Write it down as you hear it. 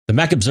The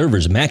Mac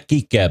Observer's Mac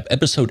Geek Gab,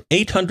 episode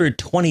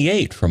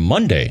 828 from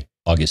Monday,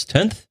 August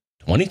 10th,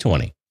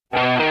 2020.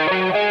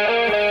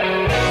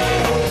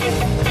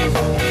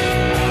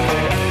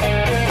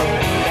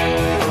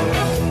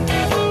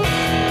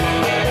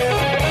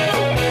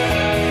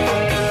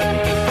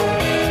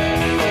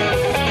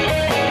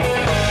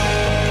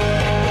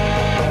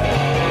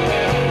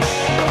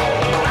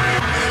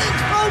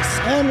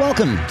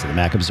 Welcome to the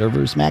Mac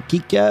Observer's Mac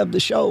Geek Gab, the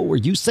show where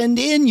you send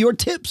in your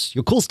tips,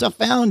 your cool stuff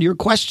found, your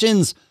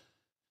questions.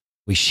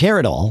 We share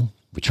it all.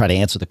 We try to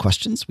answer the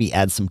questions. We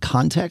add some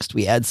context.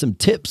 We add some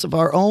tips of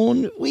our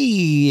own.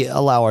 We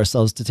allow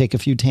ourselves to take a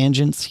few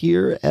tangents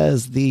here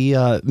as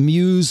the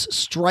muse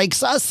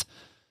strikes us.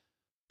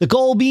 The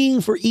goal being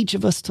for each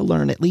of us to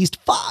learn at least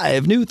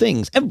 5 new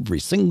things every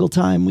single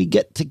time we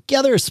get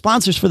together.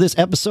 Sponsors for this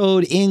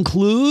episode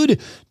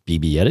include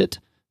BB Edit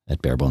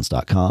at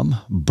barebones.com,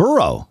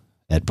 Burrow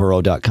at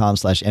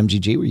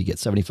burrow.com/MGG, where you get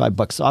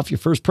 $75 off your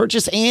first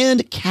purchase,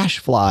 and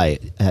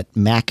Cashfly at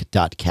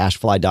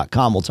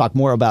mac.cashfly.com. We'll talk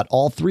more about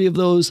all 3 of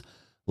those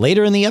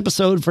later in the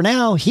episode. For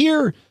now,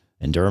 here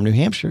in Durham, New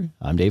Hampshire,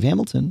 I'm Dave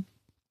Hamilton.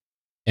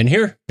 And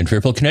here in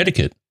Fairfield,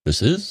 Connecticut,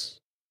 this is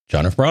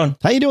John F. Braun.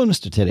 How you doing,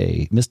 Mr.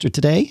 Today? Mr.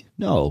 Today?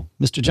 No,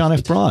 Mr. John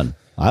F. Braun.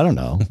 I don't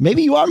know.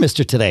 Maybe you are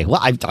Mr. Today. Well,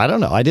 I don't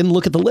know. I didn't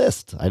look at the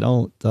list. I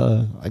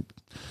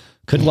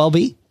could well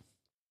be.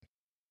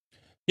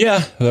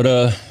 Yeah,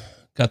 but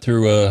got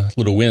through a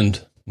little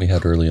wind we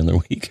had early in the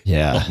week.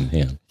 Yeah. Oh,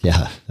 man.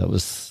 Yeah. That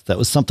was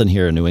something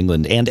here in New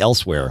England and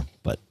elsewhere.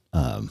 But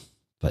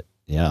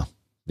yeah.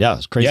 Yeah, it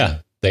was crazy. Yeah.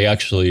 They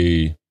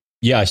actually,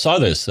 I saw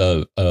this.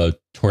 A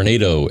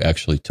tornado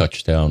actually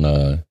touched down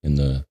in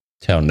the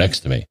town next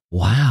to me.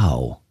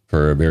 Wow.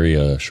 For a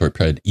very short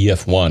period.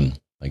 EF1,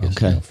 I guess,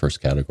 okay.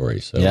 First category.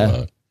 So,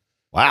 yeah.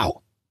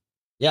 Wow.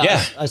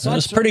 Yeah. I saw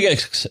it's pretty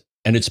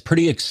and it's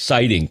pretty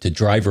exciting to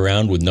drive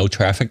around with no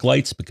traffic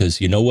lights,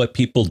 because you know what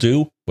people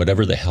do?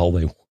 Whatever the hell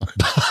they want.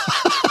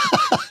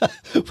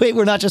 Wait,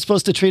 we're not just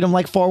supposed to treat them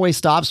like 4-way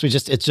stops?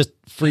 It's just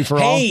free for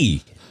all?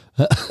 Hey,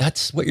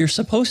 that's what you're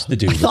supposed to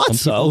do. I thought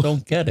some people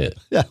don't get it.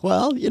 Yeah,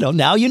 well,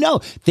 now you know.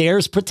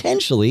 There's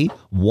potentially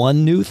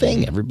one new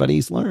thing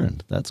everybody's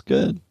learned. That's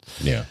good.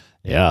 Yeah.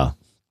 Yeah.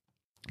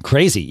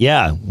 Crazy.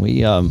 Yeah.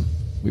 We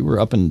were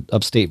up in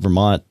upstate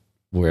Vermont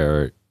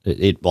where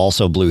it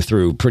also blew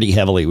through pretty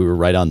heavily. We were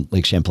right on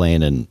Lake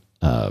Champlain and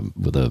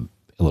with a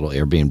little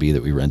Airbnb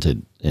that we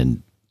rented,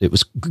 and it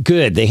was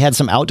good. They had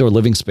some outdoor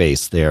living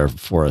space there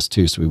for us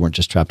too, so we weren't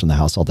just trapped in the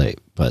house all day.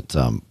 But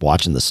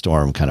watching the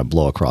storm kind of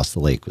blow across the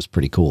lake was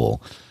pretty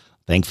cool.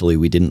 Thankfully,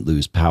 we didn't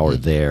lose power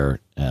there,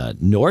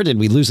 nor did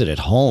we lose it at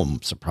home,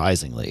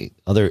 surprisingly.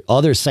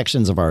 Other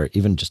sections of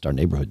even just our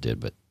neighborhood did,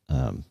 but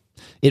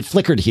it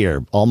flickered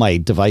here. All my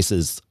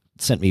devices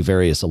sent me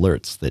various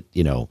alerts that,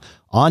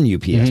 on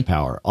UPS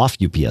power, off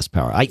UPS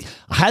power. I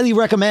highly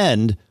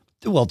recommend,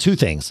 2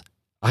 things.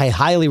 I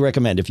highly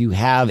recommend, if you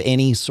have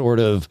any sort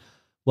of,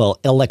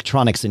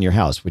 electronics in your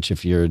house, which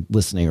if you're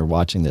listening or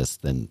watching this,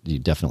 then you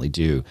definitely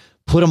do,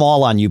 put them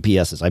all on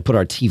UPSs. I put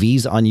our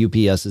TVs on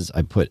UPSs.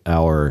 I put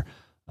our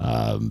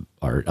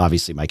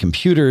obviously my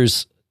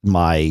computers,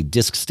 my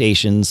disk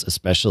stations,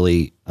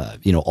 especially,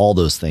 all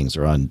those things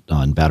are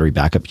on battery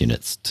backup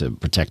units to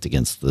protect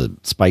against the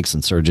spikes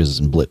and surges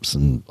and blips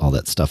and all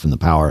that stuff in the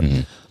power.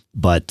 Mm-hmm.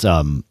 But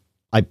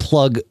I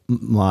plug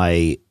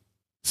my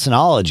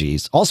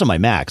Synologies, also my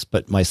Macs,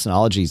 but my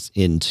Synologies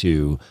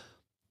into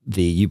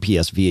the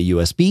UPS via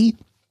USB.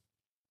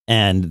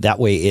 And that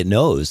way it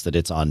knows that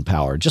it's on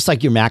power, just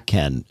like your Mac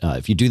can.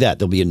 If you do that,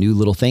 there'll be a new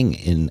little thing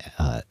in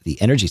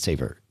the Energy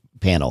Saver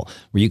panel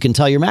where you can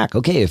tell your Mac,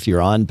 okay, if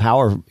you're on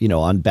power,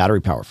 on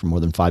battery power for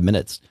more than 5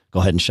 minutes, go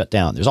ahead and shut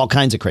down. There's all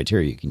kinds of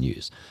criteria you can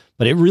use,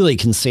 but it really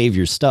can save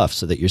your stuff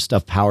so that your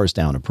stuff powers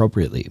down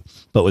appropriately.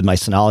 But with my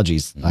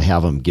Synologies, I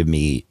have them give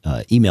me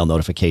email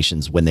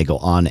notifications when they go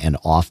on and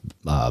off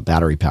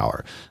battery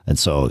power. And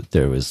so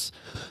there was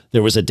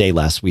a day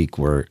last week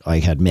where I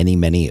had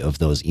many of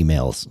those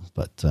emails,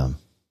 but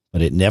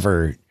it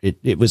never,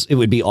 it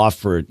would be off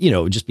for, it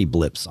would just be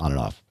blips on and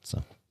off.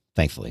 So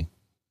thankfully,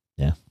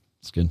 yeah,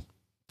 it's good.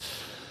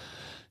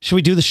 Should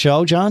we do the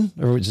show, John?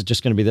 Or is it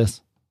just going to be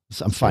this?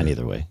 I'm fine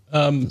either way.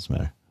 Doesn't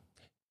matter.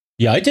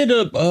 Yeah, I did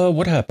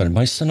what happened?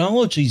 My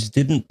Synologies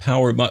didn't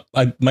power.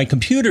 My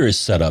computer is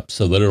set up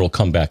so that it'll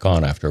come back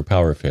on after a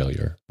power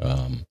failure.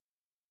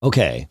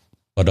 Okay.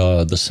 But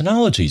the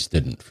Synologies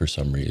didn't for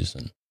some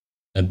reason.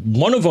 And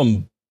one of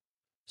them,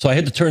 so I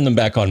had to turn them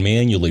back on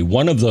manually.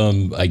 One of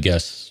them, I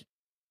guess,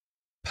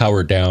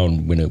 powered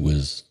down when it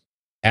was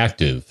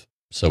active.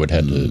 So it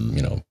had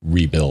to,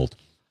 rebuild.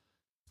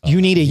 You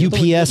need a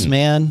UPS,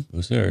 man. It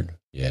was weird.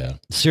 Yeah.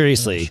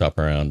 Seriously. Shop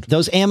around.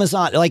 Those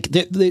Amazon,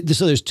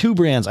 so there's 2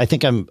 brands. I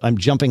think I'm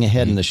jumping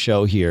ahead in the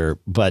show here,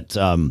 but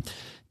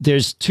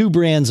there's 2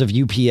 brands of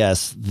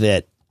UPS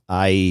that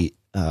I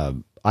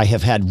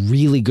have had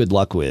really good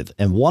luck with.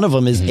 And one of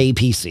them is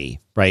APC,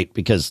 right?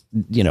 Because,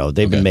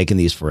 they've been making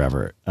these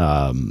forever.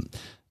 And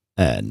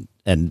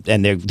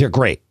they're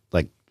great.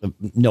 Like,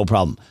 no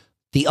problem.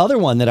 The other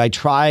one that I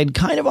tried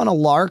kind of on a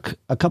lark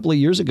a couple of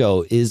years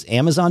ago is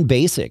Amazon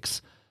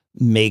Basics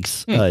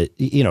makes,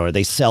 or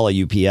they sell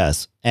a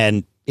UPS,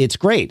 and it's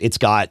great. It's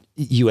got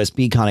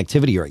USB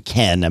connectivity, or it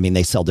can. I mean,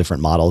 they sell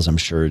different models. I'm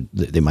sure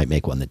they might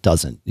make one that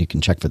doesn't. You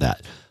can check for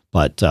that.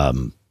 But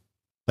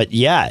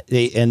yeah,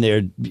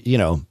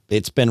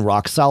 it's been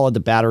rock solid, the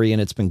battery,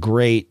 and it's been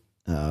great.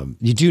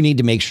 You do need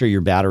to make sure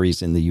your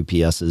batteries in the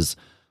UPSs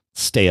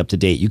stay up to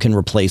date. You can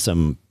replace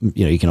them.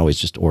 You can always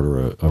just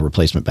order a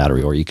replacement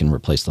battery, or you can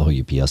replace the whole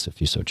UPS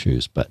if you so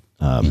choose. But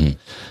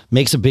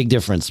makes a big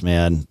difference,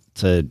 man,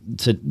 to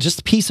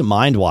just peace of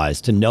mind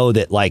wise, to know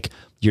that like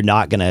you're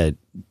not going to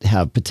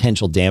have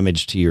potential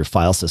damage to your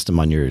file system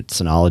on your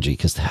Synology.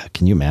 Because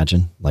can you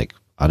imagine? Like,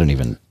 I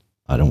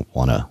don't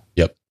want to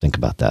think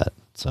about that.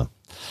 So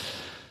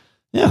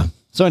yeah.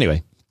 So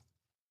anyway,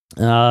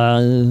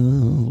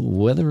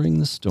 weathering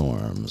the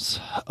storms.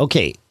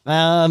 Okay.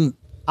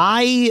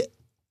 I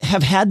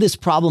have had this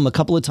problem a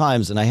couple of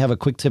times, and I have a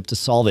quick tip to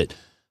solve it.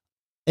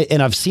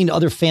 And I've seen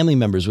other family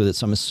members with it,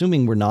 so I'm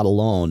assuming we're not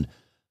alone.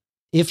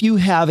 If you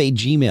have a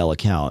Gmail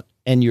account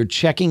and you're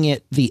checking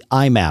it the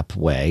IMAP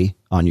way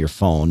on your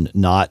phone,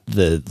 not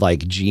the like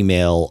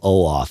Gmail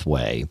OAuth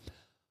way,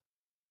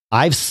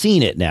 I've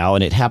seen it now,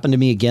 and it happened to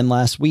me again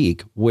last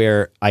week,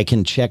 where I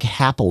can check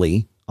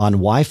happily on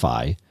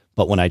Wi-Fi,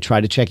 but when I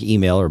try to check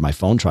email, or my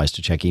phone tries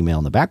to check email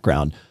in the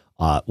background,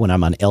 when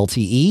I'm on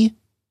LTE,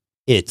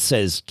 it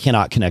says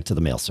cannot connect to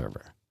the mail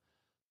server.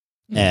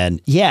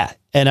 And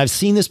and I've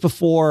seen this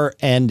before.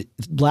 And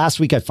last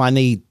week I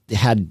finally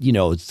had,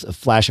 it's a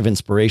flash of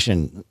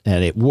inspiration,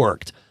 and it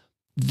worked.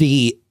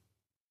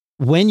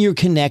 When you're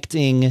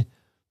connecting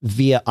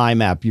via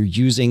IMAP, you're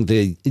using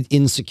the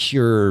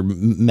insecure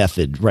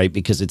method, right?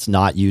 Because it's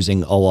not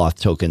using OAuth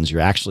tokens.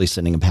 You're actually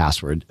sending a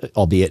password,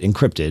 albeit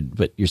encrypted,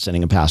 but you're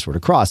sending a password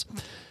across.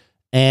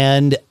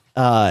 And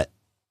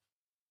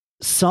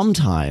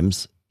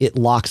sometimes it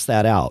locks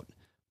that out.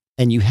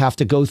 And you have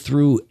to go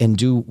through and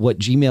do what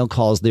Gmail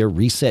calls their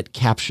reset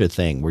CAPTCHA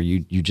thing, where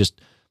you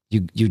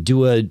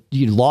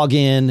log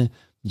in,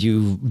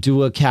 you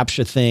do a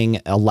CAPTCHA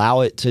thing, allow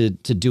it to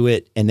do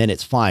it, and then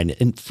it's fine.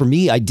 And for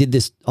me, I did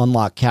this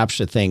unlock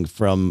CAPTCHA thing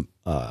from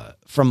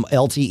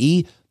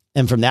LTE,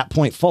 and from that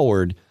point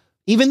forward,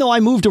 even though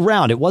I moved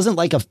around, it wasn't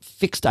like a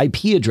fixed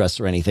IP address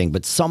or anything,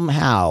 but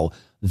somehow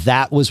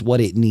that was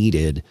what it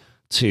needed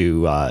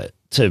to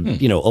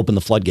open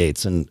the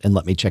floodgates and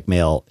let me check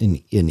mail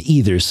in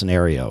either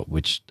scenario,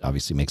 which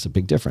obviously makes a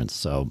big difference.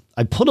 So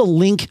I put a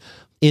link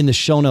in the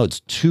show notes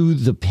to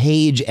the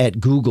page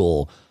at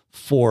Google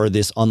for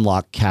this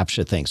unlock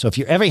CAPTCHA thing. So if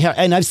you're ever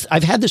and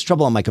I've had this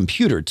trouble on my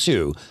computer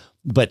too,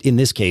 but in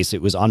this case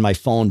it was on my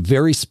phone,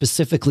 very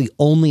specifically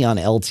only on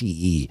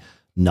LTE,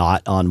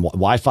 not on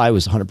Wi-Fi.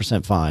 Was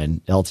 100% fine.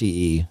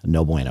 LTE,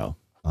 no bueno,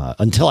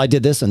 until I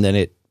did this, and then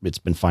it's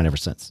been fine ever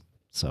since.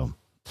 So.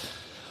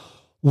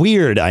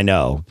 Weird, I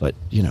know, but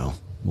we don't,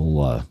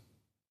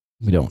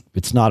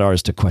 it's not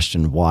ours to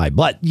question why,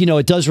 but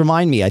it does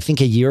remind me, I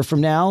think a year from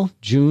now,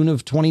 June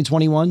of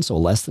 2021, so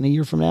less than a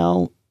year from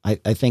now,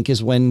 I think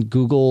is when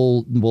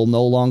Google will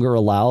no longer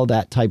allow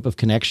that type of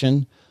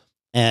connection.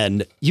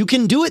 And you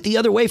can do it the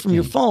other way from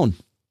your phone.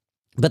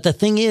 But the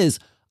thing is,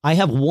 I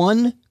have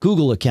one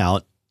Google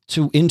account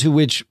into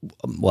which,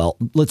 well,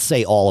 let's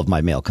say all of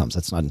my mail comes.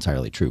 That's not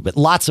entirely true, but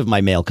lots of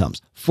my mail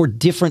comes for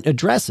different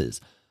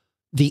addresses.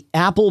 The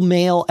Apple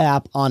Mail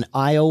app on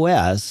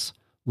iOS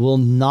will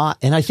not,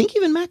 and I think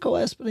even Mac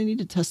OS, but I need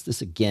to test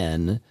this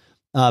again.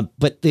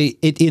 But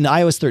in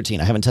iOS 13,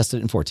 I haven't tested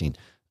it in 14.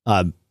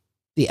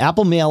 The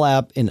Apple Mail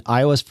app in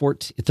iOS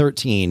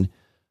 13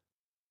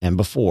 and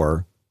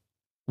before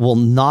will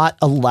not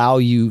allow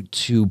you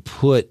to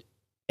put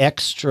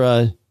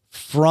extra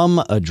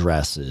from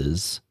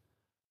addresses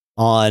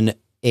on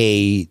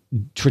a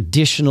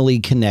traditionally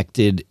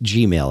connected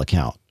Gmail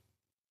account.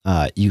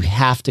 You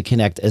have to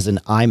connect as an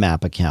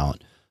IMAP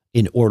account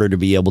in order to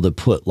be able to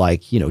put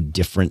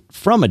different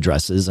from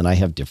addresses. And I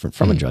have different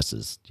from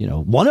addresses.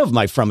 One of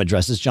my from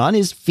addresses, John,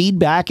 is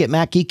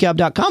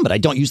feedback@macgeekgab.com, but I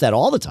don't use that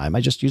all the time.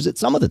 I just use it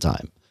some of the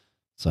time.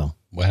 So.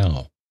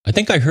 Wow. I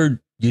think I heard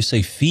you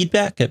say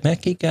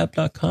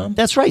feedback@macgeekgab.com.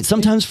 That's right.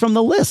 Sometimes from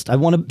the list, I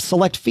want to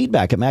select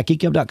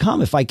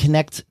feedback@macgeekgab.com. If I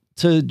connect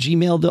to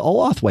Gmail the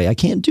OAuth way, I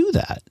can't do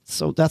that.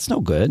 So that's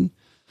no good.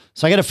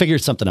 So I got to figure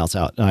something else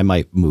out. I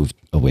might move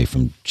away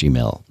from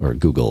Gmail or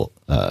Google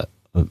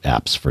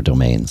apps for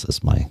domains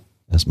as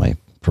my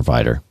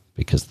provider,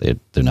 because they're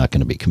not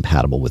going to be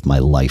compatible with my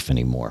life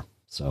anymore.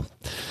 So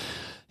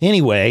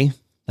anyway,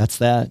 that's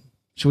that.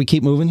 Should we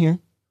keep moving here?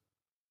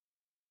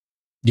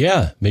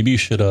 Yeah, maybe you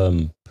should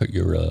put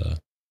your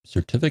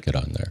certificate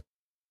on there.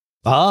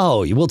 Oh,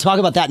 we'll talk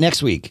about that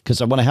next week,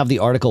 because I want to have the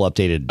article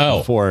updated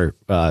before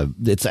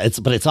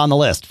it's on the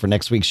list for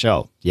next week's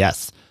show.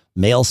 Yes.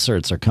 Mail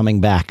certs are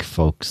coming back,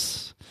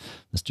 folks.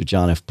 Mr.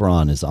 John F.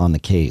 Braun is on the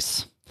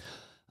case.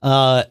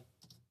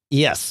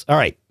 Yes. All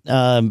right.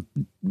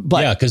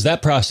 But yeah, because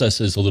that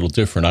process is a little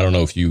different. I don't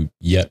know if you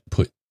yet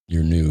put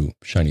your new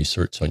shiny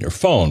certs on your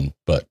phone,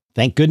 but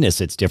thank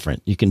goodness it's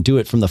different. You can do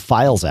it from the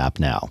Files app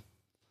now.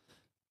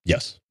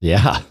 Yes.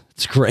 Yeah,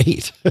 it's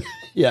great.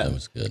 Yeah, that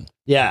was good.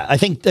 Yeah, I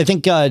think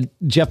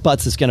Jeff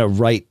Butts is going to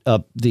write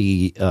up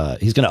he's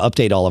going to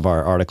update all of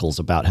our articles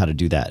about how to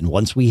do that. And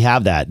once we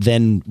have that,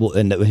 then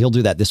he'll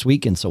do that this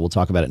week. And so we'll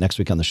talk about it next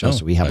week on the show.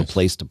 So we have a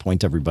place to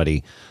point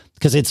everybody,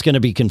 because it's going to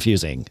be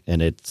confusing,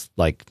 and it's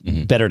like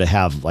better to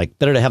have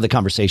the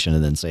conversation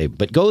and then say,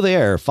 but go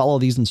there, follow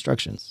these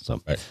instructions.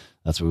 So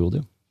that's what we will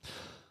do.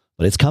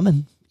 But it's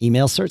coming.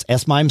 Email certs,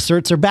 S-MIME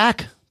certs are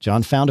back.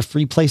 John found a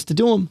free place to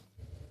do them.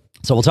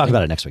 So we'll talk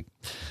about it next week.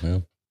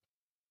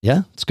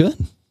 Yeah, it's good.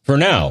 For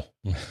now.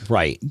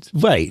 Right.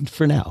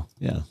 For now.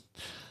 Yeah.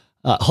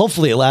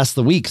 Hopefully it lasts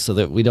the week so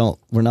that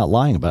we're not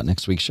lying about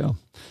next week's show.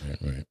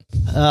 Right.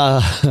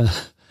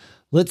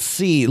 Let's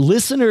see.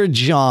 Listener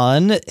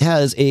John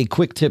has a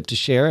quick tip to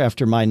share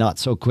after my not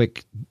so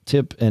quick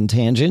tip and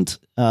tangent.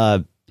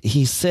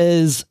 He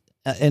says,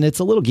 and it's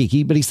a little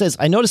geeky, but he says,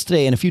 I noticed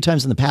today and a few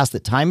times in the past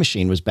that Time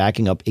Machine was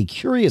backing up a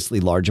curiously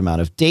large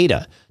amount of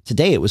data.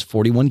 Today it was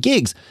 41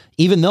 gigs,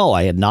 even though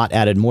I had not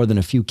added more than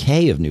a few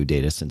K of new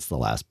data since the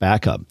last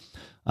backup.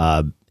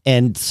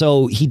 And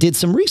so he did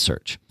some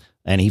research,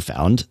 and he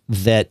found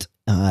that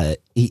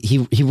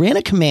he ran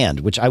a command,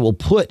 which I will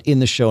put in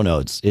the show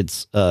notes.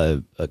 It's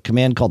a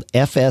command called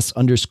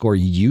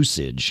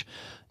fs_usage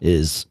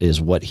is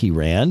what he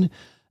ran.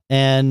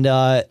 And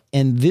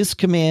this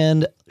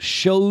command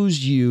shows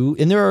you,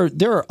 and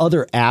there are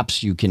other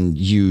apps you can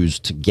use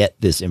to get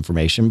this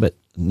information, but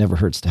it never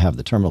hurts to have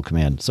the terminal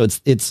command. So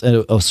it's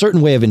a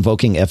certain way of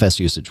invoking fs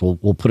usage.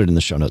 We'll put it in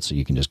the show notes so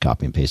you can just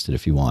copy and paste it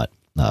if you want.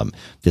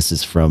 This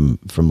is from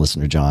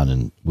listener John,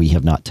 and we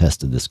have not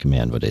tested this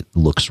command, but it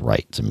looks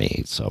right to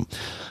me. So,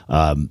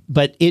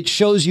 but it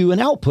shows you an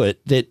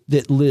output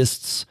that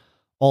lists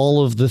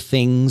all of the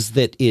things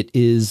that it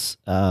is,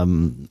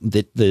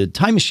 that the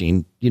Time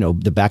Machine,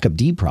 the backup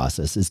D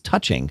process is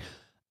touching.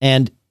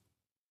 And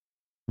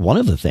one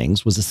of the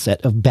things was a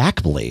set of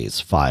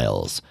Backblaze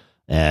files.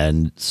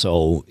 And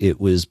so it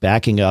was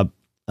backing up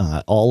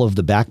all of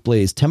the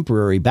Backblaze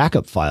temporary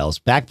backup files.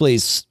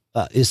 Backblaze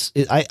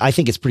I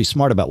think it's pretty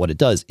smart about what it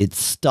does. It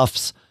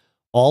stuffs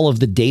all of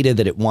the data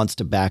that it wants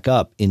to back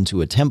up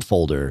into a temp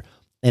folder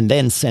and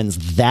then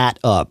sends that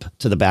up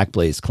to the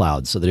Backblaze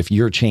cloud, so that if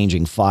you're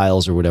changing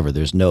files or whatever,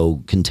 there's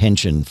no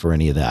contention for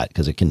any of that,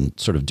 because it can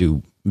sort of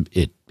do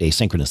it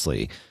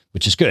asynchronously,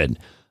 which is good.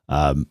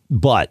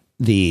 But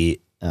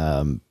the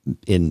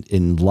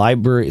in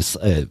libraries,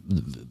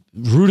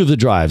 root of the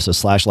drive, so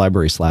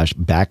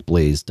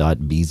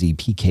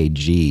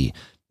 /library/backblaze.bzpkg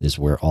is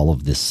where all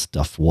of this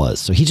stuff was.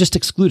 So he just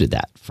excluded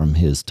that from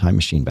his Time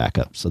Machine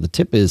backup. So the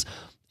tip is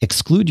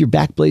exclude your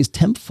Backblaze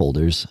temp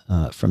folders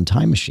from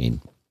Time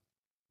Machine,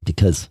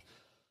 because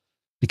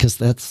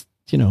that's,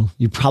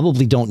 you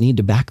probably don't need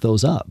to back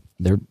those up.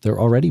 They're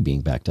already being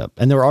backed up,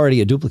 and they're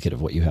already a duplicate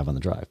of what you have on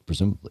the drive,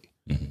 presumably.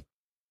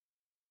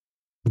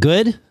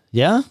 Good.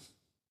 Yeah.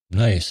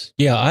 Nice.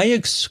 Yeah. I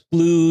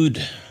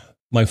exclude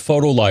my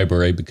photo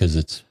library because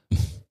it's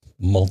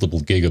multiple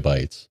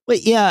gigabytes.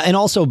 Wait, yeah. And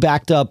also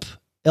backed up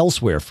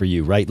elsewhere for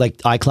you, right? Like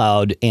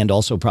iCloud, and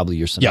also probably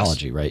your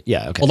Synology, yes. Right?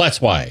 Yeah. Okay. Well,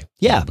 that's why.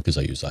 Yeah. Because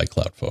I use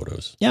iCloud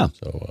photos. Yeah.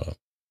 So,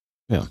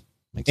 yeah.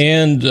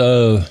 And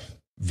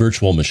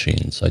virtual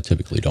machines, I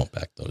typically don't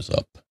back those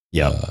up.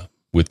 Yeah.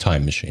 With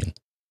Time Machine.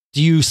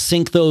 Do you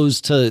sync those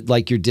to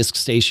like your disk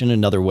station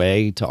another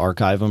way to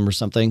archive them or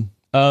something?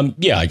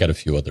 Yeah, I got a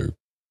few other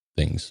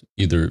things.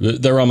 Either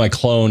they're on my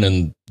clone,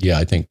 and yeah,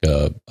 I think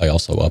I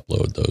also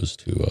upload those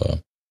to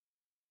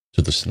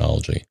the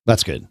Synology.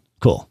 That's good.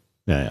 Cool.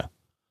 Yeah.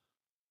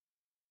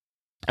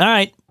 All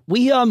right.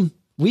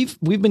 We've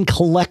been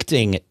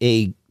collecting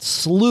a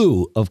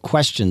slew of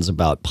questions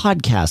about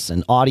podcasts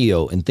and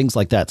audio and things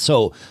like that.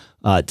 So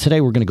today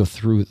we're going to go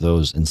through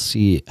those and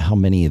see how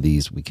many of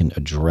these we can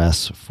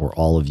address for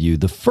all of you.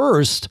 The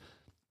first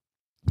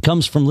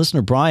comes from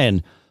listener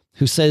Brian,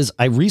 who says,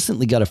 I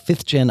recently got a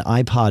 5th gen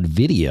iPod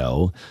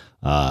video.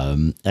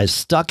 I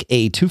stuck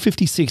a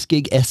 256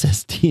 gig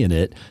SSD in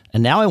it,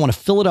 and now I want to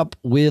fill it up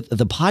with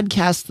the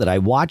podcasts that I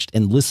watched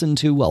and listened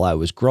to while I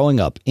was growing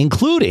up,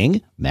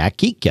 including Mac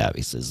Geek Gab.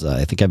 He says,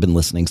 I think I've been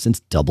listening since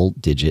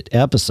double-digit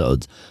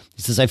episodes.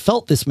 He says, I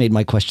felt this made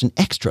my question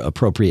extra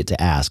appropriate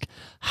to ask.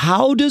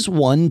 How does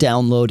one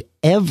download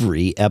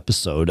every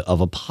episode of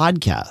a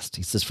podcast?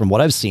 He says, from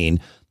what I've seen,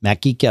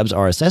 Mac Geek Gab's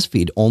RSS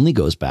feed only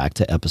goes back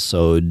to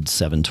episode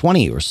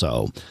 720 or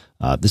so.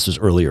 This was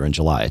earlier in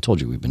July. I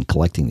told you we've been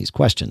collecting these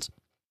questions.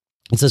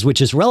 It says,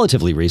 which is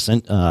relatively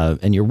recent,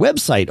 and your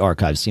website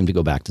archives seem to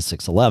go back to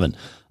 611.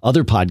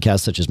 Other podcasts,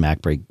 such as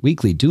MacBreak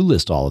Weekly, do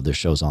list all of their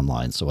shows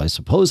online, so I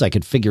suppose I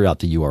could figure out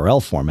the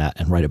URL format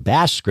and write a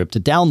bash script to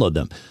download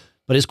them.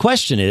 But his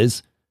question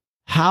is,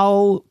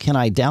 how can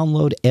I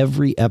download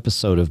every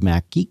episode of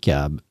Mac Geek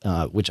Gab,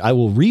 which I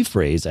will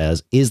rephrase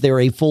as, is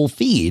there a full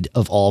feed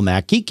of all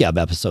Mac Geek Gab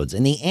episodes?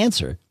 And the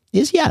answer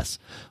is yes.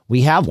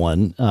 We have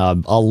one.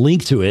 I'll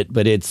link to it,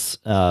 but it's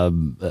the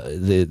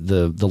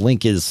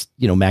link is,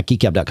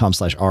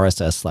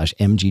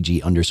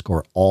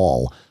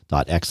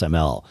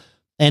 macgeekgab.com/RSS/MGG_all.xml.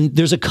 And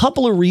there's a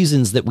couple of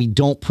reasons that we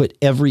don't put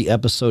every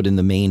episode in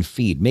the main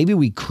feed. Maybe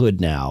we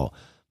could now,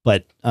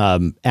 but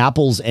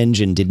Apple's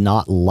engine did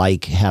not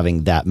like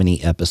having that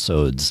many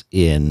episodes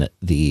in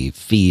the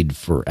feed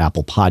for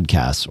Apple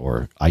Podcasts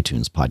or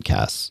iTunes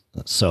Podcasts.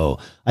 So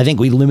I think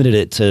we limited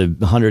it to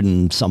 100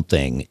 and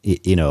something,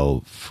 you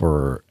know,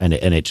 and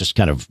it just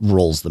kind of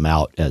rolls them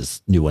out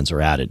as new ones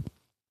are added.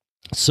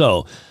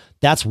 So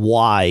that's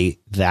why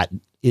that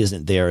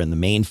isn't there in the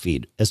main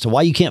feed. As to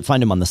why you can't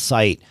find them on the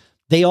site,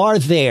 they are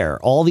there.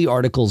 All the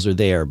articles are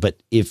there.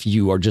 But if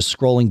you are just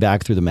scrolling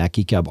back through the Mac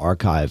Geek Gab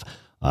archive,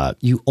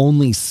 you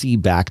only see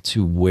back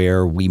to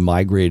where we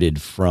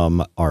migrated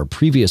from our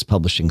previous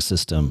publishing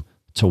system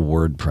to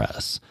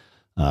WordPress.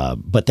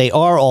 But they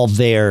are all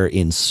there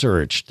in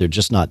search. They're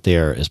just not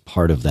there as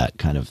part of that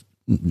kind of,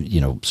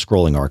 you know,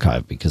 scrolling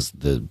archive, because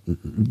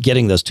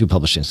getting those two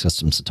publishing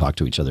systems to talk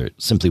to each other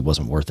simply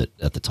wasn't worth it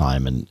at the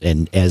time.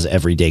 And as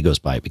every day goes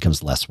by, it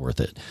becomes less worth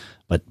it.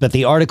 But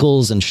the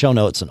articles and show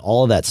notes and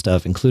all of that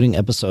stuff, including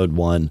episode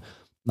 1,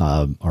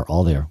 are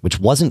all there, which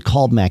wasn't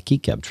called Mac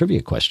Geek Gab.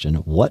 Trivia question.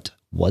 What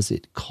was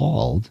it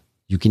called?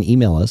 You can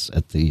email us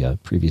at the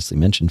previously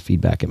mentioned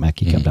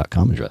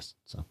feedback@macgeekgab.com address.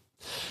 So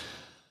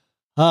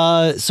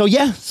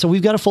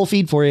we've got a full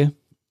feed for you.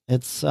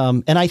 It's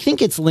and I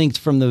think it's linked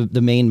from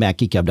the main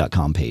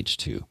macgeekgab.com page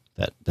too,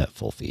 that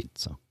full feed.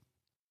 So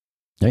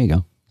there you go.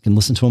 You can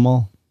listen to them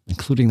all,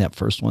 including that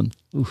first one.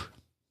 Ooh,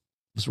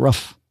 it was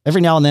rough. Every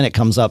now and then it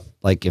comes up,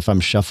 like if I'm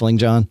shuffling,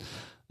 John,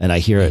 and I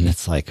hear it and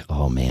it's like,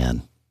 oh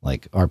man,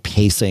 like our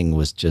pacing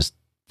was just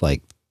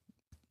like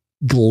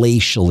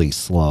glacially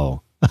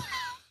slow.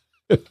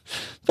 But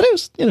it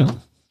was, you know,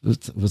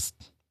 it was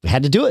we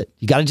had to do it.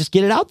 You got to just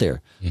get it out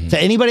there. To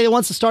anybody that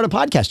wants to start a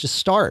podcast, just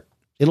start.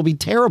 It'll be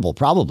terrible,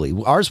 probably.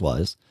 Ours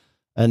was.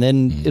 And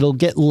then it'll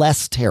get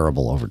less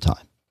terrible over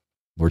time.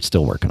 We're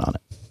still working on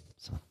it.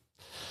 So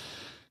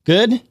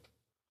good.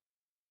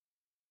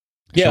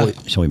 Yeah.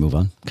 Shall we move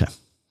on? Okay.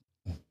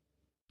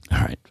 All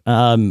right.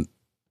 Do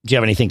you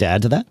have anything to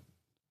add to that?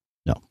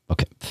 No.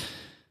 Okay.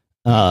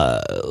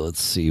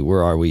 Let's see.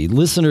 Where are we?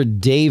 Listener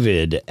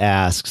David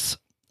asks,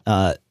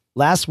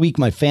 last week,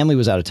 my family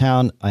was out of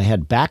town. I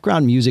had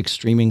background music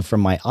streaming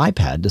from my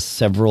iPad to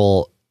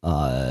several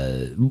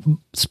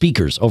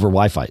speakers over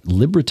Wi-Fi.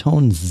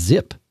 Libratone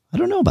Zip. I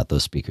don't know about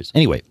those speakers.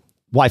 Anyway,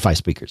 Wi-Fi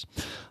speakers.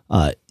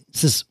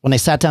 Says, when I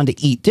sat down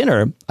to eat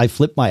dinner, I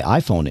flipped my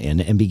iPhone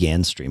in and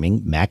began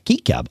streaming Mac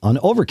Geek Gab on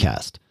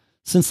Overcast.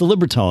 Since the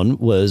Libratone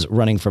was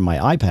running from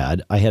my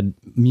iPad, I had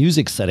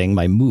music setting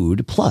my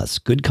mood plus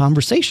good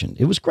conversation.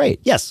 It was great.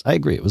 Yes, I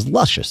agree. It was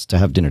luscious to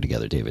have dinner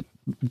together, David.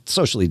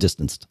 Socially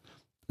distanced,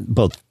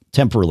 both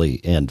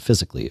temporally and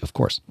physically, of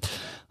course.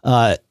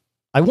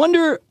 I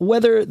wonder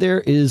whether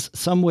there is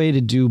some way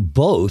to do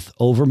both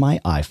over my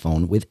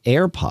iPhone with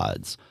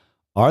AirPods.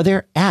 Are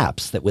there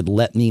apps that would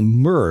let me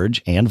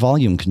merge and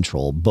volume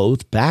control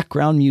both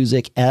background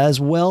music as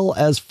well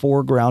as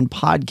foreground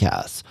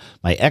podcasts?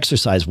 My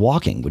exercise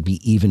walking would be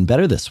even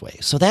better this way.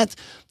 So that's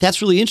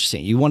really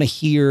interesting. You want to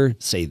hear,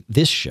 say,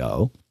 this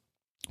show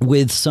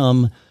with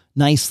some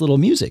nice little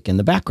music in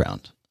the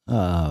background.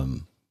 I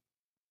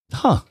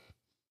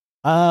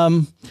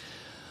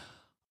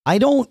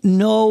don't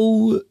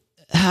know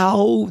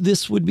how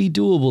this would be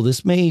doable.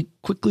 This may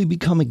quickly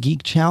become a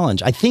geek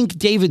challenge. I think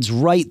David's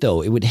right,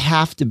 though. It would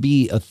have to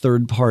be a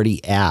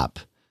third-party app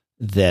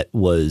that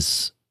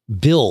was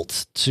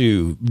built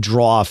to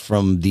draw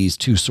from these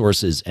two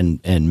sources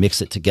and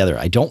mix it together.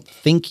 I don't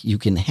think you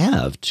can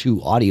have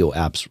two audio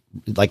apps.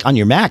 Like on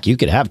your Mac, you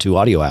could have two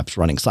audio apps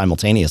running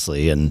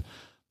simultaneously, and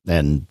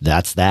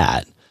that's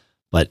that.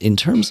 But in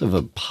terms of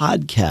a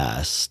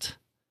podcast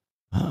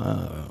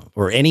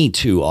or any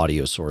two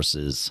audio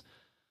sources,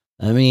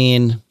 I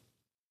mean,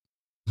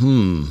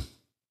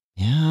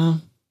 yeah,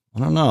 I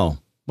don't know.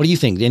 What do you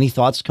think? Any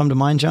thoughts come to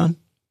mind, John?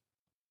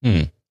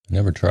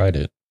 Never tried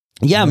it.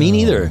 Yeah, me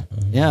neither.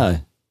 Yeah.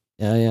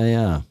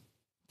 I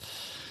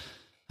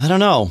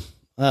don't know.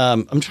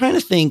 I'm trying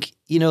to think,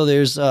 you know,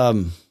 there's,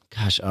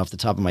 gosh, off the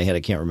top of my head,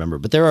 I can't remember,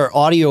 but there are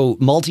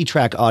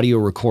multi-track audio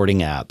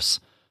recording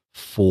apps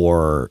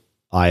for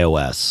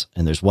iOS.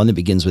 And there's one that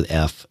begins with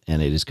F,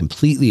 and it is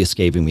completely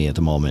escaping me at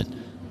the moment.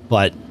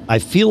 But I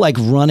feel like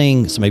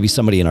running, so maybe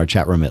somebody in our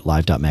chat room at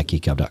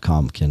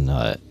live.macgeekgab.com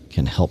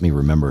can help me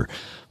remember.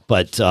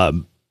 But,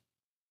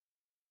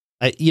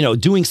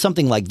 doing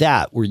something like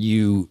that where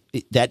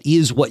that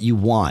is what you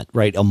want,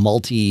 right? A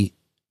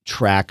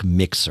multi-track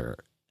mixer.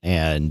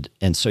 And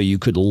so you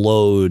could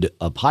load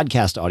a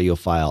podcast audio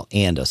file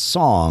and a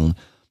song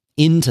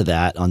into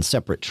that on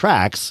separate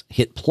tracks,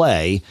 hit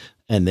play,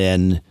 and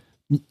then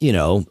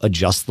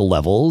adjust the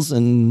levels,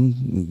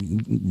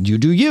 and you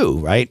do you,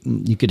 right?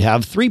 You could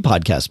have 3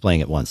 podcasts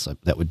playing at once.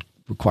 That would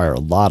require a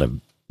lot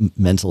of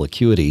mental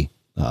acuity,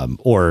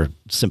 or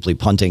simply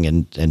punting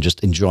and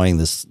just enjoying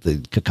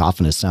the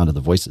cacophonous sound of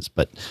the voices.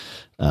 But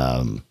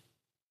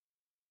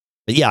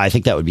yeah, I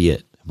think that would be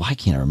it. Why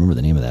can't I remember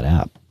the name of that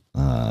app?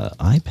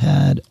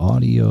 iPad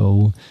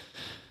audio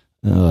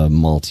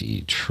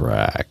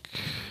multi-track.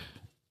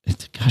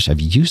 Gosh,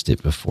 I've used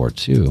it before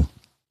too.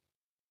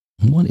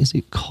 What is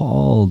it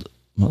called?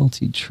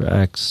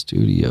 Multi-Track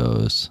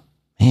Studios.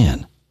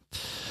 Man,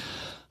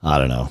 I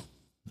don't know.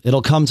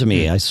 It'll come to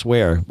me, I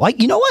swear.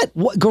 Like, you know what?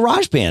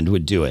 GarageBand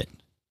would do it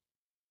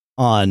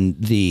on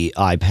the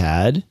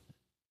iPad.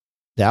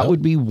 That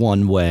would be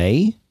one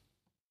way.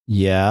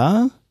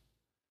 Yeah.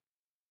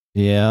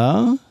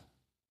 Yeah.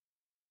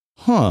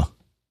 Huh.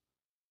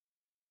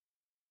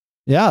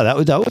 Yeah, that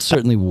would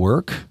certainly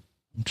work.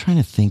 I'm trying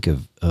to think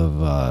of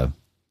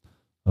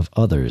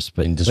others,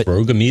 but does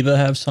Rogue Amoeba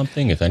have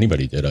something? If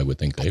anybody did, I would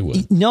think they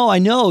would. No, I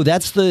know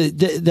that's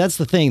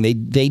the thing.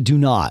 They do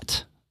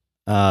not.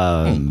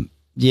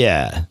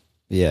 Yeah.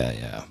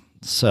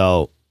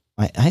 So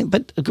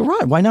but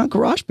why not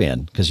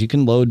GarageBand? Because you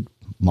can load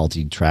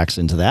multi-tracks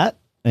into that,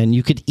 and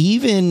you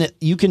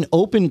can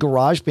open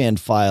GarageBand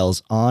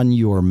files on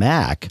your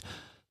Mac.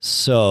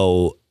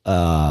 So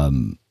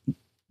you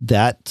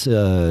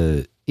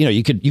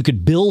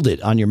could build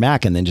it on your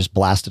Mac and then just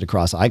blast it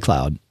across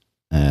iCloud,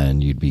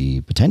 and you'd be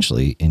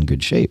potentially in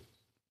good shape.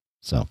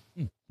 So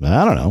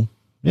I don't know.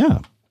 Yeah,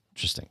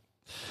 interesting.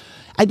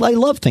 I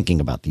love thinking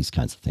about these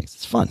kinds of things.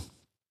 It's fun.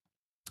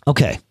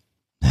 Okay.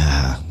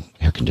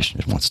 Air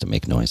conditioner wants to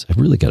make noise. I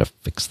really got to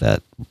fix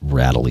that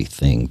rattly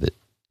thing that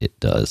it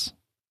does.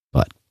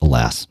 But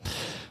alas,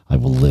 I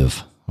will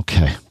live.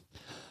 Okay.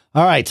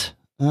 All right.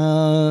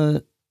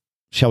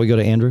 Shall we go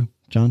to Andrew,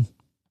 John?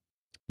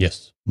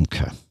 Yes.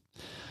 Okay.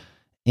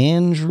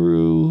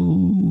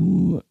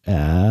 Andrew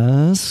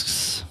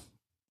asks,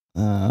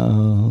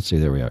 let's see,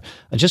 there we are.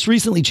 I just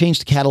recently changed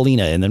to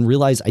Catalina and then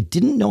realized I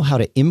didn't know how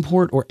to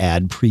import or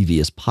add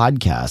previous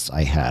podcasts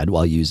I had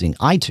while using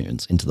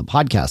iTunes into the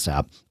podcast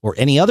app, or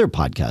any other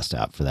podcast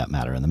app for that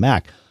matter, in the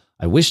Mac.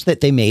 I wish that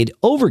they made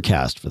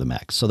Overcast for the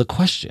Mac. So the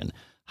question,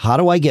 how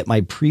do I get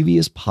my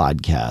previous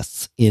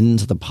podcasts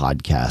into the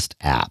podcast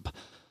app?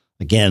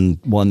 Again,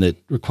 one that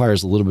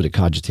requires a little bit of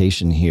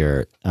cogitation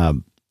here.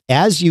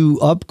 As you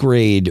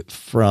upgrade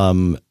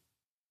from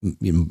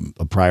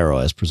a prior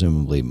OS,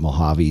 presumably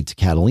Mojave, to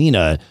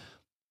Catalina,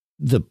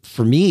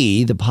 for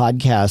me, the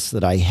podcasts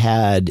that I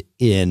had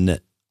in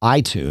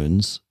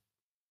iTunes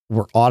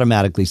were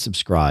automatically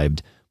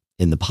subscribed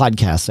in the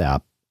podcast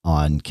app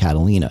on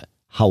Catalina.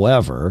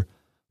 However,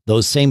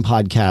 those same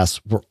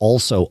podcasts were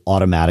also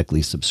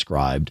automatically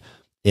subscribed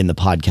in the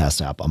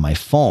podcast app on my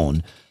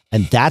phone.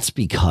 And that's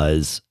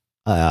because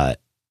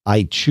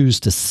I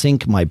choose to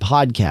sync my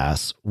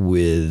podcasts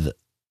with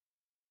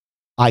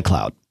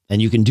iCloud.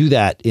 And you can do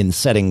that in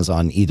settings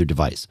on either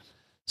device.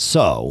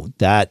 So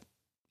that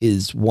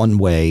is one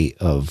way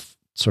of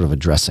sort of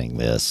addressing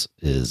this,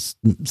 is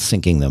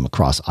syncing them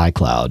across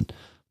iCloud.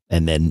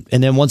 And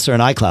then once they're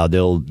in iCloud,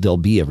 they'll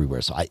be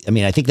everywhere. So I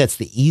think that's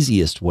the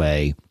easiest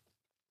way.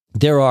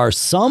 There are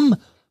some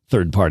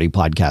third-party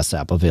podcast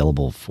app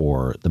available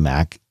for the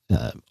Mac.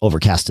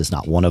 Overcast is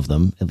not one of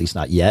them, at least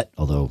not yet,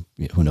 although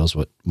who knows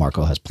what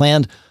Marco has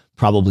planned.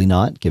 Probably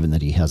not, given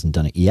that he hasn't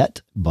done it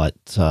yet.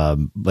 But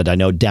I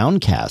know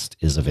Downcast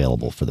is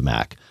available for the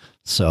Mac.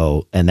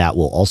 So, and that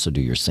will also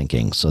do your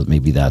syncing. So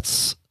maybe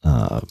that's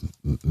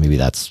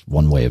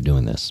one way of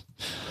doing this.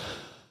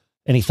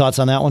 Any thoughts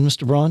on that one,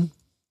 Mr. Braun?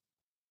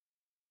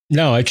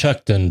 No, I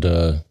checked, and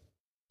I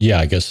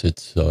guess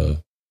it's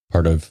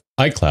part of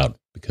iCloud,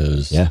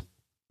 because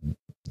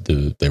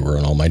they were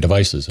on all my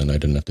devices and I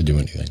didn't have to do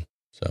anything.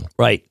 So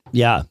right,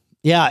 yeah,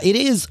 it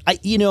is.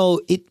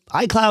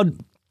 iCloud.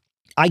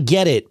 I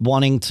get it,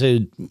 wanting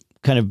to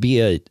kind of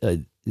be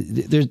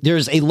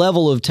there's a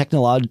level of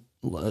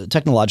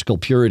technological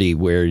purity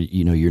where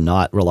you're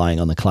not relying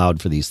on the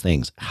cloud for these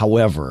things.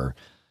 However,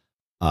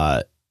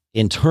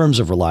 in terms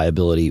of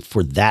reliability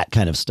for that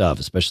kind of stuff,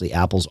 especially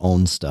Apple's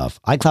own stuff,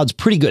 iCloud's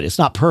pretty good. It's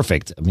not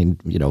perfect. I mean,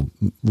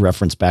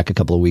 reference back a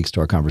couple of weeks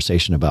to our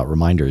conversation about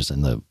reminders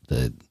and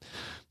the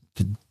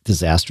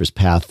disastrous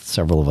path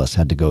several of us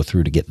had to go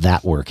through to get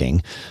that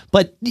working.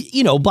 But,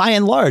 by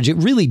and large, it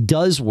really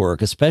does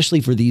work,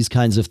 especially for these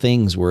kinds of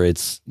things where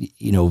it's,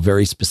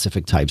 very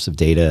specific types of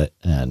data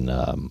and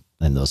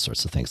those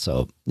sorts of things.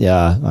 So,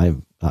 yeah,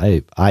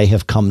 I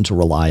have come to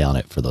rely on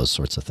it for those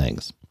sorts of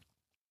things.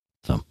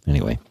 So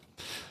anyway,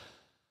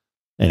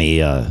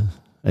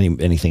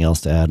 anything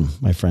else to add,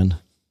 my friend?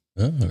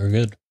 Oh, we're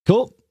good.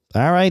 Cool.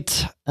 All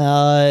right.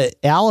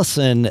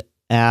 Allison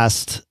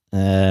asked,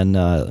 and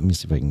let me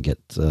see if I can get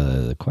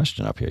the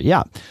question up here.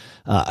 Yeah.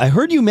 I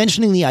heard you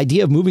mentioning the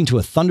idea of moving to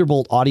a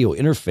Thunderbolt audio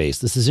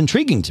interface. This is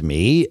intriguing to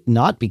me,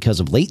 not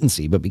because of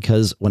latency, but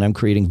because when I'm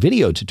creating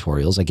video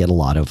tutorials, I get a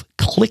lot of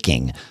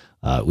clicking,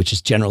 which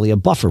is generally a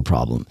buffer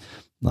problem.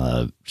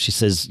 She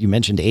says, you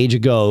mentioned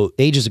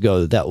ages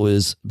ago, that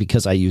was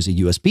because I use a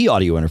USB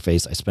audio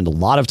interface. I spend a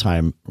lot of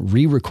time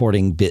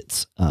re-recording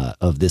bits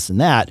of this and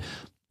that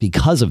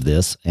because of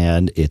this,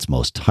 and it's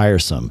most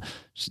tiresome.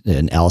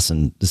 And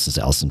Allison, this is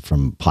Allison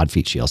from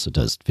Podfeet. She also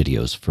does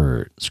videos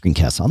for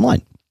Screencasts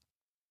Online.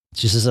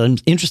 She says, I'm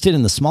interested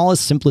in the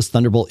smallest, simplest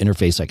Thunderbolt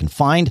interface I can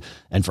find,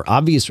 and for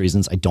obvious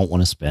reasons, I don't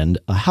want to spend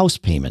a house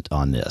payment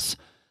on this.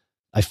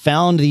 I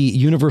found the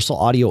Universal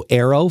Audio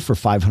Aero for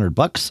 $500.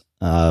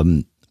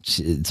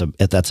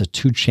 That's a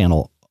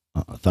 2-channel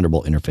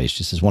Thunderbolt interface.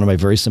 She says, one of my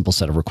very simple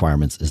set of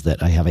requirements is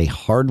that I have a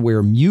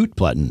hardware mute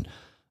button.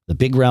 The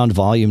big round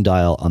volume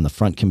dial on the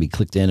front can be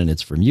clicked in and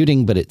it's for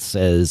muting, but it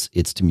says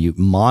it's to mute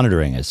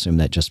monitoring. I assume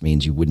that just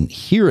means you wouldn't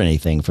hear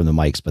anything from the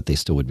mics, but they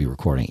still would be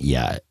recording.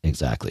 Yeah,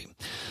 exactly.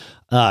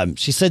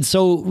 She said,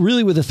 so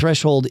really with a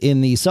threshold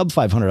in the sub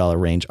 $500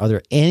 range, are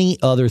there any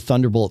other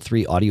Thunderbolt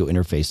 3 audio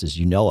interfaces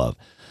you know of?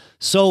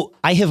 So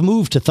I have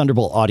moved to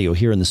Thunderbolt audio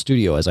here in the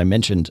studio, as I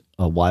mentioned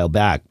a while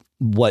back.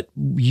 What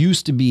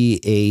used to be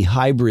a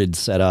hybrid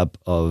setup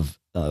of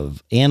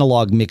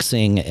analog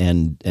mixing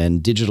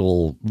and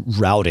digital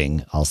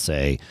routing, I'll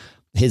say,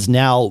 has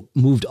now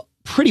moved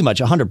pretty much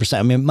 100%.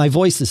 I mean, my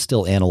voice is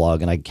still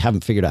analog, and I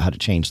haven't figured out how to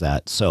change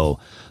that. So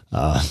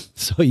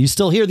you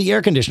still hear the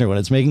air conditioner when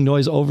it's making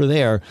noise over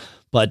there.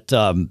 But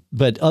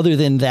other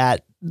than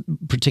that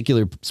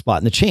particular spot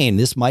in the chain,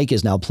 this mic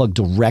is now plugged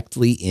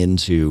directly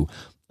into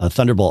a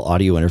Thunderbolt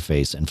audio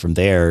interface, and from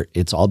there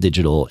it's all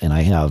digital. And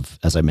I have,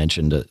 as I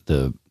mentioned,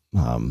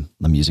 I'm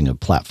using a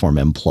Platform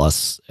M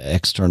Plus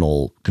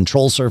external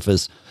control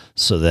surface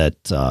so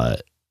that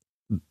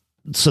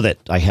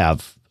I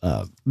have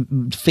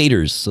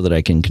faders so that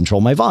I can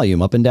control my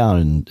volume up and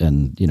down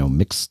and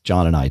mix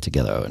John and I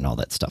together and all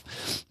that stuff.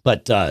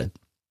 But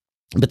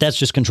that's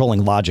just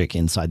controlling logic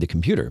inside the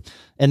computer.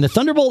 And the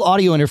Thunderbolt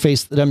audio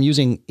interface that I'm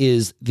using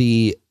is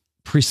the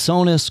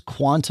PreSonus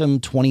Quantum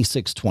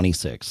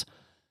 2626.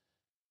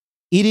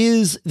 It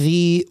is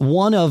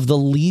one of the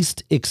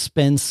least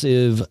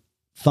expensive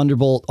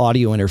Thunderbolt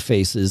audio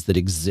interfaces that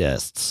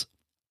exists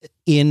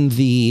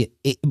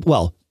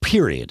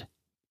period.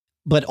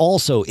 But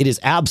also it is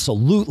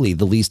absolutely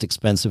the least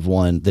expensive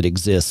one that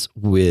exists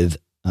with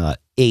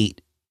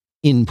 8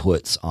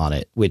 inputs on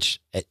it,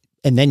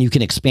 and then you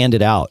can expand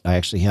it out. I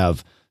actually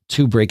have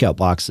 2 breakout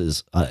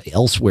boxes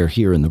elsewhere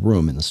here in the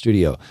room in the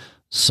studio,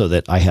 so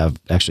that I have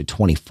actually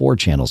 24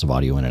 channels of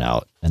audio in and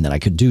out. And then I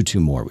could do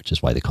 2 more, which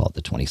is why they call it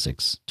the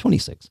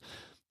 2626.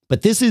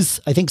 But this is,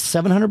 I think,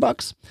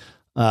 $700.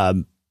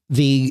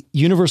 The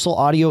universal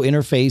audio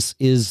interface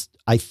is,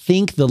 I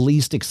think, the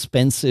least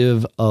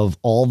expensive of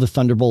all the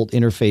Thunderbolt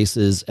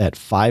interfaces at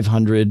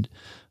 $500.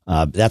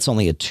 That's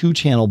only a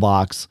 2-channel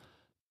box.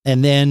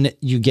 And then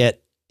you get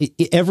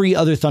every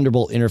other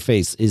Thunderbolt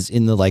interface is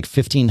in the like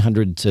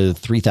 $1,500 to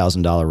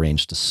 $3,000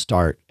 range to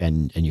start,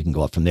 and you can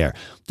go up from there.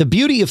 The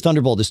beauty of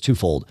Thunderbolt is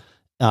twofold.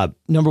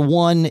 Number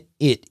one,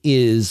 it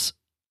is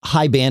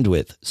high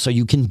bandwidth, so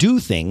you can do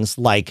things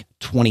like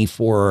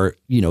 24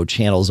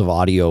 channels of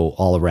audio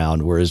all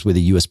around, whereas with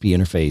a USB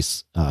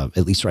interface,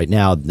 at least right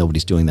now,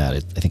 nobody's doing that. I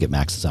think it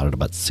maxes out at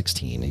about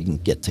 16. You can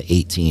get to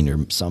 18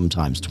 or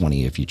sometimes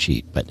 20 if you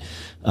cheat, but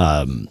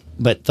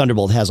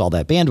Thunderbolt has all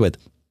that bandwidth.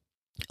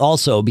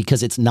 Also,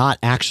 because it's not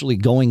actually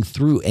going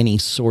through any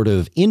sort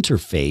of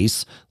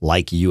interface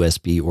like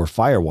USB or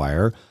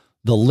FireWire,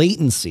 the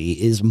latency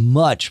is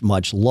much,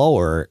 much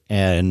lower.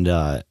 And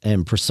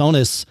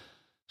PreSonus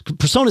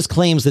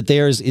claims that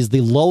theirs is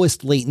the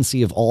lowest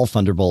latency of all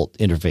Thunderbolt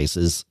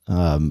interfaces.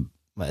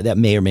 That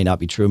may or may not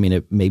be true. I mean,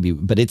 it may be,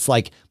 but it's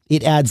like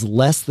it adds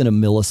less than a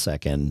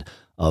millisecond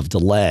of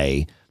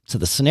delay to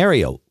the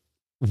scenario.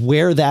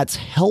 Where that's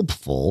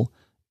helpful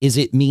is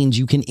it means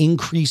you can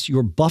increase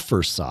your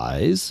buffer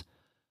size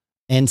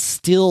and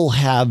still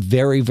have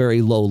very,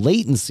 very low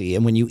latency.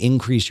 And when you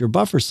increase your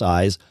buffer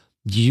size,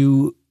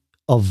 you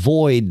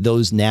avoid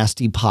those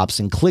nasty pops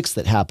and clicks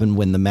that happen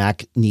when the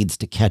Mac needs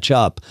to catch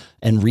up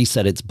and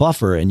reset its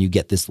buffer, and you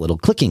get this little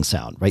clicking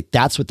sound, right?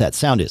 That's what that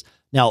sound is.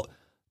 Now,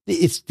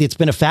 it's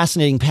been a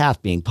fascinating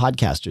path being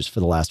podcasters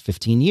for the last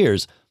 15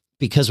 years,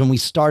 because when we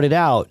started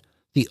out,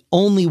 the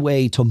only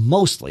way to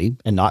mostly,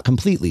 and not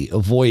completely,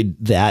 avoid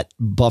that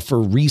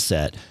buffer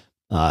reset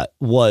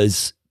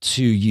was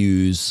to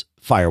use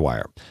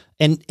FireWire.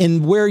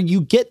 And where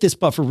you get this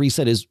buffer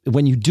reset is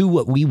when you do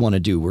what we want to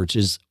do, which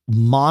is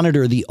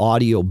monitor the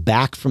audio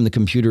back from the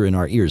computer in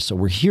our ears. So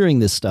we're hearing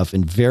this stuff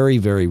in very,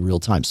 very real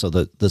time. So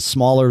the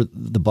smaller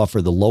the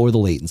buffer, the lower the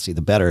latency,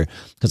 the better,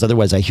 because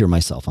otherwise I hear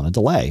myself on a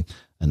delay,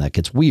 and that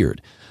gets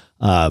weird.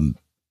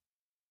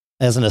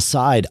 As an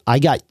aside, I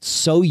got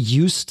so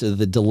used to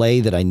the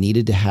delay that I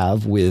needed to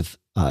have with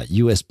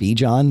USB,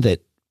 John,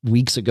 that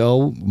months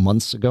ago,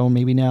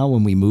 maybe now,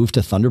 when we moved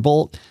to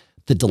Thunderbolt,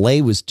 the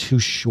delay was too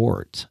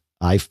short.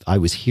 I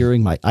was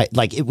hearing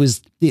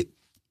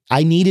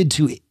I needed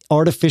to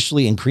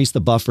artificially increase the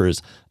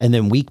buffers, and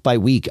then week by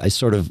week, I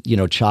sort of,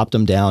 chopped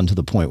them down to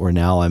the point where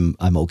now I'm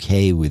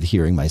okay with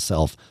hearing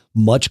myself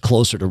much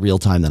closer to real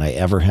time than I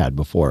ever had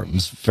before. It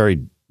was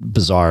very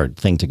bizarre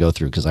thing to go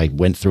through, because I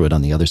went through it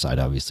on the other side,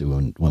 obviously,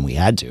 when we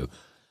had to.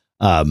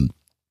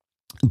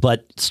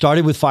 But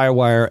started with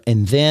FireWire,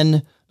 and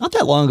then not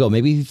that long ago,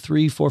 maybe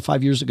 3, 4,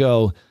 5 years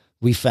ago,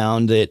 we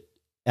found that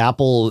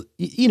Apple,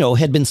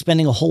 had been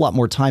spending a whole lot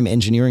more time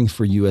engineering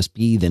for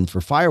USB than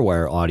for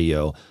FireWire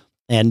audio.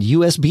 And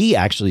USB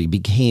actually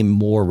became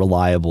more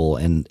reliable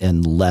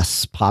and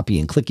less poppy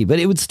and clicky, but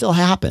it would still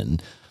happen.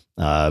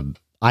 I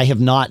have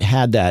not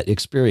had that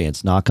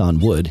experience, knock on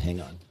wood,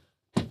 hang on,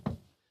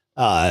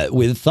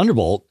 with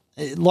Thunderbolt,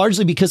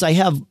 largely because I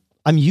have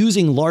I'm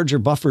using larger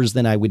buffers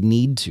than I would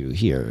need to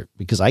here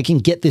because I can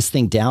get this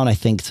thing down, I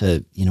think,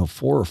 to,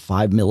 4 or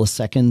 5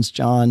 milliseconds,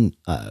 John.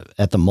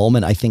 At the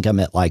moment, I think I'm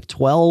at like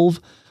 12.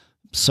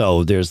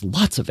 So there's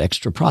lots of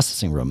extra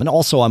processing room. And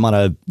also I'm on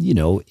a,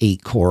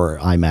 8-core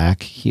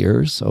iMac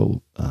here.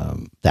 So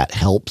that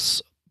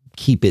helps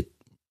keep it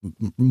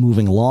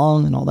moving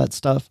along and all that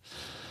stuff.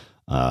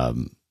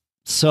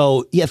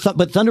 So yeah,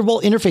 but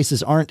Thunderbolt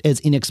interfaces aren't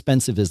as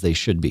inexpensive as they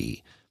should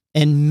be.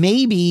 And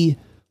maybe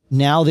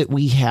now that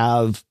we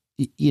have,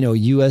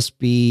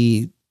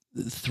 USB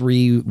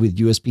 3 with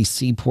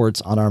USB-C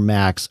ports on our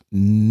Macs,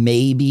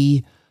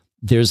 maybe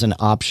there's an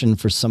option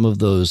for some of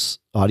those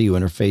audio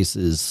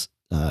interfaces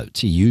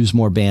to use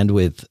more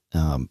bandwidth.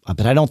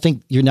 But I don't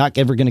think you're not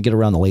ever going to get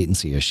around the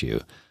latency issue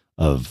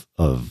of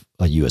a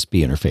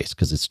USB interface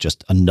because it's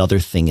just another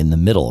thing in the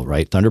middle,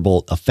 right?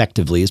 Thunderbolt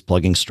effectively is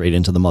plugging straight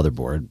into the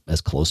motherboard,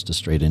 as close to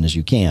straight in as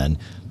you can,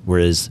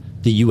 whereas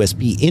the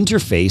USB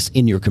interface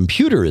in your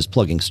computer is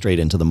plugging straight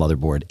into the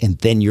motherboard, and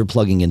then you're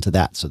plugging into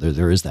that. So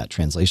there is that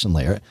translation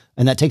layer,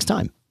 and that takes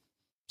time.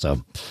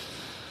 So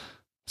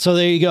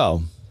there you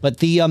go. But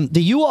the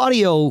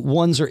U-Audio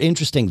ones are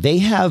interesting. They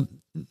have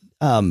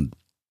a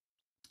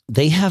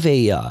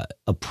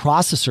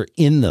processor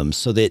in them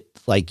so that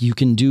like you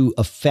can do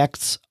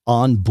effects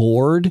on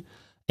board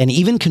and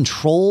even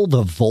control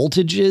the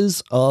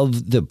voltages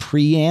of the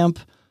preamp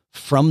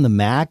from the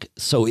Mac.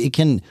 So it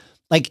can,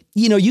 like,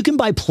 you can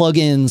buy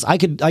plugins. I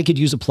could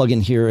use a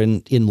plugin here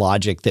in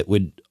Logic that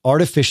would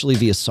artificially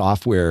via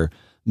software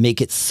make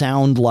it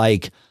sound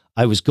like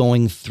I was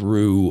going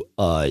through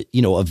a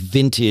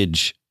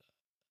vintage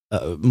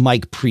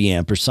mic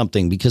preamp or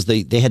something because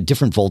they had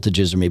different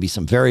voltages or maybe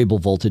some variable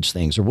voltage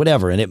things or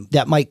whatever. And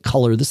that might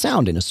color the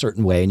sound in a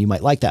certain way and you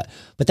might like that.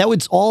 But that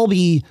would all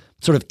be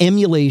sort of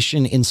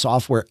emulation in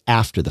software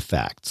after the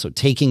fact. So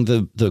taking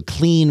the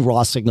clean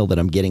raw signal that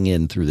I'm getting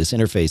in through this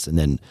interface and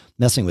then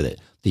messing with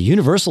it. The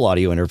universal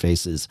audio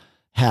interfaces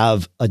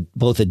have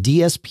both a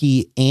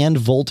DSP and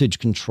voltage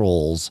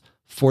controls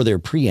for their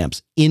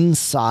preamps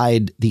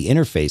inside the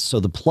interface. So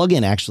the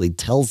plugin actually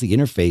tells the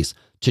interface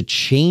to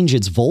change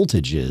its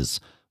voltages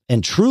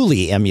and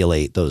truly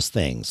emulate those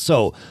things.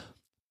 So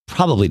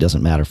probably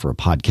doesn't matter for a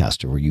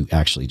podcaster where you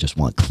actually just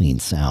want clean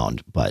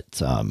sound, but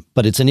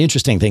it's an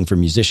interesting thing for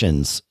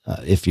musicians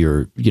if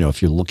you're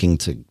looking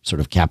to sort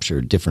of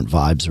capture different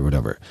vibes or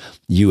whatever.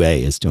 UA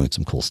is doing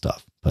some cool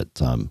stuff, but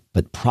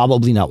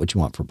probably not what you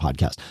want for a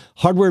podcast.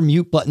 Hardware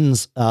mute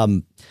buttons.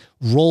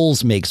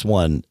 Rolls makes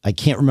one. I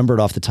can't remember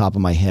it off the top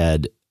of my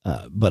head,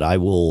 but I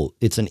will.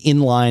 It's an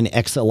inline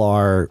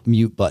XLR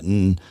mute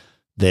button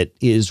that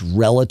is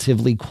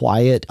relatively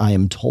quiet, I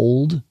am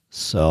told.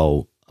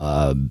 So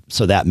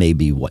that may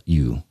be what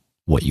you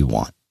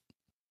want.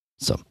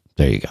 So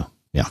there you go.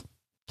 Yeah.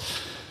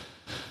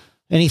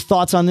 Any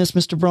thoughts on this,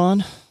 Mr.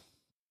 Braun?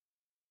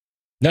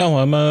 No,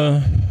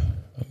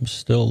 I'm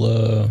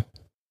still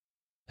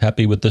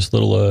happy with this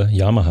little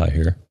Yamaha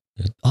here.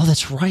 Oh,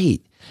 that's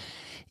right.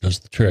 Does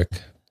the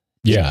trick.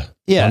 Yeah.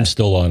 I'm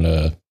still on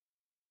a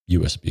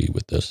USB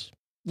with this.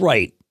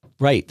 Right.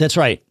 That's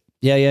right.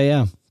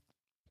 Yeah.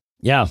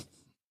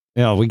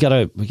 We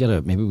gotta.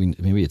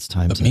 Maybe it's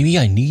time. But maybe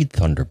I need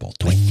Thunderbolt.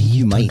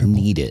 You might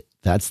need it.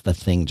 That's the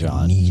thing,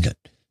 John. I need it.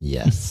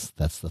 Yes,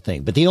 that's the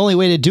thing. But the only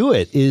way to do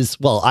it is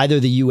either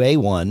the UA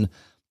one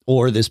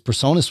or this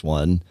PreSonus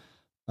one.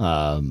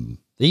 The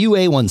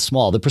UA one's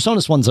small. The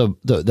PreSonus one's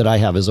that I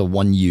have is a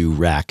 1U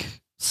rack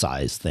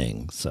size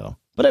thing. So,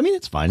 but I mean,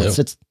 it's fine. It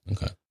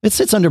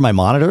sits under my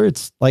monitor.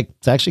 It's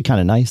actually kind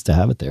of nice to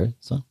have it there.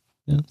 So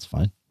yeah, it's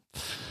fine.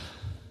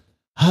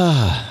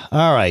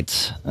 All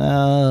right.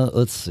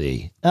 Let's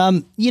see.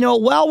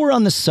 While we're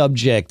on the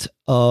subject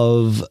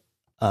of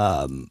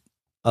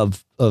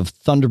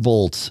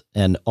Thunderbolt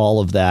and all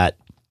of that,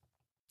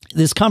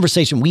 this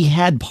conversation, we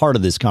had part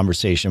of this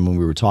conversation when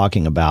we were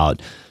talking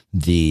about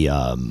the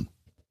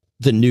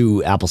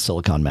new Apple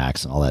Silicon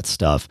Macs and all that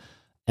stuff.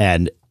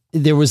 And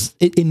there was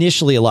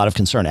initially a lot of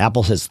concern.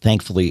 Apple has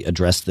thankfully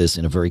addressed this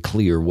in a very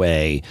clear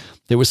way.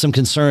 There was some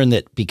concern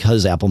that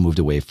because Apple moved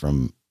away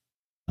from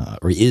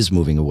or is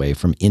moving away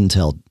from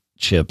Intel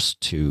chips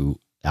to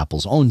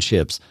Apple's own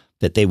chips,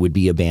 that they would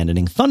be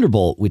abandoning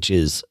Thunderbolt, which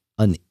is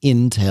an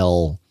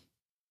Intel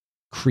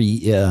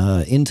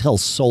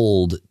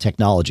sold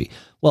technology.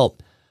 Well,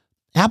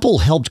 Apple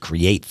helped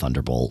create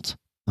Thunderbolt.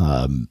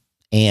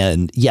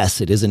 And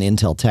yes, it is an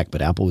Intel tech,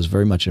 but Apple was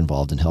very much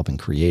involved in helping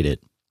create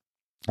it.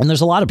 And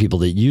there's a lot of people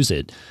that use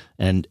it.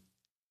 And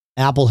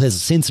Apple has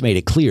since made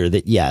it clear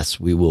that, yes,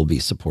 we will be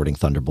supporting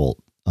Thunderbolt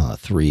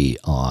 3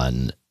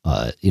 on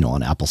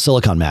Apple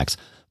Silicon Macs.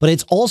 But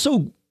it's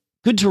also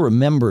good to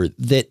remember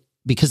that,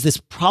 because this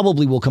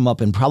probably will come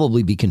up and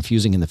probably be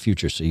confusing in the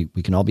future, so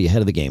we can all be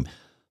ahead of the game.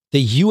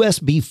 The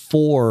USB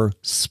 4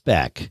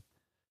 spec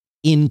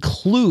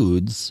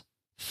includes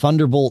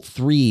Thunderbolt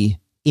 3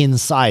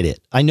 inside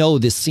it. I know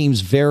this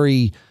seems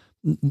very,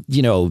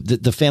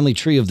 the family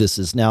tree of this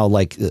is now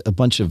like a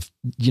bunch of,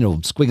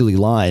 squiggly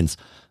lines,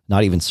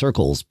 not even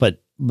circles,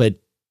 but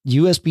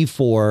USB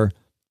 4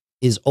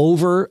 is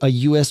over a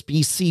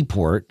USB-C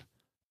port,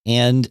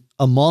 and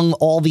among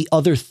all the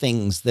other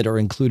things that are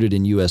included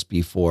in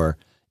USB 4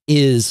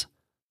 is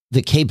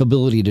the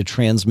capability to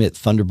transmit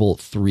Thunderbolt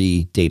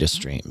 3 data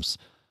streams.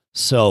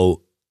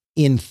 So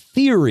in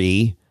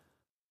theory,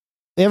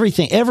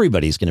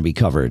 everybody's going to be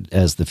covered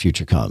as the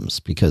future comes,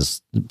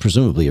 because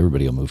presumably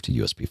everybody will move to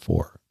USB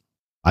 4,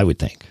 I would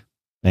think.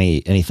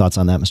 Any thoughts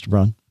on that, Mr.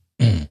 Braun?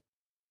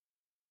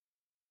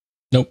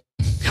 Nope.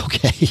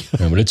 Okay.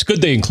 No, but it's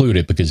good they include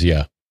it because,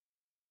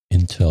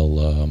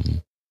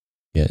 Intel,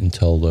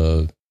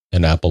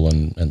 and Apple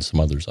and some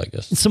others, I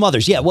guess. Some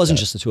others. Yeah, it wasn't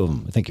just the two of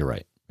them. I think you're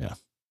right. Yeah.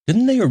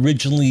 Didn't they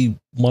originally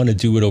want to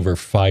do it over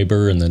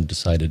fiber and then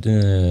decided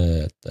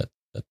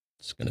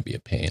that's going to be a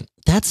pain?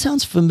 That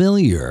sounds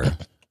familiar.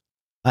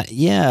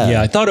 Yeah.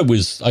 Yeah, I thought it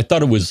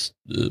was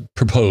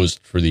proposed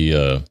for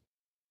the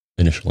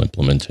initial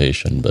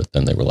implementation, but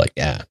then they were like,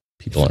 yeah,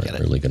 people aren't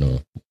really going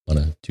to want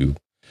to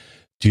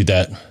do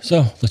that.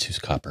 So let's use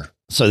copper.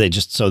 So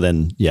just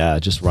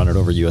run it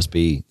over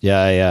USB.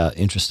 Yeah.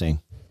 Interesting.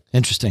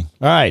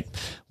 All right.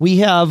 We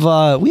have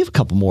a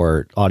couple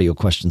more audio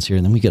questions here,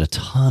 and then we get a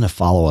ton of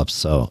follow-ups.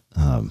 So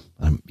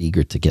I'm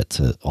eager to get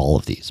to all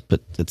of these,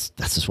 but that's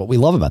just what we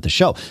love about the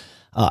show.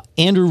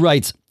 Andrew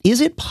writes,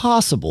 is it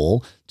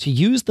possible to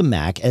use the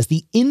Mac as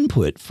the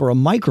input for a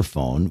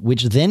microphone,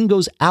 which then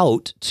goes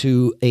out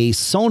to a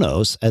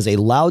Sonos as a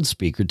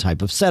loudspeaker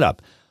type of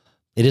setup?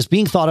 It is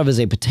being thought of as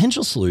a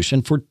potential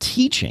solution for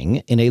teaching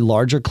in a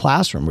larger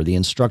classroom where the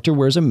instructor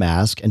wears a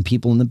mask and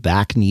people in the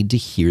back need to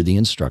hear the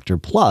instructor.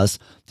 Plus,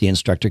 the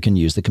instructor can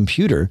use the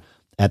computer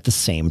at the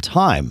same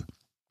time.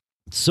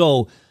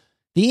 So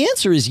the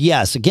answer is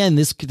yes. Again,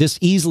 this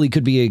easily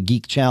could be a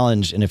geek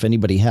challenge. And if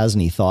anybody has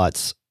any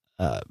thoughts,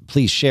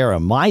 please share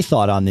them. My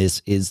thought on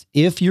this is,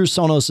 if your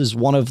Sonos is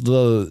one of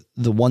the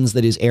ones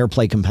that is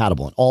AirPlay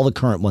compatible, and all the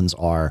current ones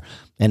are,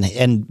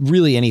 and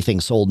really anything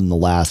sold in the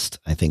last,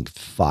 I think,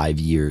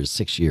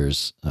 6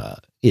 years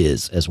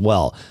is as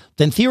well,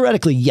 then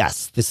theoretically,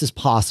 yes, this is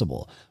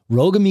possible.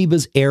 Rogue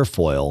Amoeba's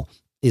Airfoil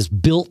is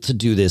built to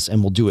do this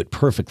and will do it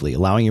perfectly,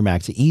 allowing your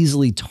Mac to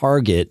easily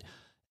target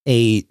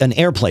an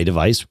AirPlay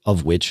device,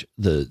 of which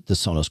the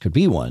Sonos could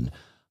be one.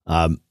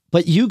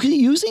 But you could,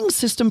 using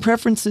system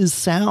preferences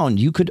sound,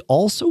 you could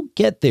also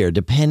get there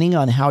depending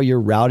on how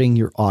you're routing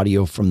your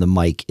audio from the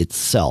mic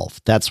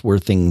itself. That's where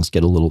things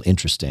get a little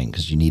interesting,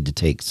 because you need to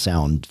take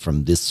sound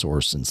from this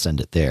source and send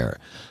it there.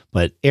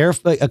 But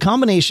a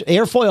combination,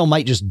 Airfoil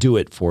might just do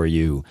it for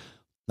you.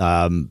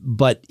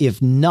 But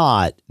if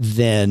not,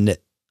 then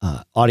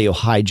Audio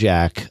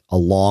Hijack,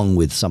 along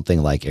with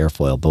something like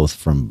Airfoil, both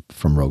from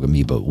Rogue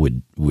Amoeba,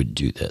 would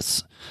do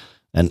this.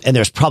 And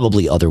there's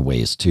probably other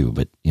ways too,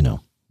 but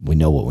we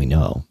know what we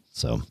know.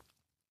 So,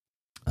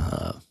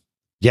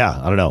 yeah,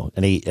 I don't know.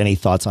 Any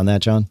thoughts on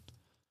that, John?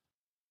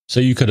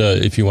 So you could,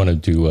 if you want to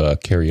do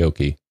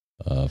karaoke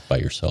by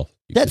yourself,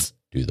 that's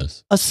do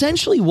this.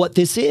 Essentially what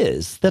this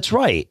is. That's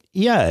right.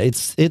 Yeah,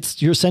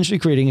 it's you're essentially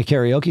creating a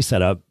karaoke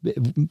setup,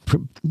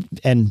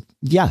 and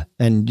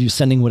you're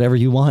sending whatever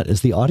you want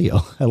as the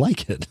audio. I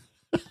like it.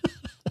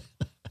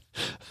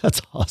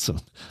 That's awesome.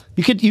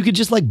 You could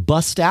just like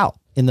bust out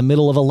in the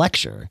middle of a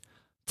lecture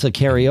to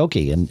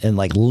karaoke and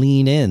like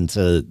lean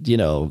into,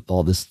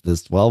 all this,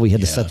 we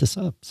had to set this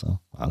up. So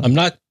I'm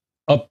not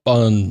up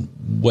on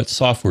what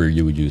software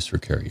you would use for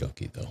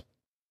karaoke though.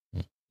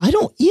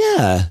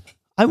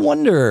 I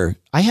wonder,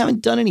 I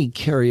haven't done any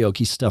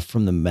karaoke stuff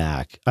from the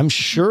Mac. I'm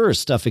sure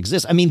stuff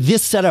exists. I mean,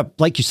 this setup,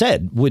 like you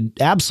said, would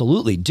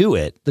absolutely do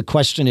it. The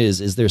question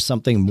is there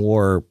something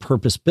more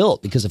purpose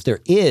built? Because if there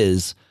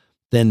is,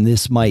 then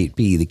this might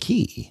be the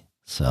key.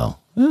 So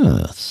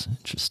that's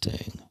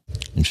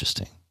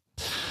interesting.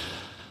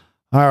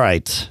 All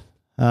right.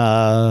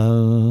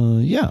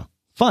 Yeah,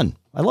 fun.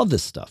 I love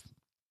this stuff.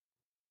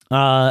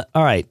 All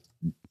right.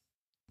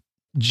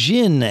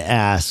 Jin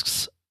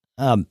asks,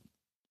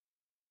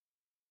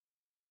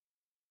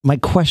 my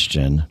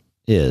question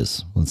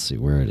is, let's see,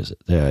 where it is.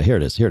 Here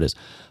it is.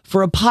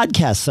 For a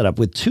podcast setup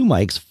with two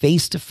mics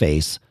face to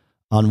face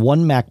on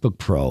one MacBook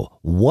Pro,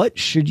 what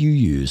should you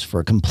use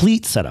for a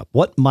complete setup?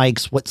 What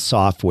mics, what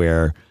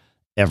software,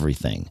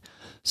 everything.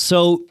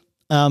 So,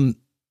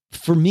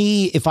 for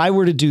me, if I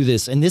were to do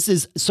this, and this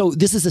is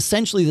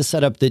essentially the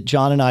setup that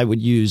John and I would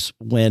use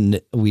when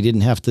we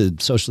didn't have to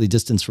socially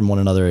distance from one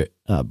another,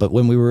 but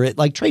when we were at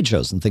like trade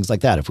shows and things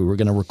like that, if we were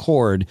going to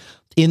record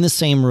in the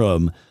same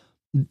room,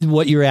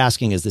 what you're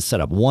asking is this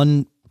setup: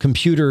 one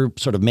computer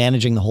sort of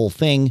managing the whole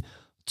thing,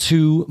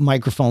 two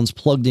microphones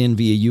plugged in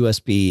via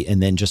USB,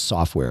 and then just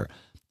software.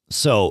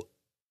 So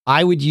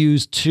I would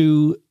use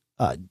two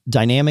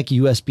dynamic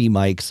USB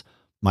mics.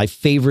 My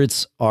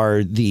favorites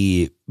are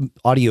the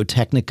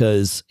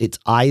Audio-Technicas. It's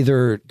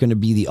either going to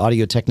be the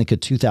Audio-Technica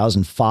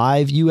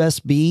 2005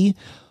 USB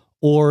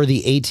or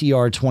the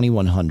ATR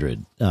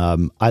 2100.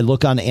 I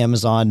look on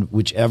Amazon,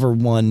 whichever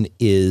one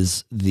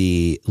is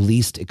the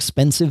least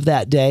expensive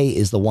that day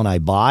is the one I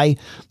buy.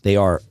 They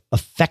are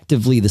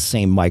effectively the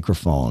same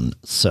microphone,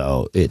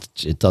 so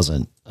it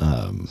doesn't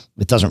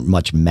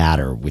much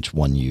matter which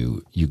one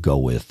you go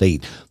with.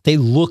 They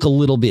look a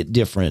little bit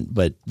different,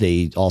 but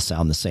they all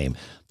sound the same.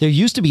 There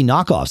used to be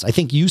knockoffs. I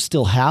think you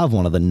still have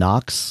one of the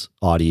Knox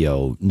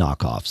Audio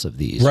knockoffs of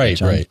these.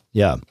 Right.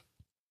 Yeah.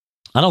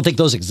 I don't think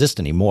those exist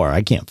anymore.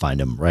 I can't find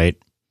them, right?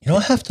 You know,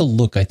 I have to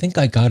look. I think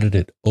I got it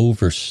at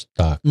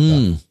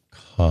overstock.com.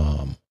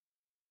 I'll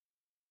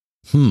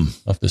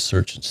have to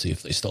search and see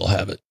if they still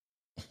have it.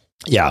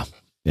 Yeah.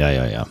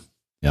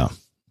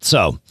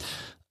 So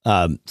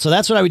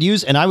that's what I would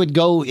use. And I would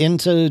go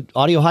into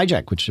Audio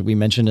Hijack, which we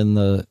mentioned in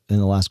the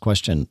last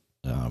question.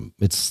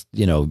 It's,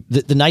 you know,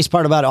 the nice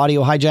part about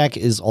Audio Hijack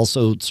is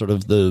also sort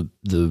of the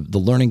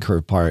learning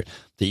curve part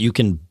that you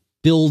can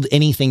build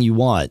anything you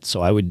want.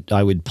 So I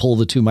would pull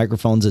the two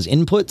microphones as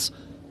inputs,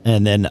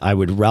 and then I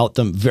would route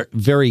them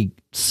very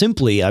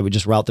simply. I would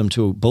just route them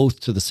both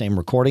to the same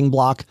recording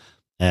block,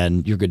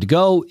 and you're good to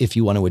go. If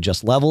you want to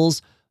adjust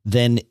levels,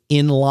 then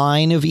in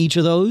line of each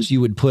of those,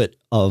 you would put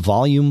a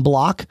volume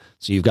block.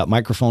 So you've got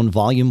microphone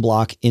volume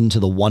block into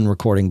the one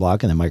recording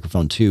block, and then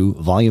microphone 2,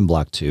 volume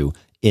block 2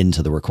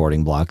 into the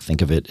recording block.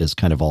 Think of it as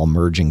kind of all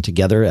merging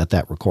together at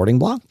that recording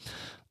block.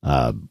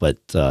 But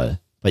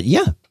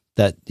yeah.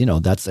 That, you know,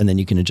 and then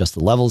you can adjust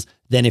the levels.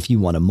 Then if you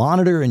want to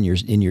monitor in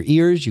your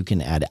ears, you can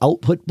add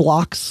output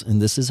blocks.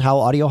 And this is how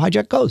Audio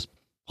Hijack goes.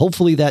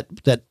 Hopefully that,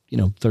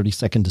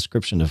 30-second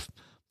description of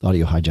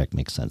Audio Hijack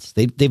makes sense.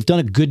 They've done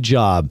a good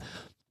job.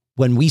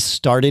 When we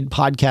started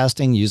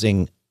podcasting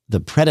using the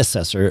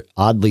predecessor,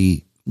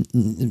 oddly,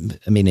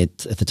 I mean, at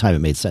the time it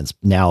made sense.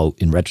 Now,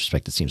 in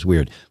retrospect, it seems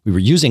weird. We were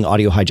using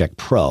Audio Hijack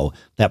Pro.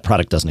 That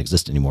product doesn't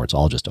exist anymore. It's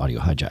all just Audio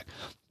Hijack.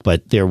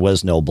 But there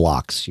was no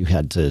blocks. You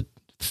had to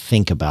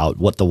think about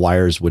what the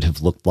wires would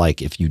have looked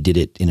like if you did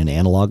it in an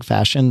analog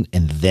fashion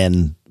and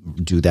then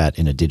do that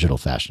in a digital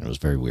fashion. It was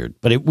very weird,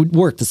 but it would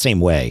work the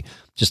same way,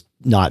 just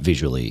not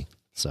visually.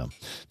 So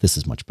this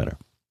is much better.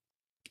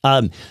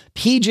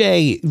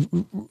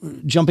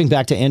 PJ, jumping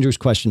back to Andrew's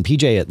question,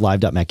 PJ at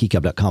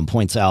live.macgeekup.com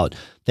points out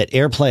that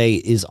AirPlay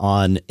is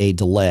on a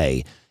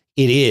delay.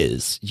 It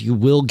is. You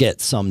will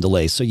get some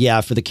delay. So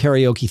yeah, for the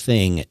karaoke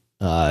thing,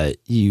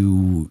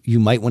 you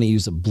might want to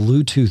use a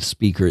Bluetooth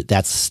speaker.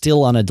 That's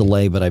still on a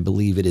delay, but I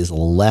believe it is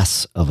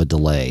less of a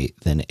delay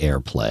than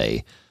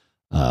AirPlay.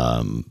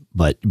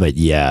 But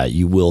yeah,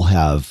 you will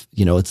have,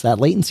 it's that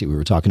latency we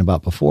were talking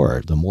about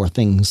before. The more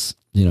things,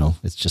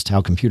 it's just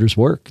how computers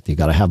work. You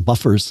got to have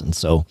buffers. And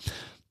so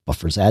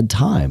buffers add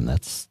time.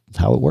 That's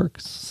how it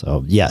works.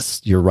 So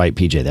yes, you're right,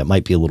 PJ. That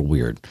might be a little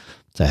weird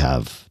to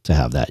have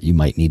that. You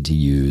might need to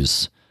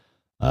use,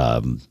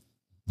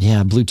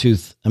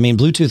 Bluetooth. I mean,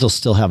 Bluetooth will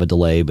still have a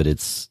delay, but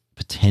it's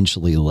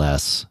potentially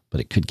less,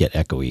 but it could get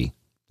echoey.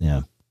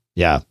 Yeah.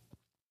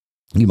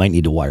 You might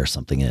need to wire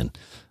something in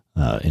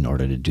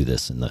order to do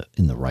this in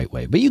the right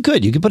way. But you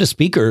could put a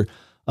speaker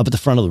up at the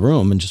front of the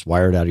room and just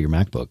wire it out of your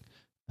MacBook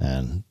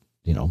and,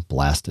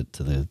 blast it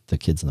to the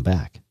kids in the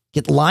back.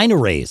 Get line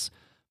arrays.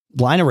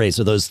 Line arrays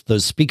are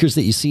those speakers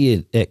that you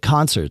see at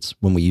concerts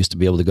when we used to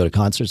be able to go to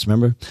concerts,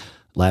 remember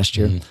last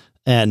year? Mm-hmm.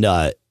 And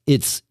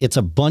it's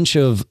a bunch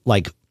of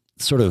like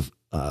sort of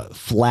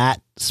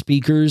flat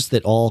speakers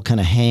that all kind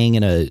of hang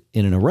in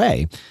an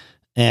array.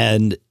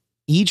 And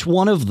each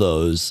one of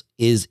those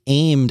is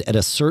aimed at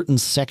a certain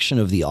section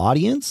of the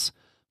audience.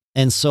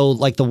 And so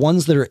like the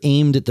ones that are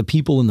aimed at the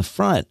people in the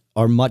front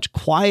are much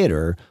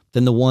quieter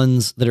than the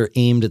ones that are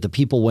aimed at the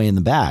people way in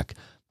the back.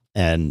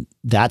 And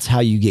that's how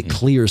you get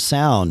clear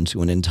sound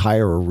to an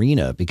entire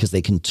arena, because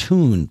they can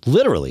tune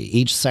literally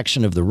each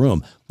section of the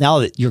room. Now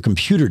that your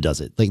computer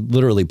does it, they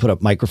literally put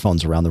up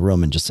microphones around the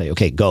room and just say,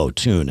 okay, go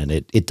tune. And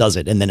it does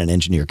it. And then an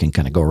engineer can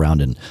kind of go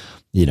around and,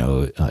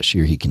 she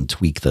or he can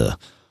tweak the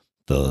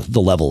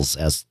levels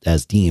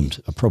as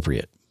deemed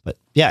appropriate. But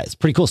yeah, it's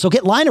pretty cool. So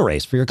get line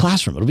arrays for your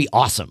classroom. It'll be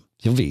awesome.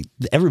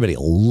 Everybody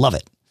will love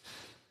it.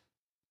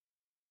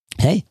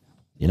 Hey,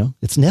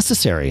 it's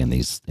necessary in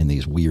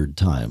these weird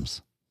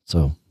times.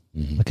 So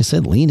like I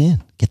said, lean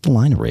in, get the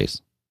line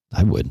arrays.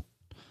 I want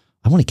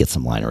to get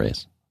some line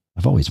arrays.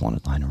 I've always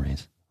wanted line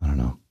arrays. I don't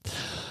know.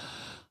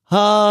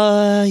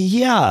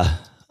 Yeah.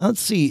 Let's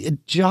see.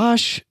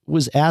 Josh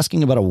was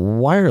asking about a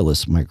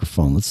wireless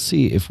microphone. Let's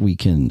see if we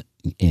can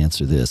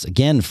answer this.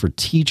 Again, for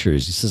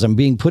teachers, he says, I'm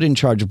being put in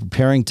charge of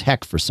preparing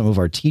tech for some of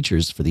our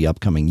teachers for the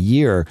upcoming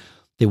year.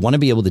 They want to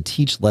be able to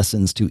teach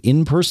lessons to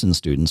in-person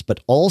students,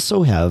 but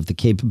also have the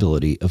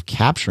capability of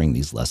capturing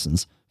these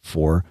lessons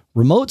for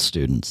remote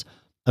students.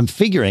 I'm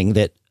figuring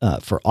that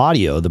for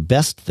audio, the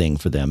best thing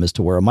for them is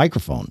to wear a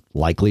microphone,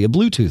 likely a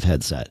Bluetooth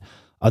headset.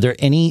 Are there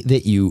any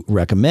that you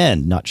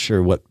recommend? Not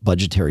sure what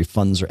budgetary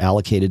funds are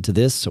allocated to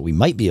this, so we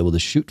might be able to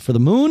shoot for the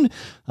moon.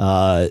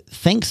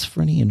 Thanks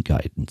for any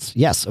guidance.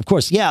 Yes, of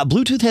course. Yeah, a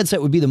Bluetooth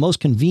headset would be the most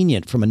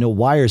convenient from a no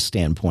wire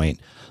standpoint.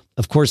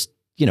 Of course,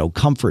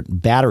 comfort,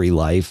 battery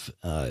life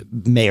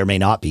may or may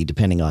not be,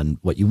 depending on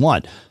what you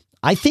want.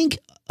 I think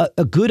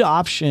a good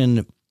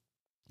option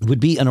would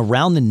be an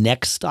around the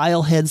neck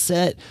style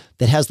headset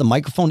that has the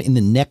microphone in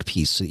the neck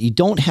piece, so you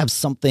don't have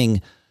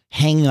something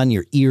hanging on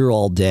your ear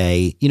all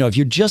day. You know, if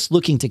you're just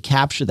looking to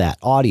capture that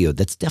audio,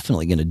 that's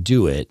definitely going to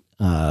do it.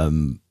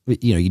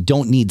 You know, you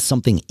don't need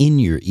something in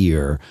your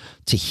ear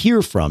to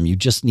hear from. You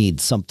just need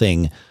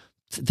something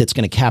that's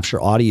going to capture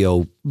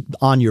audio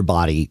on your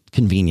body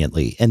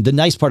conveniently. And the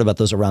nice part about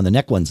those around the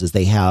neck ones is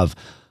they have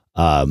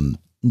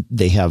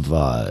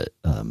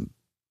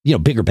you know,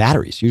 bigger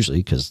batteries usually,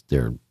 because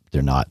they're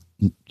not,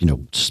 you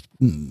know,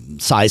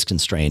 size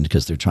constrained,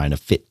 because they're trying to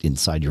fit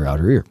inside your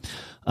outer ear.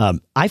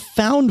 I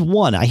found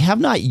one. I have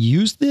not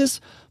used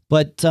this,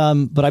 but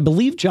I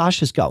believe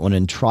Josh has got one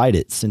and tried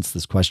it since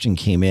this question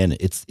came in.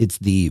 It's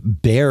the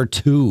Bear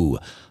 2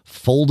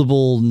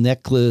 foldable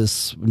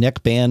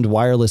neckband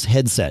wireless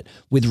headset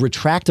with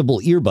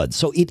retractable earbuds.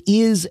 So it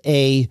is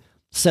a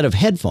set of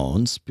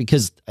headphones,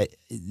 because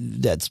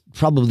that's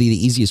probably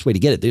the easiest way to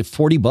get it. They're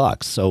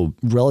 $40, so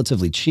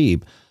relatively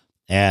cheap.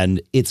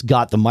 And it's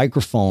got the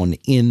microphone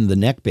in the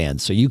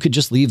neckband. So you could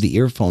just leave the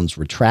earphones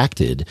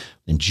retracted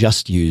and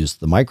just use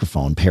the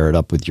microphone, pair it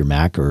up with your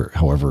Mac or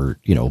however,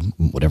 you know,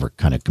 whatever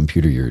kind of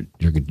computer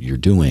you're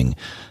doing.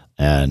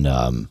 And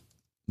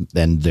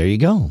then there you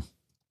go.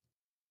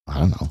 I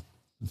don't know.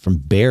 From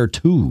Bear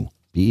 2,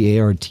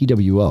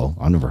 BARTWO.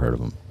 I've never heard of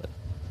them. But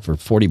for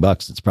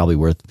 $40, it's probably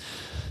worth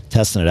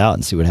testing it out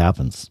and see what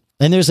happens.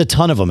 And there's a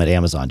ton of them at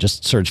Amazon.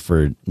 Just search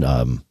for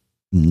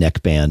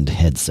neckband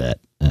headset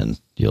and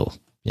you'll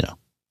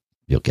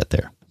get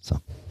there.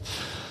 So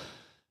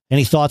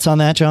any thoughts on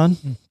that, John?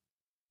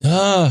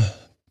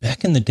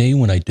 Back in the day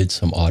when I did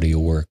some audio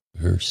work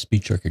or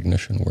speech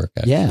recognition work,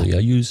 actually, I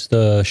used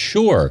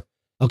Shure.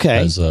 Okay.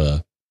 As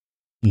a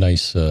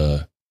nice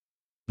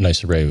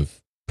array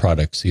of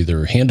products,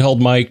 either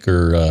handheld mic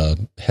or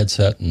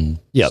headset and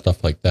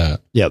stuff like that.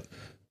 Yep.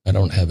 I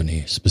don't have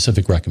any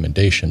specific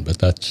recommendation, but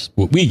that's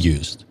what we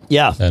used.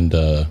 Yeah. And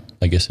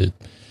I guess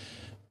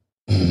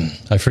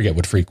I forget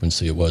what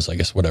frequency it was. I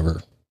guess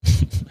whatever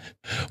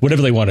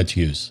they wanted to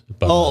use.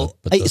 But,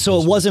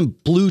 so it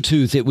wasn't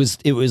Bluetooth.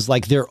 It was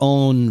like their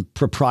own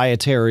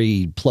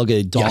proprietary plug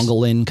a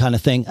dongle in kind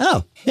of thing.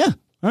 Oh, yeah.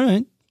 All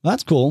right. Well,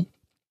 that's cool.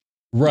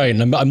 Right.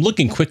 And I'm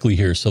looking quickly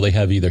here. So they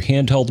have either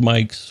handheld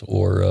mics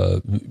or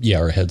a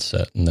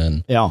headset, and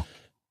then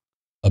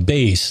a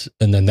bass.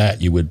 And then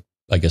that you would,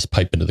 I guess,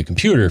 pipe into the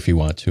computer if you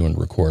want to and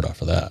record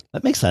off of that.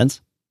 That makes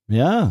sense.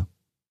 Yeah.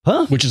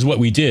 Huh? Which is what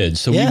we did.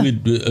 So we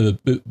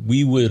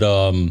were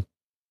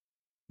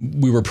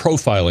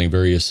profiling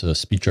various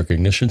speech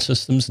recognition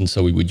systems. And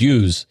so we would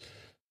use,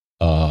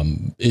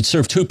 it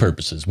served two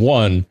purposes.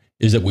 One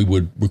is that we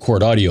would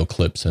record audio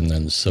clips and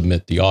then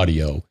submit the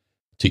audio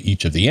to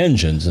each of the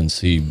engines and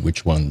see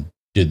which one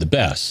did the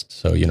best.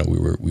 So, you know,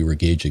 we were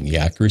gauging the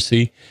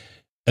accuracy.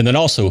 And then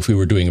also, if we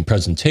were doing a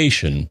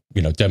presentation,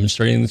 you know,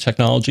 demonstrating the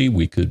technology,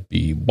 we could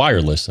be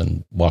wireless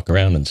and walk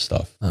around and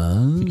stuff.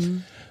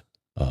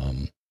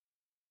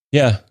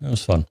 Yeah, it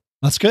was fun.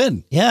 That's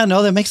good. Yeah,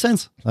 no, that makes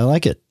sense. I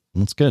like it.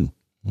 That's good.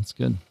 That's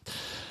good.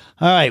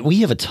 All right. We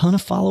have a ton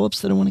of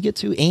follow-ups that I want to get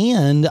to.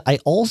 And I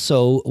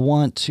also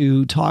want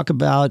to talk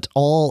about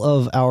all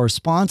of our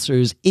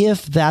sponsors,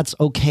 if that's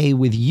okay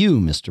with you,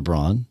 Mr.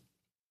 Braun.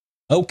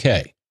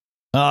 Okay.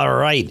 All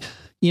right.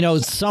 You know,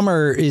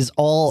 summer is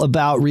all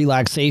about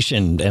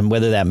relaxation, and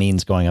whether that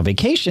means going on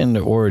vacation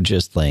or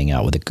just laying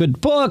out with a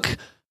good book,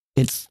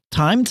 it's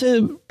time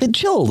to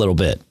chill a little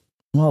bit.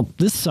 Well,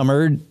 this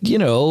summer, you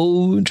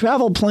know,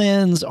 travel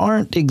plans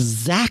aren't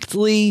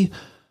exactly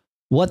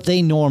what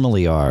they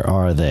normally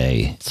are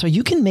they? So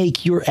you can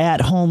make your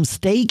at-home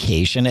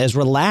staycation as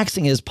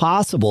relaxing as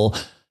possible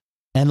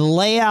and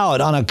lay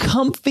out on a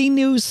comfy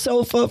new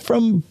sofa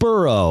from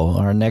Burrow,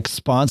 our next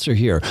sponsor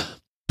here.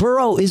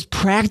 Burrow is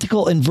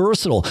practical and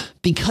versatile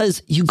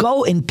because you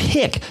go and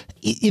pick.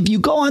 If you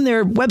go on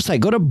their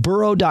website, go to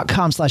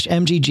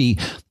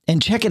burrow.com/MGG and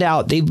check it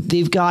out.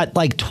 They've got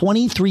like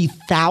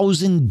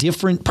 23,000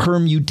 different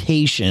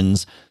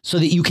permutations so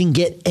that you can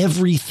get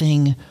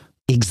everything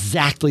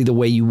exactly the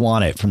way you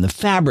want it, from the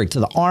fabric to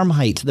the arm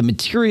height to the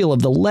material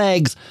of the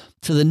legs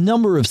to the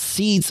number of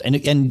seats.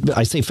 And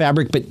I say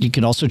fabric, but you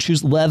can also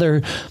choose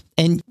leather.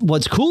 And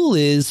what's cool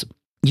is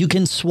you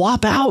can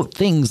swap out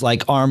things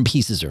like arm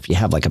pieces, or if you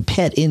have like a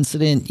pet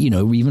incident, you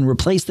know, even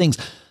replace things.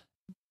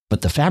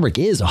 But the fabric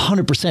is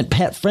 100%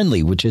 pet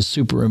friendly, which is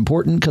super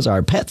important because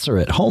our pets are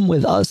at home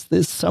with us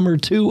this summer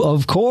too,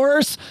 of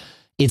course.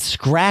 It's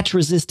scratch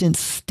resistant,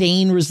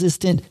 stain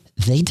resistant.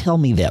 They tell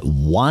me that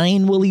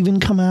wine will even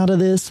come out of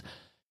this.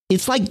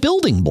 It's like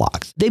building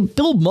blocks. They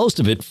build most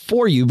of it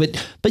for you, but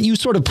you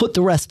sort of put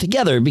the rest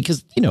together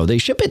because, you know, they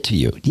ship it to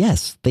you.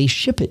 Yes, they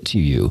ship it to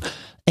you.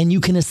 And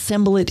you can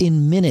assemble it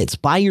in minutes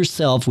by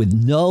yourself with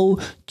no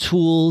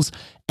tools.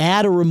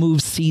 Add or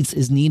remove seats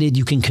as needed.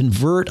 You can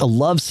convert a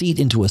love seat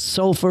into a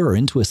sofa or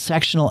into a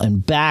sectional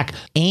and back.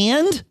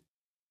 And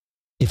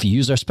if you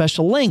use our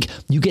special link,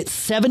 you get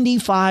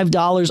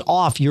 $75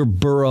 off your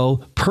Burrow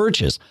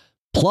purchase.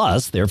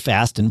 Plus, their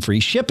fast and free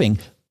shipping.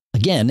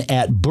 Again,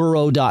 at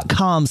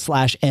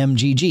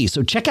burrow.com/MGG.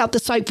 So check out the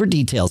site for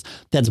details.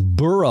 That's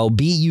burrow,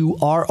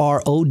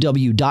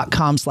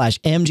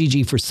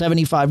 BURROW.com/MGG for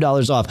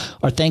 $75 off.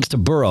 Our thanks to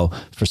Burrow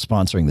for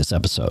sponsoring this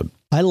episode.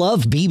 I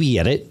love BB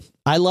Edit.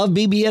 I love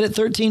BB Edit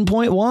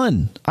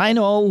 13.1. I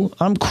know,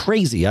 I'm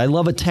crazy. I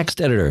love a text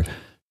editor.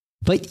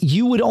 But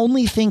you would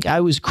only think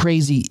I was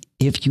crazy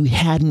if you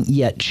hadn't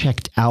yet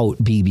checked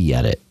out BB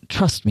Edit.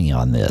 Trust me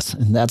on this.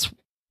 And that's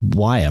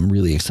why I'm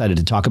really excited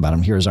to talk about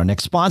him here as our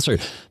next sponsor,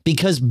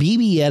 because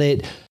BB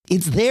Edit,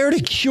 it's there to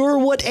cure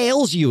what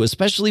ails you,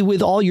 especially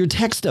with all your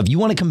tech stuff. You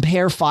want to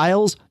compare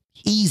files?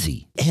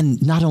 Easy.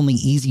 And not only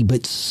easy,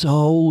 but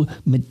so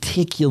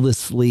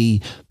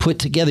meticulously put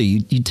together.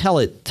 You tell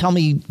it,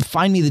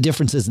 find me the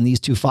differences in these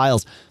two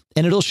files,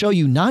 and it'll show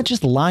you not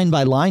just line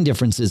by line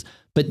differences,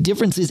 but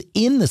differences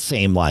in the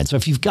same line. So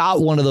if you've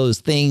got one of those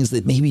things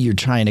that maybe you're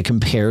trying to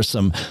compare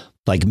some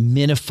like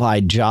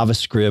minified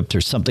JavaScript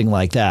or something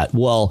like that,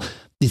 well,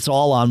 it's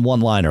all on one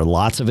line, or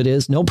lots of it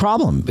is, no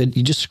problem.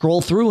 You just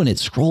scroll through and it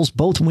scrolls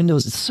both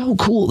windows. It's so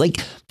cool.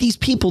 Like, these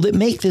people that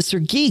make this are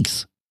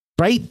geeks,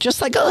 right?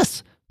 Just like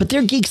us, but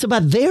they're geeks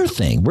about their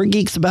thing. We're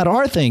geeks about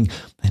our thing.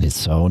 And it's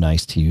so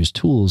nice to use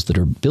tools that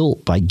are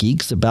built by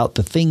geeks about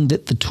the thing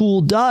that the tool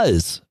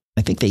does.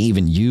 I think they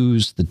even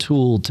use the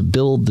tool to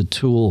build the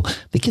tool.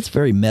 It gets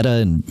very meta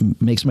and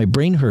makes my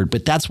brain hurt,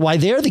 but that's why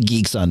they're the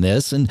geeks on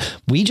this. And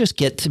we just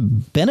get to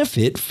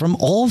benefit from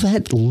all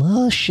that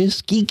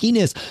luscious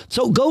geekiness.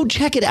 So go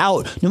check it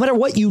out. No matter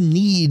what you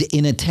need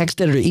in a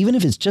text editor, even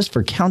if it's just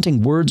for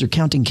counting words or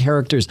counting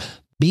characters,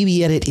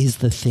 BB Edit is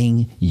the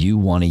thing you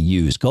want to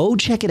use. Go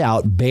check it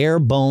out,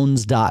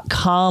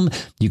 barebones.com.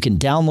 You can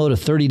download a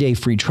 30-day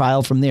free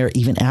trial from there.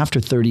 Even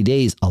after 30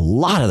 days, a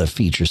lot of the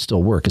features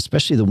still work,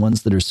 especially the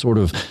ones that are sort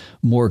of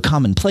more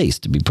commonplace,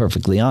 to be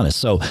perfectly honest.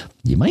 So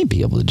you might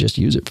be able to just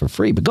use it for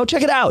free, but go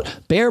check it out,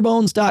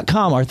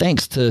 barebones.com. Our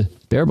thanks to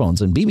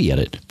Barebones and BB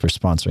Edit for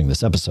sponsoring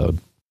this episode.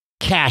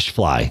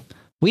 CacheFly.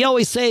 We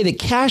always say that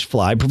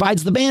CacheFly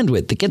provides the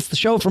bandwidth that gets the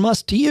show from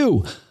us to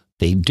you.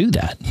 They do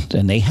that,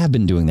 and they have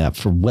been doing that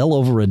for well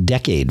over a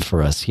decade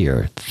for us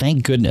here.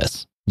 Thank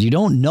goodness. You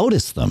don't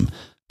notice them.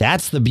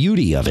 That's the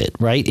beauty of it,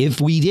 right? If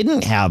we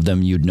didn't have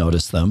them, you'd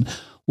notice them.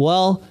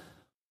 Well,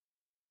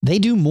 they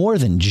do more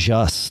than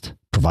just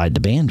provide the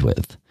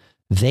bandwidth.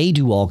 They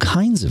do all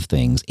kinds of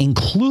things,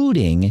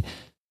 including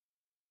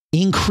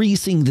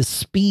increasing the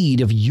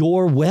speed of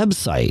your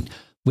website.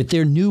 With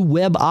their new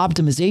web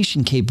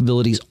optimization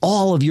capabilities,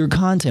 all of your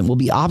content will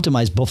be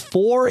optimized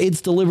before it's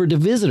delivered to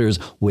visitors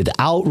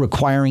without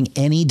requiring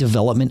any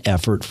development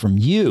effort from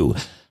you.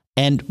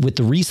 And with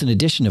the recent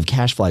addition of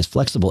CacheFly's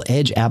flexible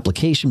edge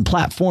application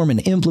platform and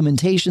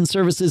implementation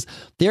services,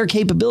 their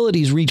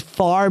capabilities reach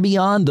far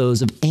beyond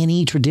those of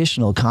any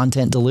traditional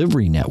content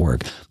delivery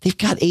network. They've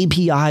got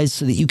APIs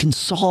so that you can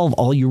solve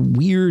all your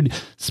weird,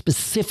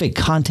 specific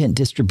content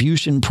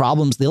distribution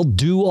problems. They'll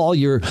do all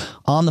your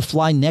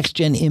on-the-fly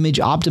next-gen image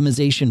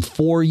optimization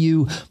for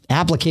you,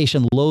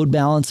 application load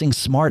balancing,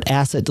 smart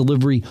asset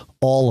delivery,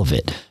 all of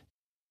it.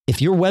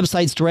 If your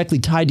website's directly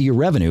tied to your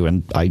revenue,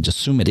 and I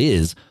assume it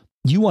is,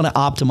 you want to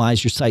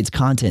optimize your site's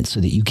content so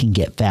that you can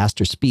get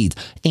faster speeds.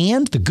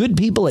 And the good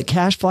people at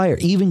CacheFly are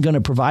even going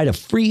to provide a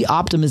free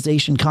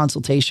optimization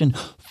consultation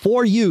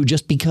for you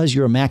just because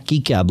you're a Mac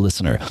Geek Gab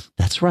listener.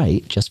 That's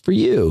right, just for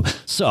you.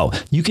 So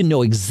you can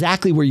know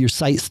exactly where your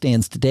site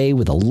stands today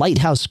with a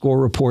Lighthouse score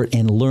report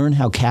and learn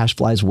how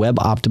CacheFly's web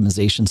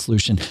optimization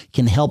solution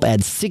can help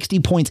add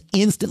 60 points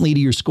instantly to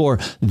your score.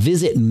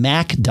 Visit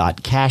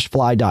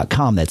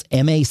mac.cachefly.com. That's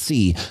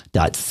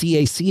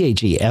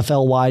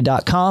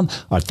mac.cachefly.com.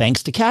 Our thanks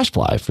to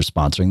CacheFly for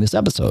sponsoring this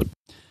episode.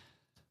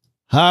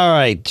 All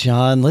right,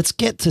 John, let's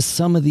get to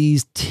some of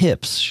these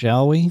tips,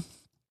 shall we?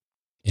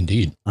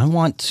 Indeed. I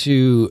want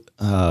to,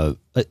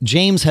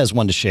 James has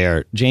one to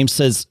share. James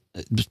says,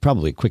 it's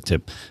probably a quick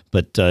tip,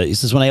 but he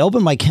says, when I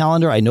opened my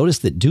calendar, I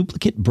noticed that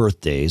duplicate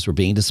birthdays were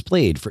being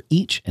displayed for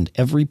each and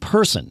every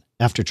person.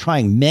 After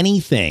trying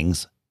many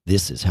things,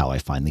 this is how I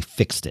finally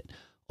fixed it.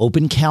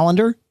 Open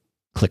calendar,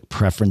 click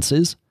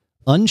preferences,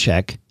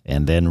 uncheck,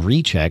 and then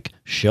recheck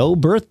show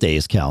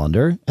birthdays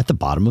calendar at the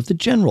bottom of the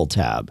general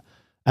tab.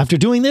 After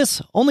doing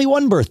this, only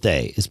one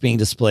birthday is being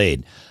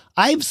displayed.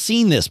 I've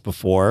seen this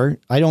before.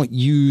 I don't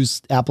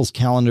use Apple's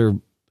calendar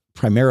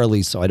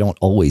primarily, so I don't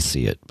always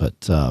see it.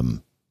 But I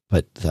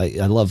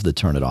love the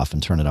turn it off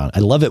and turn it on. I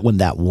love it when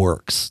that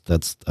works.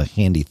 That's a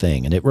handy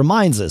thing. And it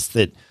reminds us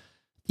that,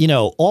 you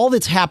know, all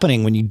that's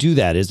happening when you do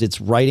that is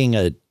it's writing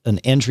an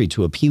entry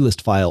to a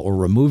plist file or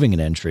removing an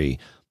entry.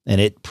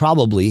 And it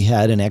probably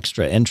had an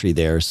extra entry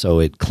there, so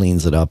it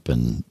cleans it up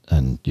and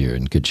you're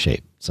in good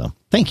shape. So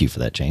thank you for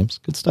that, James.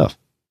 Good stuff.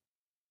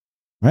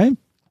 Right?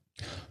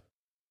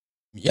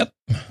 Yep.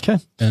 Okay.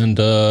 And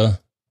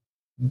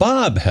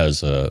Bob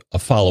has a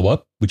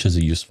follow-up, which is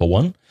a useful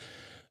one.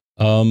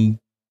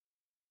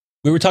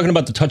 We were talking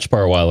about the touch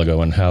bar a while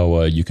ago and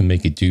how you can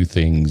make it do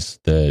things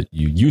that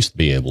you used to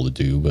be able to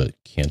do, but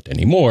can't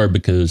anymore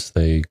because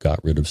they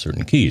got rid of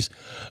certain keys.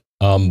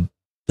 The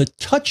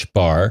touch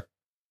bar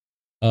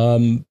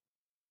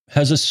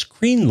has a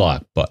screen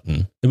lock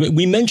button.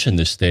 We mentioned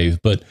this, Dave,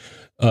 but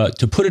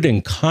to put it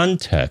in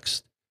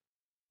context,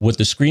 what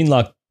the screen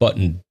lock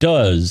button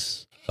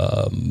does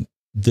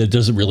that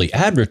doesn't really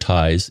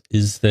advertise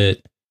is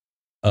that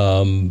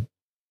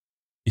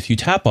if you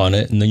tap on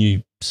it and then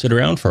you sit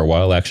around for a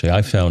while, actually,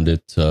 I found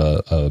it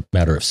a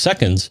matter of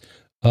seconds,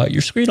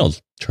 your screen will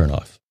turn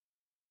off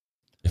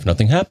if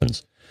nothing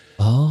happens.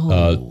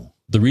 Oh.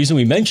 The reason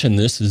we mention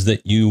this is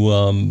that you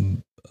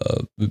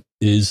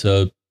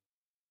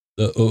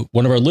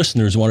one of our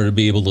listeners wanted to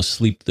be able to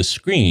sleep the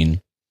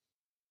screen,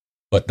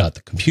 but not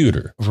the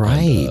computer.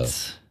 Right.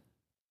 And,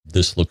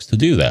 this looks to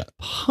do that.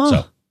 Huh.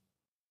 So,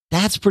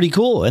 that's pretty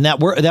cool. And that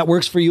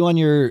works for you on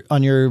your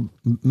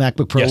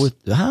MacBook Pro? Yes.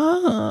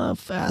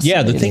 Fascinating.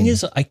 Yeah, the thing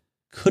is, I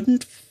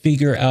couldn't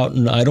figure out,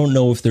 and I don't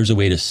know if there's a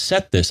way to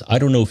set this. I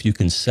don't know if you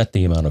can set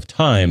the amount of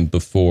time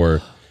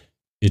before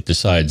it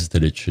decides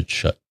that it should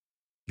shut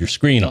your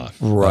screen off.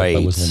 Right. I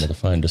wasn't able to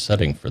find a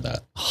setting for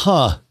that.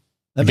 Huh.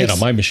 Again, on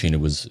my machine, it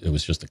was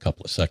just a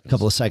couple of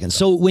seconds.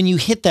 So when you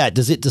hit that,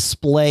 does it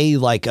display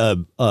like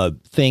a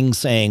thing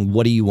saying,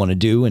 what do you want to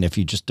do? And if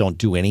you just don't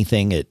do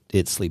anything,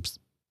 it sleeps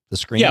the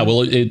screen? Yeah,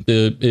 well,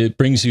 it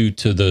brings you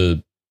to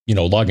the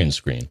login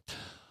screen.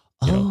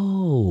 Yeah,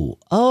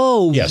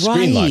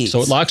 screen lock. right.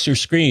 So it locks your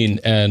screen,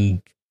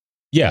 and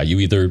yeah, you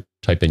either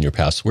type in your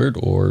password,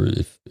 or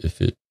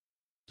if it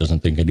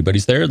doesn't think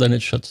anybody's there, then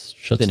it shuts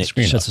the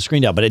screen shuts off. the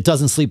screen down, but it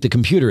doesn't sleep the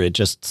computer. It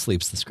just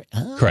sleeps the screen.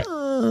 Correct.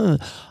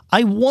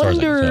 I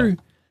wonder,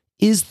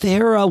 is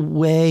there a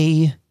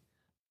way,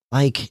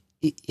 like,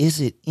 is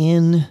it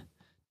in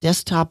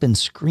desktop and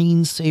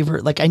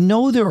screensaver? Like, I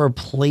know there are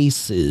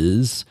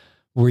places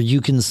where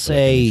you can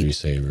say,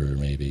 saver,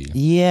 maybe.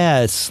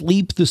 Yeah,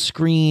 sleep the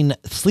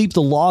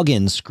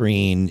login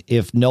screen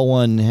if no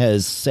one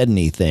has said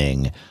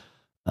anything.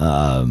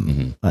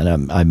 And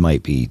I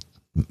might be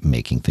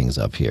making things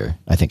up here.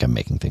 I think I'm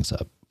making things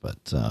up,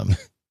 but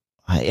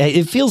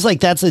it feels like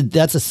that's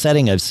a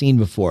setting I've seen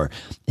before.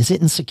 Is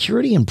it in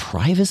security and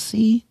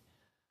privacy?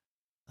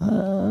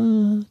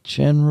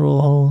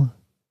 General.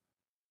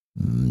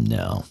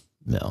 No,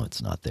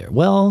 it's not there.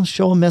 Well,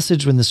 show a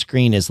message when the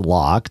screen is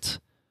locked.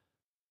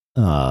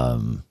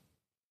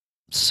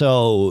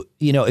 So,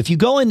 if you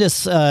go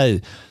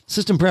into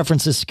system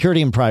preferences,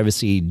 security and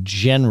privacy,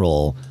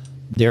 general,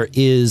 there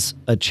is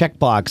a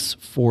checkbox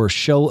for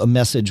show a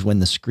message when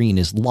the screen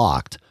is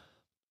locked.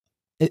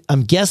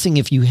 I'm guessing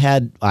if you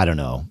had, I don't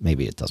know,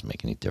 maybe it doesn't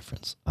make any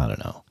difference. I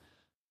don't know.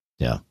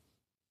 Yeah.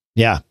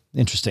 Yeah.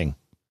 Interesting.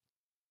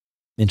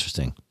 All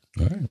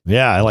right.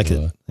 Yeah. I like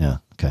it. Yeah.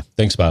 Okay.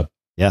 Thanks, Bob.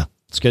 Yeah.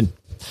 It's good.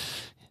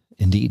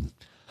 Indeed.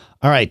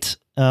 All right.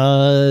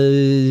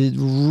 Richard,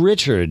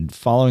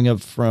 following up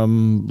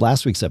from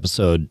last week's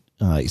episode,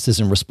 he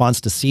says in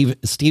response to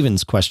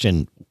Steven's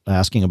question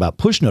asking about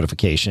push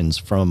notifications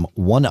from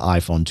one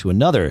iPhone to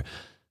another,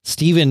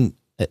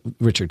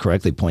 Richard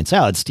correctly points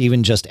out,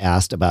 Steven just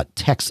asked about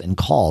texts and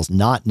calls,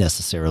 not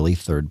necessarily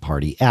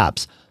third-party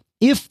apps.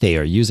 If they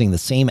are using the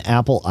same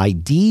Apple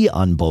ID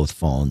on both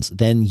phones,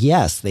 then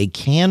yes, they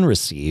can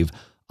receive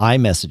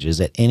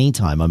iMessages at any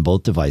time on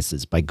both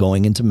devices by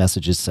going into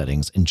Messages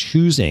settings and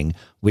choosing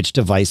which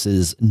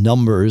devices,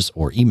 numbers,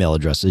 or email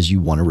addresses you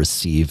want to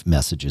receive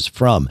messages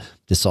from.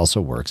 This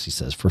also works, he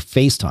says, for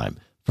FaceTime.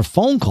 For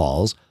phone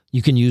calls,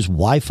 you can use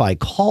Wi-Fi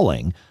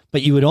calling,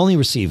 but you would only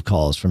receive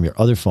calls from your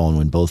other phone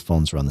when both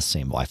phones are on the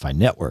same Wi-Fi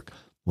network.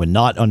 When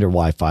not under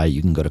Wi-Fi,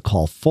 you can go to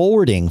call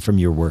forwarding from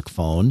your work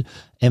phone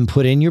and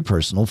put in your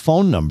personal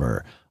phone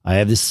number. I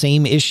have the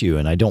same issue,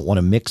 and I don't want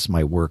to mix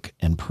my work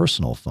and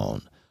personal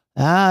phone.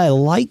 I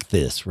like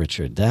this,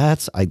 Richard.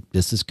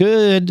 This is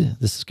good.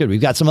 This is good. We've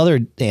got some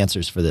other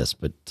answers for this,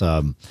 but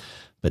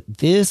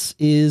this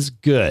is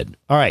good.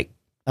 All right.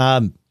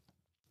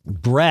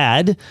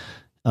 Brad,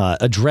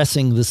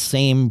 addressing the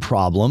same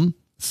problem,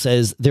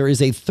 says there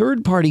is a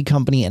third-party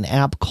company and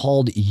app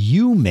called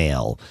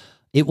YouMail.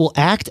 It will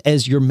act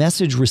as your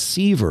message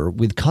receiver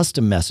with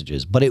custom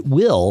messages, but it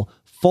will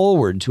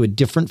forward to a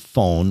different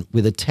phone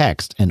with a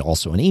text and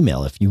also an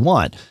email if you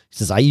want. He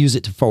says, I use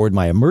it to forward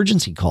my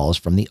emergency calls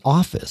from the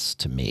office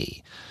to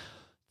me.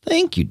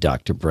 Thank you,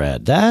 Dr.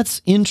 Brad.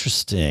 That's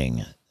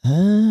interesting.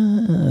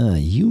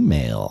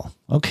 YouMail.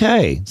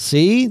 Okay.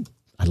 See,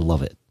 I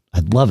love it. I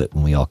love it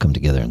when we all come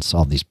together and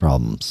solve these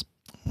problems.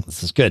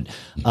 This is good.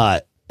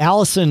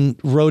 Allison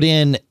wrote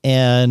in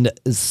and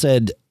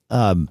said,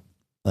 I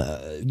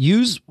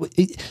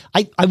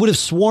would have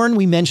sworn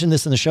we mentioned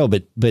this in the show,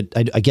 but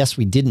I guess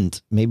we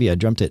didn't. Maybe I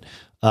dreamt it.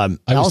 I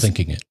was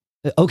thinking it.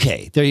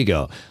 Okay, there you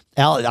go.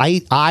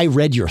 I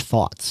read your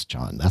thoughts,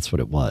 John. That's what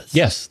it was.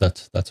 Yes,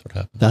 that's what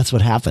happened. That's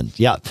what happened.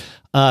 Yeah.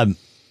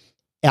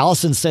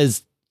 Allison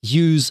says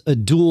use a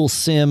dual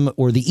SIM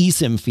or the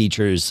eSIM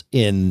features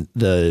in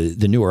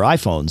the newer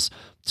iPhones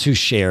to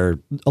share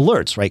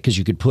alerts, right? Because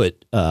you could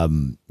put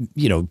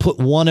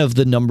one of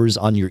the numbers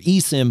on your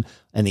eSIM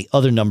and the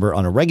other number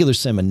on a regular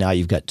SIM, and now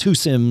you've got two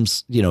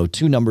SIMs,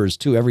 two numbers,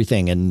 two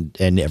everything, and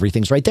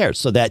everything's right there.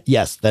 So that,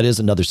 yes, that is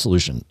another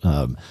solution.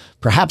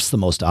 Perhaps the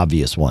most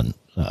obvious one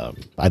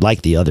I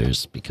like the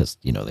others because,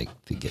 they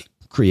get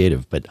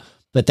creative, but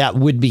that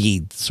would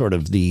be sort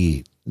of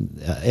I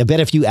bet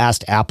if you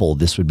asked Apple,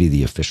 this would be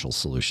the official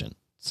solution.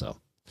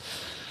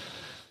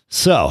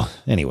 So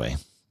anyway,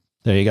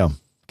 there you go.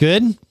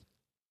 Good.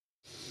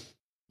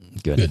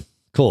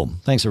 Cool.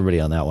 Thanks everybody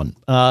on that one.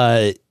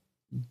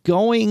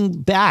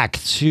 Going back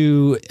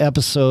to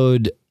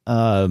episode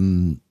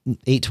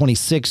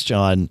 826,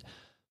 John,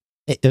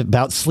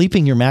 about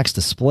sleeping your Mac's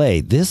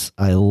display. This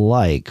I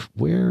like.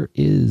 Where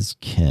is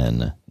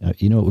Ken?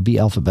 It would be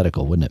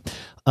alphabetical, wouldn't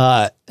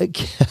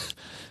it?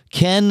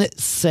 Ken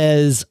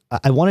says,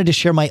 I wanted to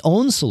share my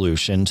own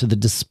solution to the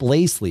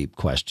display sleep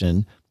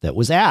question that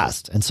was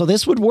asked. And so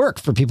this would work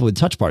for people with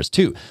touch bars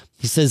too.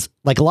 He says,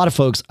 like a lot of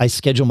folks, I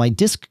schedule my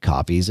disk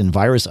copies and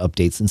virus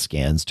updates and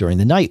scans during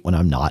the night when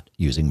I'm not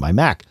using my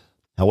Mac.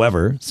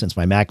 However, since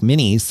my Mac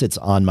Mini sits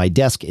on my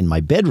desk in my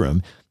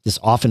bedroom, this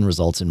often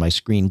results in my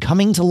screen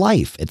coming to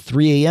life at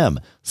 3 a.m.,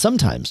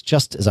 sometimes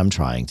just as I'm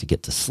trying to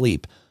get to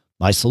sleep.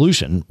 My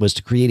solution was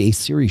to create a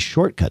Siri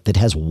shortcut that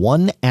has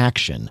one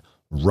action: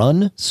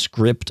 run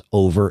script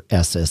over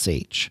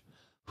SSH,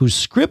 whose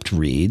script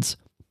reads,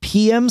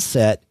 PM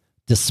set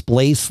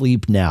display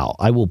sleep now.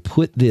 I will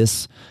put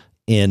this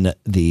in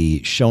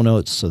the show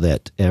notes so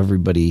that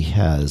everybody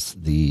has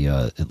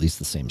at least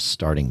the same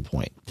starting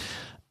point.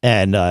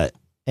 And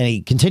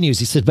he continues,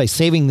 he said, by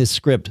saving this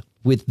script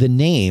with the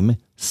name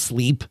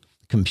sleep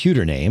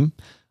computer name,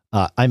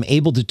 I'm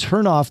able to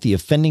turn off the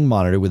offending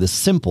monitor with a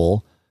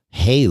simple,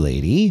 hey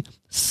lady,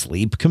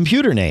 sleep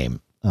computer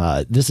name.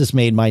 This has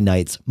made my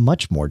nights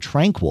much more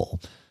tranquil.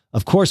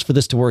 Of course, for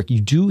this to work,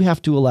 you do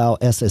have to allow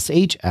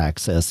SSH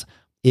access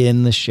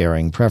in the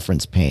sharing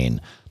preference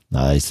pane.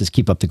 He says,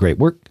 keep up the great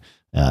work.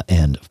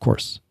 And of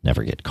course,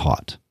 never get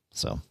caught.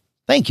 So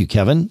thank you,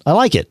 Kevin. I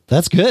like it.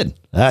 That's good.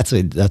 That's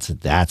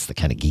the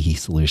kind of geeky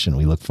solution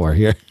we look for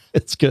here.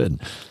 It's good,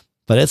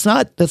 but that's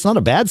not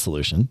a bad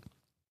solution.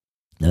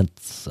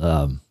 That's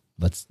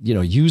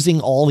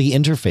using all the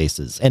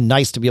interfaces, and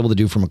nice to be able to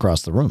do from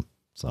across the room.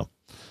 So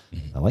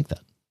I like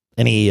that.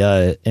 Any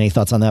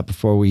thoughts on that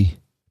before we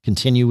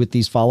continue with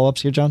these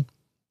follow-ups here, John?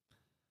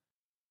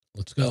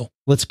 Let's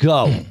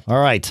go.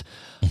 All right.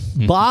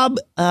 Bob,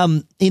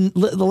 in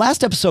the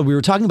last episode, we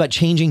were talking about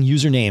changing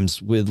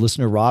usernames with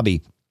listener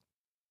Robbie,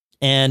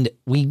 and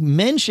we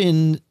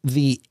mentioned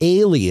the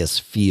alias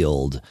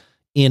field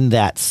in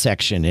that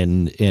section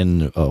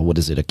in what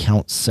is it,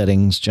 account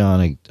settings,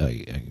 John? I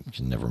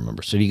can never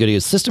remember. So you go to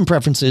your system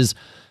preferences,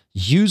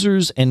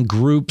 users and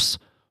groups,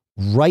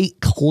 right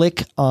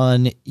click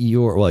on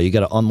you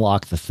got to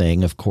unlock the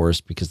thing, of course,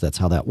 because that's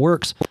how that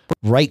works.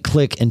 Right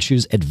click and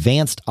choose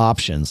advanced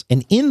options.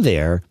 And in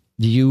there,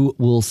 you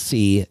will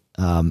see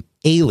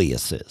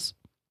aliases.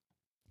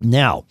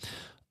 Now,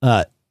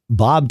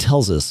 Bob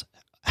tells us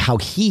how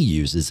he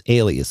uses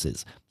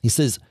aliases. He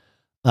says,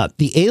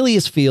 the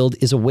alias field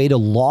is a way to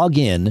log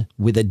in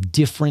with a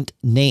different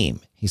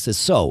name. He says,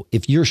 so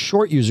if your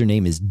short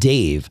username is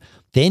Dave,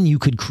 then you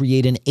could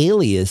create an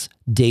alias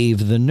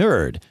Dave the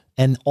Nerd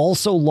and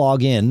also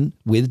log in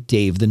with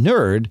Dave the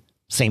Nerd,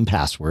 same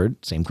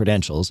password, same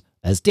credentials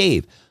as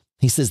Dave.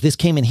 He says, this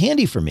came in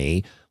handy for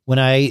me when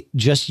I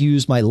just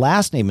used my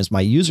last name as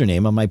my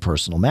username on my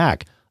personal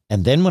Mac.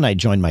 And then when I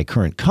joined my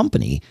current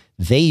company,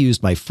 they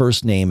used my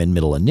first name and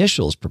middle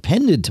initials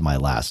prepended to my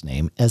last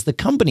name as the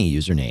company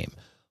username.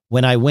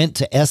 When I went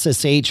to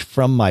SSH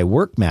from my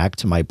work Mac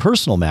to my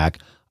personal Mac,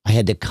 I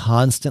had to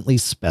constantly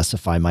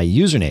specify my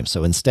username.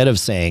 So instead of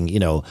saying,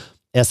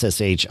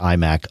 SSH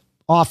iMac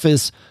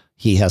Office,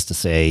 he has to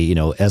say,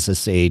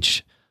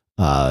 SSH,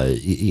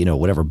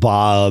 whatever,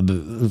 Bob,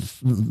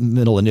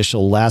 middle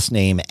initial, last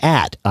name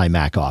at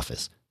iMac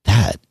Office.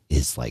 That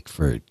is like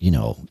for,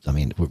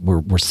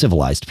 we're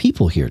civilized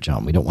people here,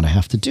 John. We don't want to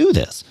have to do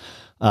this.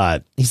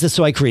 He says,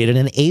 so I created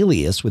an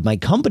alias with my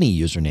company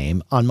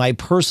username on my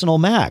personal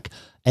Mac.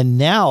 And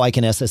now I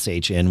can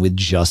SSH in with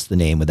just the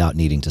name without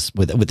needing to,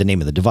 with the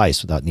name of the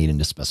device without needing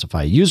to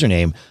specify a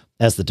username,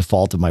 as the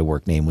default of my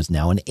work name was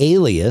now an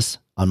alias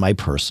on my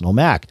personal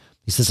Mac.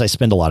 He says, I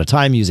spend a lot of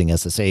time using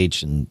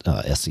SSH and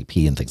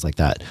SCP and things like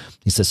that.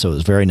 He says, so it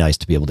was very nice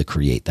to be able to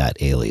create that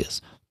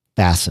alias.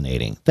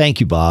 Fascinating.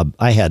 Thank you, Bob.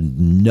 I had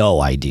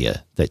no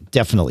idea. That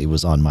definitely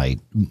was on my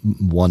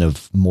one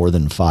of more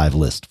than 5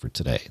 list for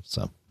today.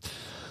 So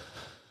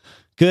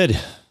good.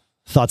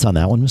 Thoughts on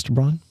that one, Mr.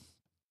 Braun?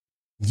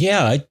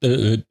 Yeah,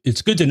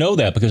 it's good to know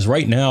that, because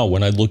right now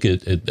when I look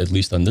at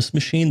least on this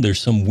machine,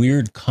 there's some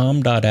weird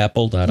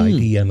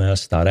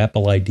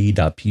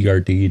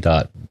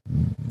com.apple.idms.appleid.prd.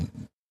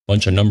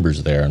 Bunch of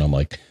numbers there, and I'm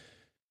like,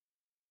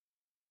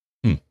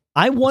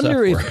 I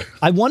wonder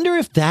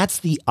if that's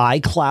the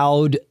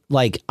iCloud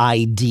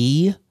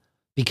ID,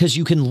 because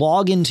you can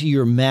log into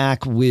your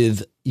Mac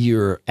with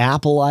your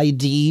Apple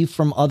ID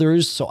from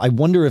others. So I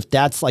wonder if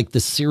that's like the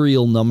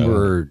serial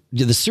number,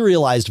 the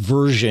serialized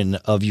version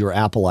of your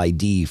Apple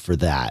ID for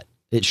that.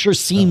 It sure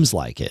seems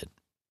like it,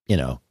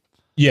 Yeah,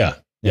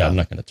 I'm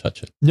not going to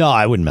touch it. No,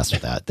 I wouldn't mess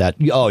with that.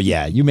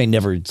 You may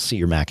never see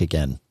your Mac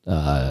again.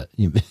 Well,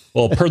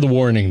 per the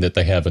warning that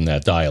they have in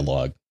that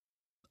dialogue,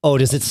 Oh,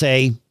 does it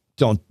say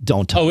don't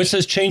touch? Oh, it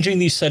says changing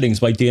these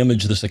settings might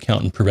damage this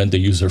account and prevent the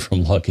user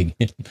from logging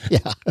in.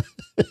 Yeah,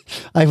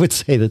 I would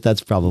say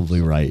that's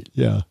probably right.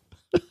 Yeah.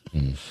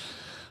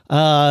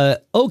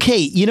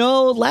 Okay.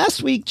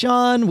 Last week,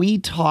 John, we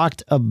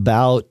talked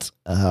about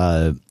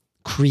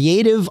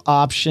creative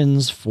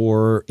options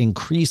for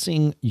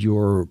increasing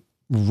your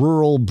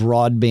rural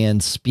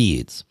broadband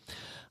speeds.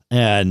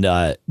 And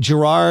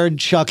Gerard,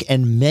 Chuck,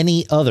 and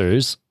many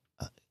others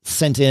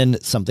sent in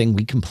something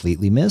we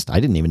completely missed. I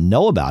didn't even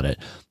know about it.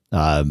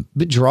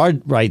 But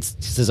Gerard writes,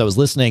 he says, I was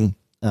listening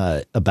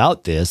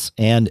about this,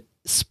 and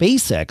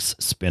SpaceX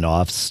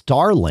spinoff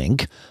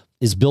Starlink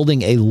is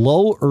building a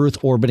low Earth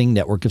orbiting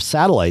network of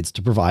satellites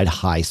to provide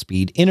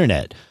high-speed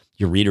internet.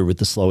 Your reader with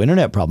the slow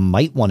internet problem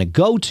might want to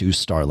go to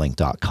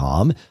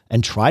starlink.com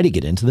and try to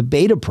get into the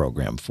beta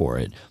program for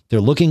it.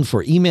 They're looking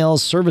for emails,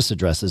 service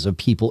addresses of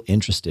people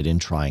interested in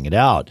trying it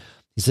out.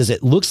 He says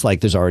it looks like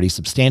there's already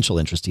substantial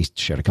interest. He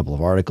shared a couple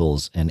of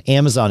articles, and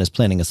Amazon is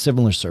planning a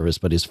similar service,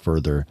 but is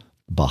further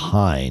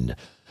behind.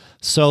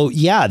 So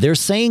yeah, they're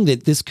saying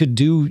that this could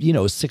do,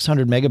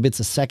 600 megabits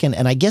a second.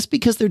 And I guess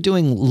because they're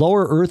doing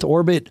lower Earth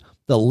orbit,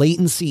 the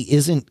latency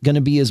isn't going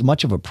to be as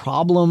much of a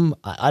problem.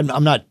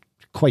 I'm not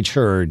quite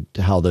sure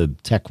how the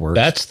tech works.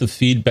 That's the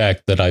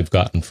feedback that I've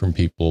gotten from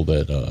people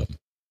that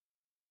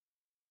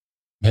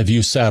have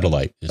used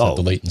satellite, is that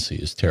the latency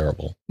is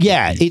terrible.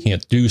 Yeah. You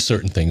can't do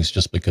certain things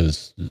just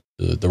because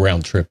the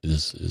round trip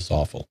is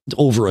awful.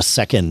 Over a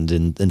second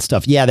and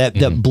stuff. Yeah,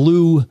 that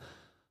blue,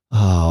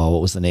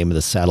 what was the name of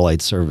the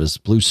satellite service?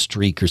 Blue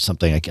Streak or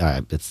something.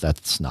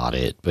 That's not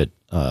it. But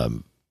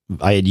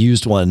I had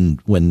used one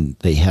when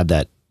they had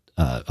that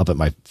up at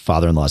my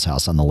father-in-law's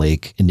house on the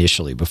lake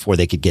initially, before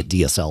they could get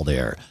DSL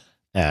there.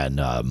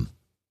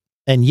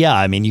 And yeah,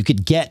 I mean, you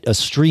could get a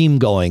stream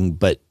going,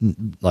 but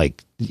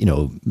like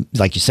you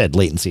said,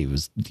 latency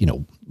was,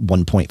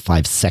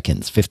 1.5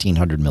 seconds,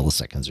 1500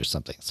 milliseconds or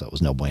something. So it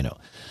was no bueno.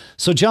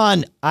 So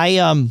John,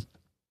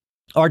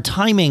 our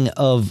timing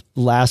of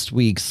last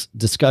week's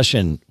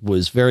discussion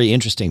was very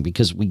interesting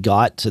because we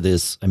got to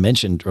this. I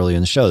mentioned earlier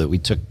in the show that we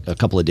took a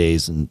couple of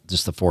days and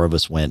just the four of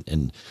us went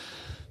and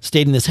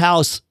stayed in this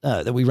house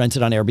that we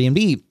rented on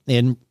Airbnb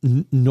in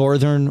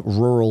northern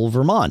rural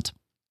Vermont.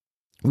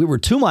 We were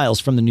 2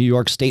 miles from the New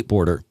York state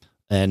border,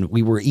 and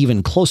we were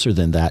even closer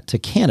than that to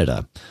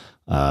Canada,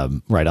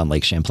 right on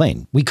Lake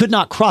Champlain. We could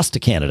not cross to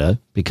Canada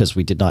because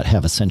we did not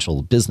have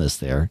essential business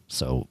there,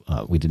 so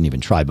we didn't even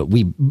try. But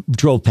we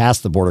drove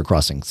past the border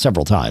crossing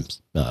several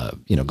times,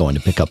 going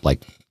to pick up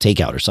like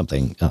takeout or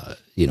something,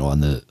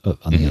 on the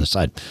other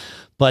side.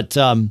 But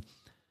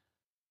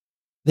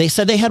they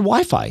said they had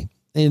Wi-Fi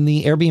in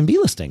the Airbnb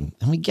listing,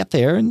 and we get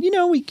there and,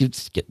 we could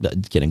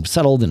getting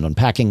settled and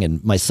unpacking.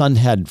 And my son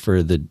had,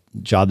 for the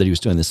job that he was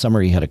doing this summer,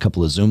 he had a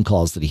couple of Zoom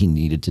calls that he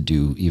needed to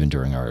do even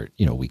during our,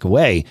 week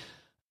away.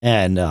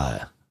 And,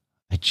 I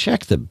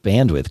checked the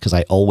bandwidth because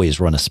I always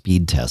run a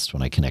speed test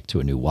when I connect to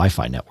a new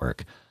Wi-Fi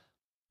network,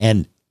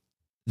 and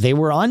they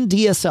were on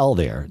DSL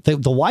there. The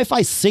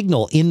Wi-Fi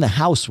signal in the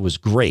house was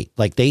great.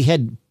 Like they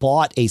had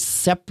bought a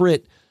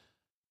separate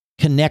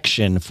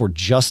connection for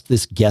just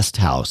this guest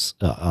house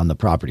on the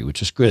property,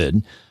 which is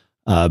good.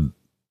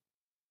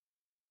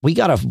 We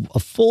got a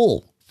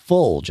full,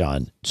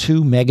 John,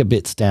 2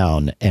 megabits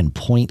down and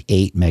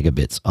 0.8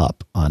 megabits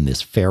up on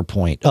this Clear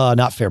Channel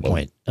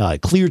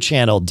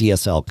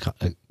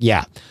DSL.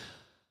 Yeah.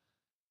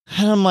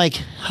 And I'm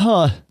like,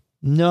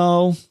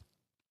 no,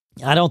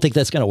 I don't think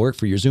that's going to work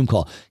for your Zoom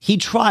call. He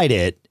tried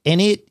it,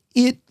 and it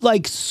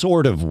like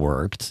sort of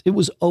worked. It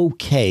was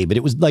okay, but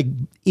it was like,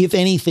 if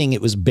anything,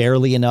 it was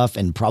barely enough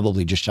and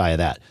probably just shy of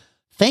that.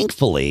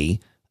 Thankfully,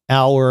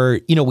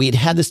 we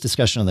had this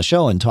discussion on the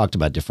show and talked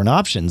about different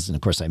options. And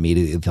of course I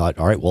immediately thought,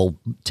 all right, well,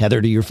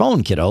 tether to your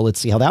phone, kiddo. Let's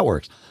see how that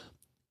works.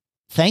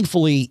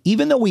 Thankfully,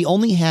 even though we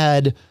only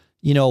had,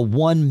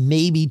 1,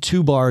 maybe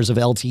 2 bars of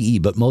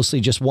LTE, but mostly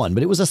just 1,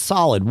 but it was a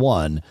solid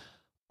 1.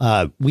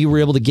 We were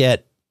able to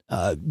get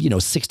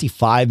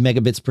 65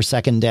 megabits per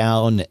second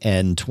down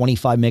and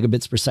 25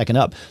 megabits per second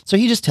up. So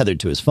he just tethered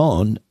to his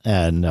phone,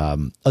 and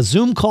a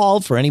Zoom call,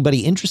 for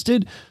anybody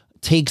interested,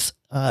 takes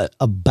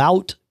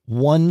about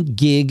 1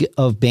 gig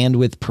of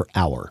bandwidth per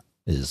hour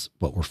is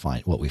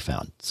what we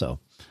found. So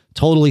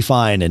totally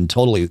fine, and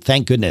totally,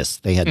 thank goodness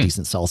they had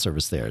decent cell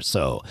service there.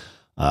 So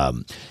now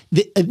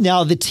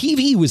the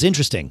TV was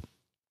interesting.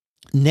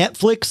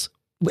 Netflix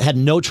had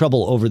no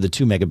trouble over the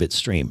 2 megabit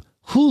stream.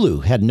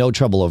 Hulu had no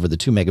trouble over the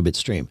 2 megabit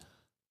stream.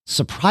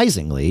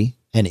 Surprisingly,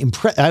 and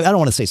I don't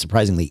want to say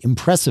surprisingly,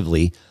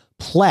 impressively,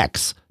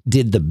 Plex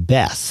did the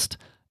best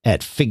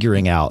at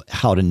figuring out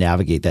how to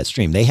navigate that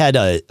stream. They had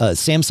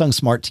Samsung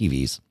smart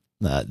TVs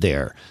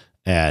there.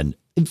 And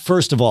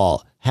first of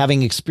all,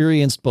 having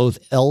experienced both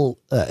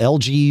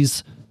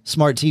LG's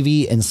smart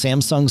TV and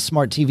Samsung's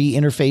smart TV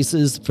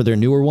interfaces for their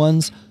newer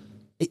ones,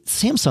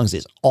 Samsung's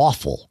is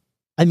awful.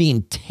 I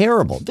mean,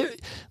 terrible.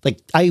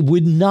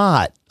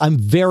 I'm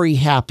very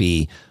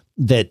happy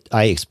that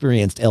I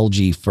experienced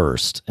LG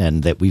first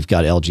and that we've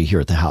got LG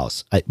here at the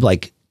house.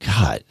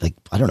 God, like,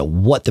 I don't know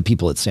what the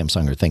people at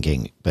Samsung are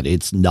thinking, but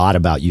it's not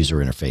about user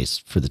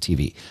interface for the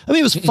TV. I mean,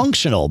 it was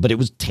functional, but it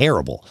was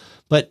terrible.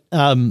 But,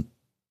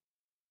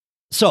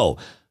 so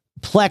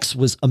Plex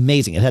was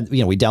amazing. It had,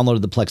 we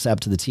downloaded the Plex app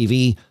to the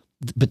TV.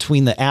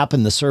 Between the app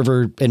and the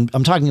server, and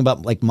I'm talking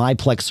about like my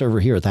Plex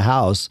server here at the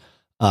house,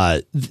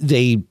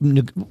 they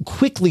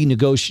quickly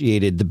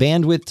negotiated the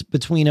bandwidth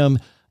between them,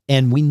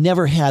 and we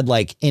never had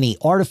like any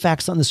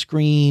artifacts on the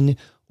screen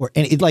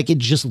it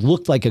just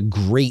looked like a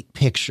great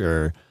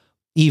picture,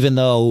 even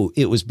though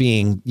it was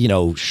being,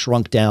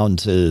 shrunk down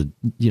to,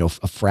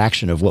 a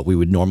fraction of what we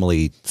would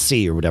normally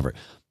see or whatever.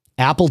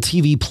 Apple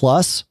TV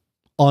Plus,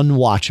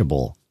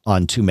 unwatchable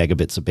on 2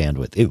 megabits of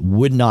bandwidth. It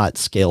would not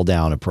scale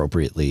down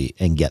appropriately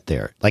and get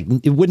there. Like,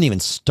 it wouldn't even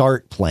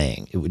start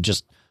playing. It would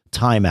just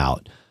time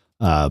out.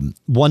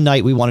 One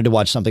night we wanted to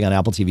watch something on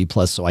Apple TV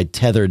Plus, so I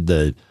tethered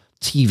the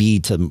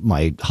TV to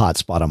my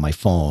hotspot on my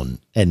phone,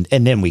 and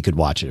then we could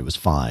watch it. It was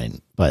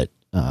fine. But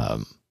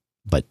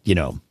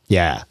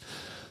yeah.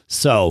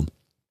 So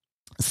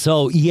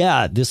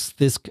yeah,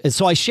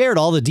 so I shared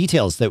all the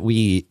details that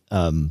we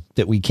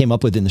came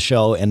up with in the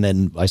show. And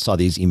then I saw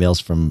these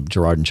emails from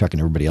Gerard and Chuck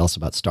and everybody else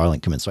about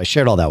Starlink come in. So I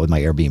shared all that with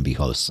my Airbnb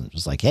hosts and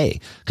was like, hey,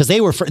 cause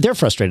they're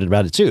frustrated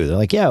about it too. They're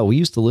like, yeah, we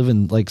used to live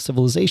in like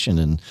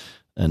civilization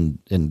and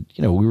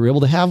we were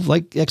able to have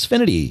like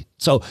Xfinity.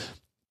 So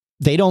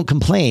they don't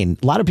complain.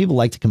 A lot of people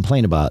like to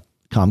complain about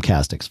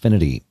Comcast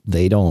Xfinity.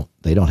 They don't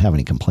have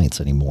any complaints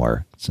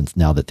anymore since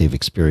now that they've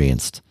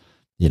experienced,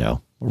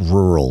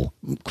 rural,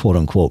 quote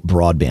unquote,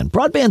 broadband.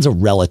 Broadband's a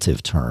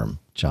relative term,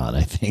 John,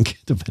 I think,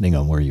 depending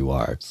on where you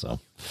are. So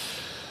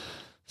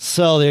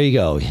there you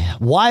go.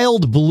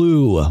 Wild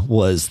Blue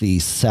was the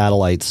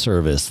satellite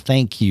service.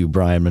 Thank you,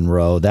 Brian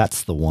Monroe.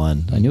 That's the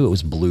one. I knew it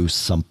was Blue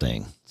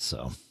something.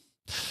 So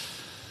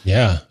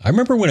yeah, I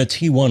remember when a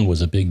T1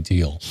 was a big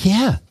deal.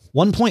 Yeah.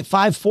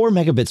 1.54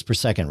 megabits per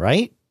second,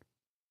 right?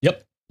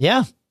 Yep.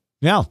 Yeah.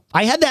 Yeah.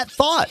 I had that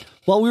thought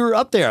while we were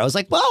up there. I was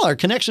like, well, our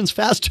connection's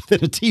faster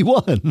than a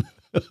T1.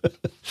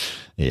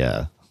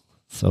 Yeah.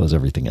 So is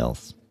everything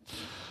else.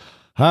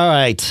 All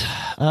right.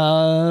 Where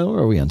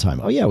are we on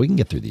time? Oh, yeah, we can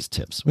get through these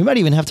tips. We might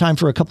even have time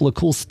for a couple of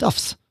cool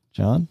stuffs,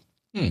 John.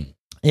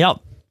 Yeah.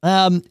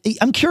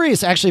 I'm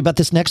curious actually about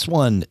this next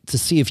one to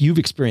see if you've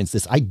experienced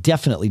this. I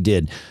definitely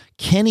did.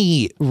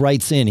 Kenny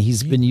writes in,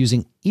 he's been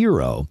using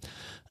Eero.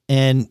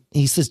 And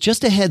he says,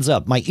 just a heads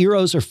up, my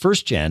Eeros are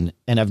first gen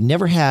and I've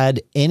never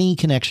had any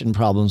connection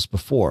problems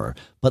before.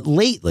 But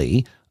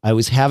lately, I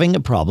was having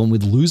a problem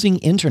with losing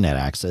internet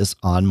access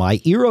on my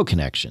Eero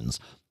connections.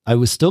 I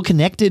was still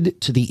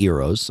connected to the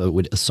Eeros, so it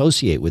would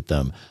associate with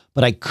them,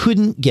 but I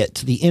couldn't get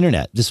to the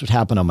internet. This would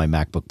happen on my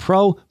MacBook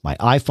Pro, my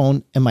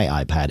iPhone, and my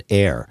iPad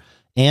Air.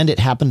 And it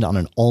happened on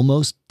an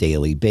almost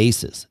daily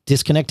basis.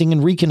 Disconnecting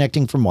and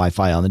reconnecting from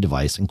Wi-Fi on the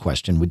device in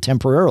question would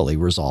temporarily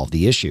resolve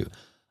the issue.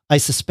 I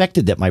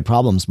suspected that my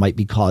problems might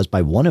be caused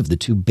by one of the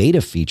 2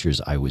 beta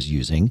features I was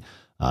using,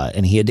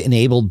 and he had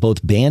enabled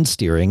both band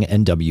steering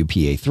and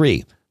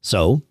WPA3.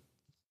 So,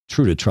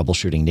 true to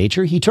troubleshooting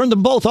nature, he turned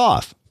them both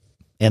off,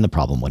 and the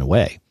problem went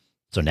away.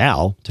 So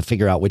now, to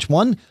figure out which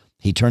one,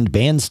 he turned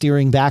band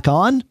steering back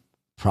on,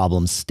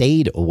 problem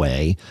stayed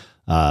away,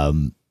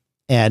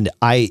 and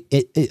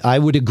I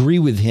would agree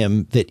with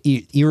him that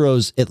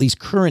Eero's at least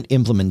current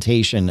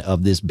implementation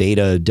of this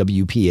beta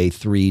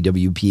WPA3,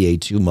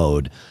 WPA2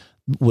 mode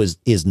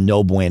is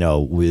no bueno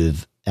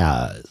with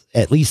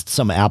at least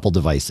some Apple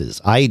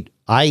devices.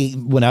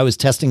 When I was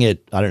testing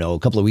it, I don't know, a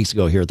couple of weeks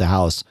ago here at the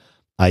house,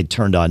 I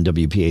turned on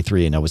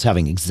WPA3 and I was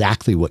having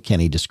exactly what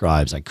Kenny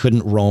describes. I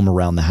couldn't roam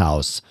around the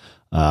house.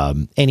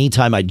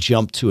 Anytime I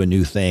jumped to a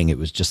new thing, it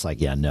was just like,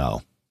 yeah,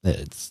 no.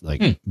 It's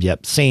like,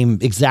 yep, same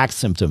exact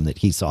symptom that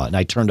he saw. And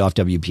I turned off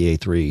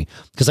WPA3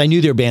 because I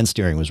knew their band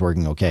steering was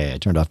working okay. I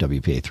turned off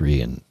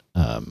WPA3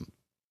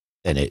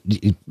 and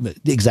it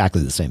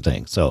exactly the same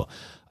thing. So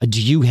do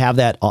you have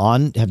that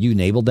on? Have you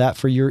enabled that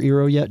for your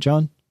Eero yet,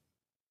 John?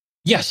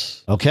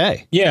 Yes.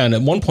 Okay. Yeah. And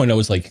at one point I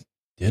was like,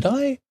 did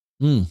I?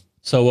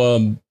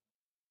 So,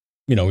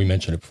 we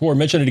mentioned it before,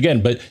 mention it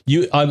again, but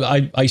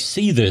I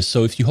see this.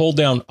 So if you hold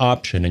down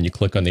Option and you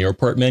click on the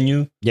airport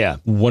menu, yeah,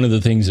 one of the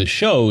things it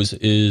shows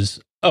is,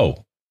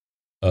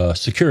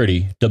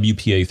 security,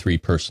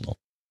 WPA3 personal.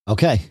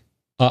 Okay.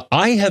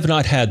 I have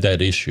not had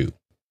that issue.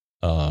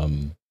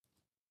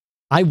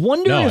 I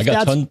wonder if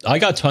I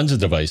got tons of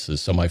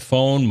devices. So my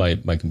phone,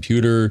 my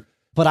computer.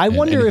 But I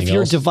wonder if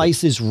your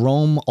devices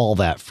roam all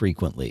that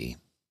frequently.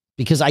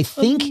 Because I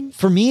think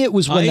for me, it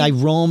was when I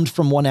roamed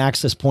from one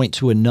access point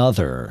to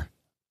another.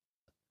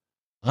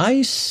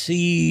 I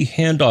see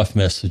handoff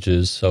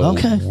messages. So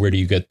where do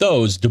you get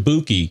those?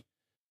 Dabuki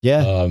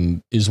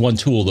is one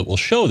tool that will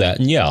show that.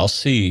 And yeah, I'll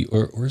see,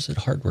 or is it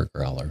Hardware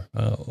Growler?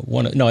 I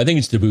think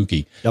it's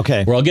Dabuki.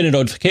 Okay. Where I'll get a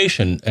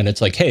notification and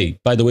it's like, hey,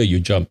 by the way, you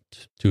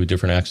jumped to a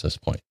different access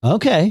point.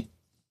 Okay.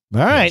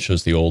 All right. It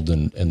shows the old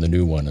and the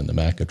new one and the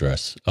MAC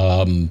address.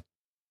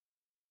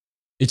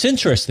 It's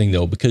interesting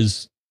though,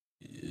 because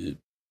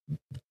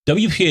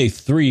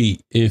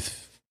WPA3,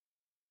 if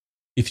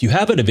you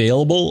have it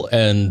available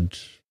and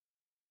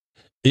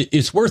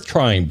it's worth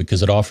trying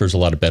because it offers a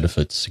lot of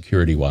benefits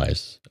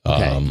security-wise.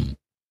 Okay.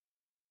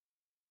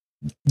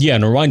 Yeah,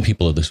 and remind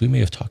people of this. We may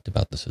have talked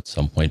about this at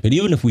some point, but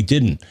even if we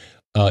didn't,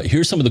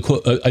 here's some of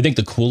the I think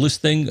the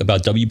coolest thing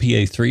about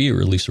WPA3,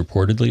 or at least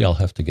reportedly, I'll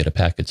have to get a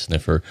packet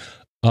sniffer.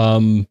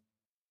 It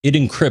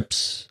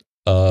encrypts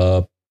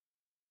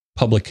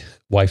public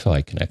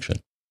Wi-Fi connection.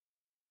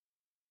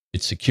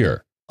 It's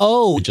secure.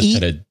 Oh, it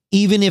just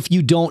even if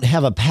you don't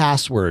have a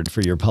password for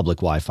your public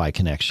Wi-Fi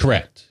connection.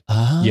 Correct.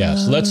 Yeah,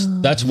 so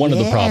that's one of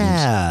the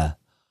problems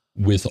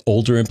with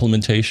older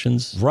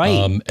implementations.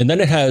 Right. And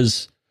then it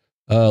has,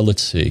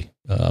 let's see,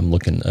 I'm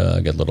looking,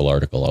 I got a little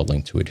article, I'll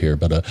link to it here.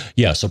 But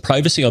yeah, so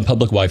privacy on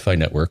public Wi-Fi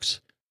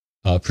networks,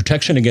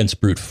 protection against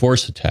brute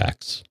force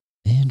attacks.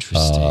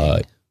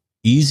 Interesting.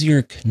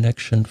 Easier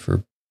connection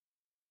for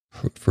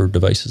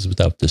devices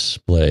without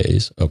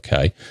displays.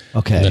 Okay.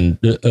 And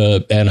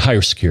then and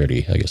higher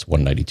security, I guess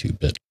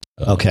 192-bit.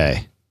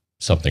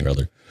 Something or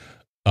other.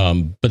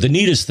 But the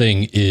neatest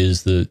thing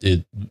is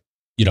the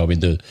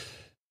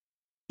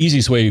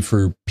easiest way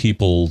for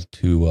people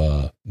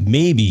to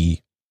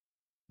maybe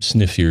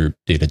sniff your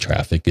data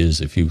traffic is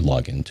if you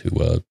log into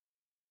a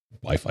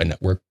Wi-Fi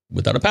network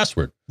without a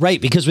password. Right,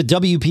 because with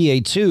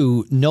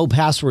WPA2, no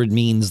password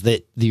means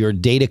that your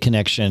data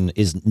connection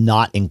is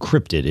not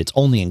encrypted. It's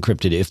only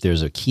encrypted if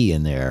there's a key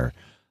in there.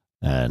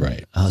 And,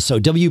 right. So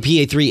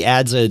WPA3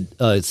 adds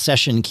a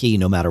session key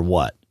no matter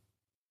what.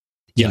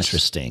 Yes.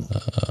 Interesting.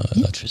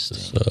 Interesting.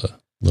 That's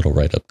little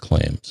write-up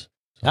claims.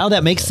 Oh,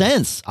 that makes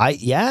sense. I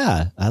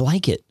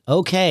like it.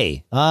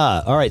 Okay.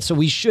 All right. So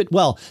we should,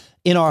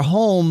 in our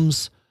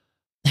homes,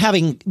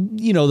 having,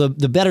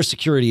 the better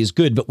security is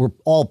good, but we're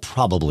all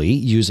probably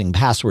using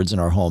passwords in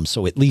our homes.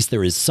 So at least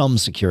there is some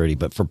security.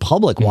 But for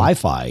public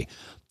Wi-Fi,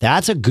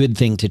 that's a good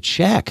thing to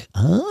check.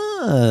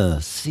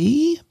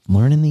 See?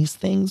 Learning these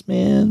things,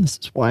 man. This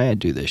is why I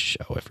do this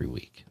show every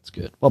week. It's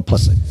good. Well,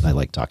 plus I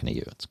like talking to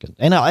you. It's good.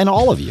 And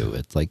all of you.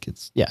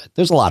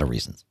 There's a lot of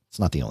reasons. It's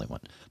not the only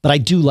one. But I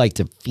do like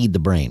to feed the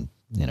brain,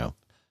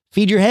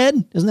 Feed your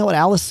head. Isn't that what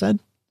Alice said?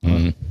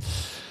 Is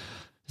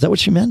that what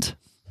she meant?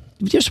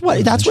 Just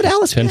what? That's what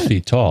Alice 10 meant.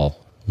 feet tall.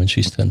 When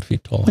she's 10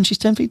 feet tall. When she's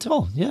 10 feet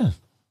tall. Yeah.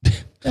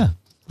 Yeah.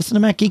 Listen to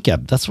Matt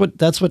Geekab. That's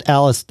what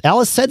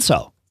Alice said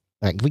so.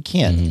 Like, we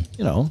can't,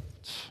 I don't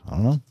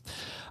know.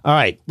 All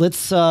right. Let's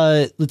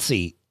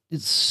see.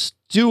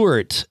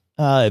 Stuart.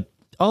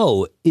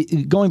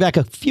 Going back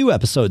a few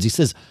episodes, he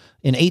says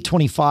in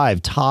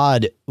 825,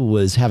 Todd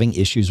was having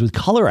issues with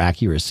color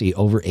accuracy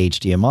over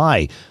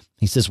HDMI.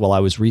 He says, while I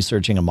was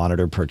researching a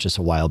monitor purchase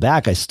a while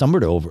back, I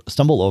stumbled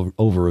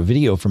over a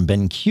video from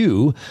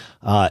BenQ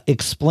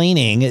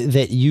explaining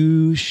that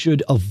you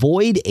should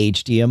avoid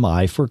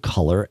HDMI for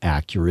color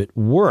accurate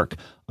work.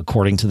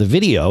 According to the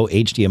video,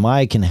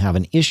 HDMI can have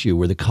an issue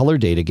where the color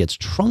data gets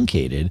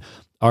truncated.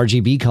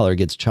 RGB color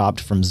gets chopped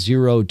from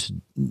 0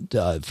 to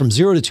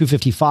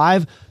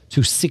 255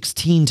 to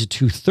 16 to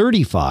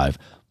 235.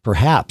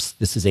 Perhaps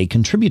this is a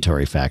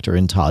contributory factor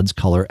in Todd's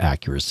color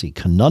accuracy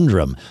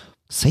conundrum.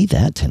 Say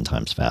that 10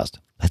 times fast.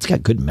 That's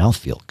got good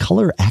mouthfeel.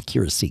 Color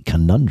accuracy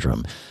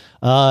conundrum.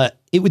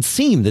 It would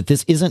seem that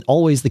this isn't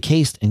always the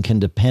case and can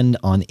depend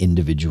on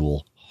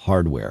individual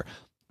hardware.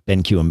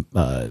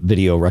 BenQ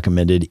Video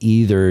recommended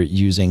either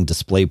using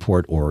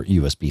DisplayPort or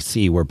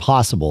USB-C where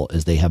possible,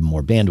 as they have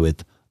more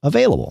bandwidth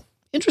available.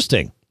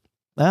 Interesting.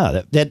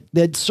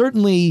 That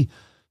certainly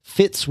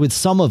fits with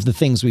some of the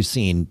things we've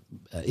seen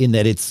in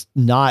that it's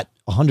not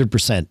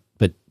 100%,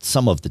 but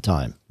some of the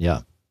time.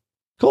 Yeah.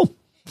 Cool.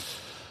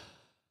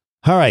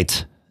 All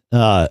right.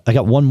 I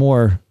got one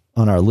more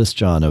on our list,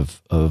 John,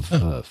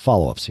 of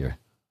follow-ups here.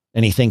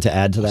 Anything to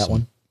add to that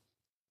one?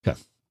 Okay.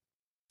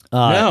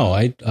 No,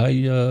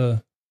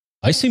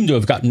 I seem to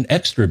have gotten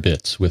extra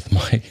bits with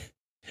my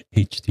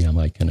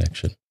HDMI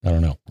connection. I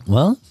don't know.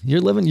 Well,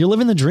 you're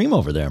living the dream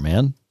over there,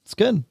 man. It's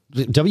good.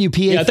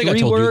 WPA3 I think I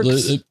told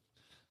works.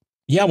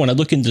 You. When I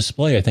look in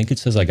display, I think it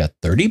says I got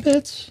 30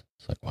 bits.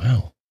 It's like,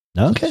 wow.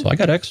 Okay. So I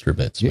got extra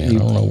bits, man. I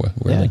don't know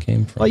where they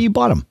came from. Well, you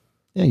bought them.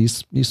 Yeah, you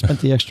spent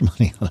the extra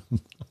money on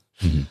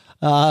them.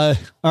 All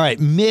right,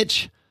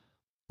 Mitch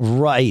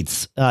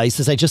writes. He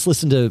says, I just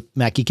listened to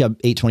Mac Geek Up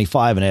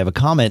 825, and I have a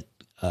comment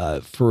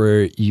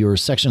for your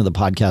section of the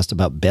podcast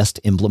about best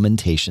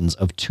implementations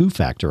of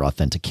two-factor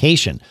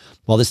authentication.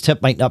 While this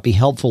tip might not be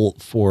helpful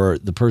for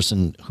the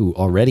person who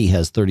already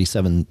has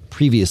 37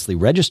 previously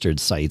registered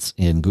sites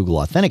in Google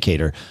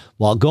Authenticator,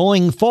 while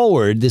going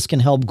forward, this can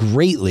help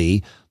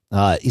greatly.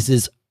 He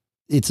says,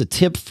 it's a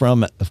tip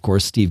from, of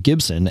course, Steve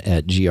Gibson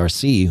at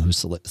GRC, who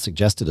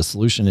suggested a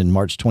solution in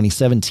March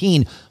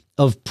 2017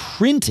 of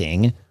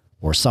printing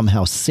or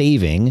somehow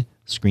saving,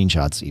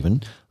 screenshots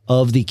even,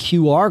 of the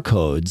QR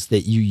codes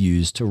that you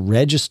use to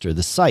register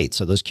the site.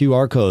 So those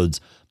QR codes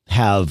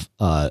have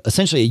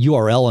essentially a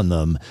URL in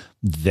them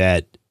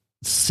that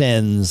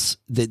sends,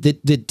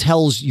 that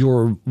tells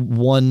your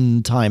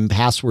one-time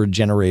password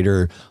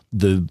generator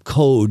the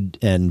code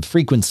and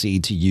frequency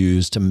to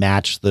use to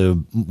match the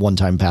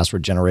one-time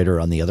password generator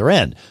on the other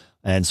end.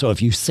 And so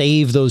if you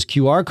save those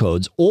QR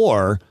codes,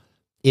 or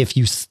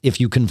if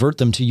you convert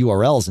them to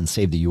URLs and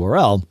save the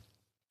URL,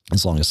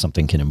 as long as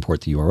something can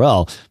import the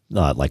URL,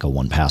 like a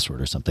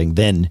 1Password or something,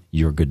 then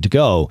you're good to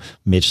go.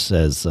 Mitch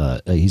says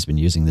he's been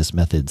using this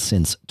method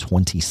since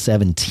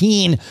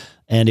 2017,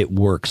 and it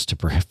works to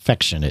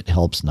perfection. It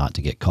helps not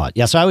to get caught.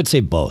 Yeah, so I would say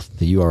both,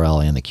 the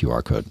URL and the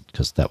QR code,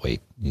 because that way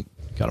you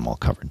got them all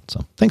covered.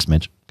 So thanks,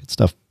 Mitch. Good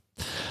stuff.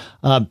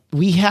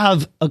 We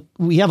have a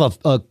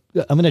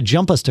I'm going to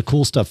jump us to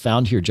cool stuff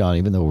found here, John,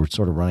 even though we're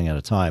sort of running out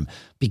of time,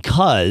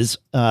 because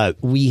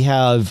we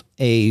have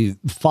a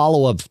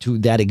follow-up to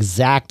that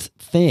exact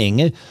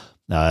thing.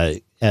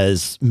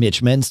 As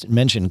Mitch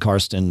mentioned,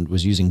 Karsten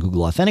was using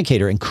Google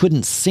Authenticator and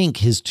couldn't sync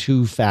his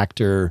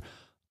two-factor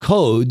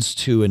codes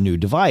to a new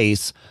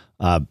device.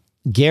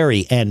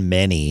 Gary and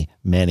many,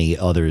 many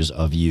others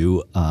of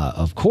you,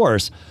 of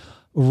course,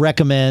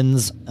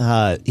 recommends,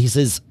 he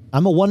says,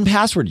 I'm a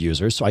 1Password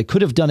user, so I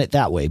could have done it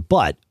that way,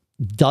 but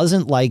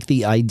doesn't like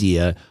the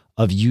idea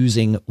of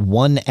using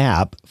one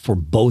app for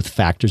both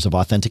factors of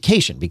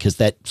authentication because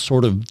that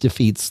sort of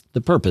defeats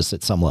the purpose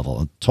at some level.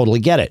 I totally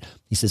get it.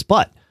 He says,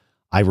 but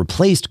I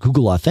replaced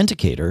Google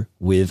Authenticator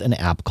with an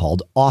app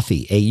called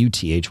Authy,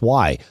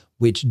 A-U-T-H-Y,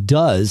 which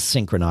does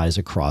synchronize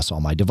across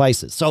all my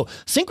devices. So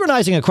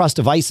synchronizing across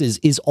devices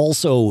is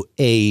also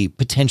a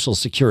potential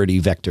security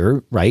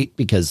vector, right?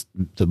 Because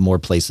the more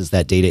places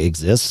that data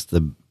exists,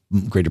 the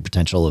greater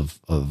potential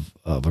of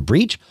a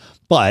breach.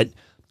 But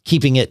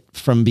keeping it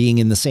from being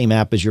in the same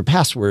app as your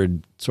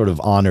password sort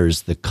of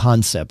honors the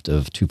concept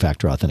of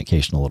two-factor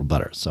authentication a little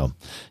better. So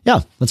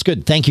yeah, that's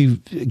good. Thank you,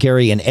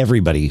 Gary, and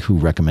everybody who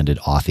recommended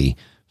Authy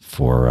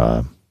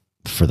for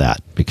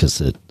that, because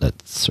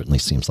that certainly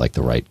seems like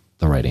the right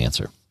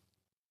answer.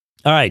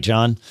 All right,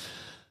 John,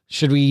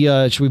 should we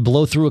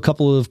blow through a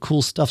couple of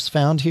cool stuffs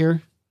found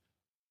here?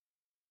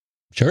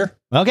 Sure.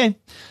 Okay.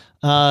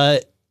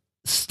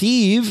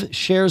 Steve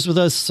shares with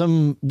us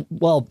some,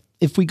 well,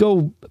 if we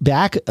go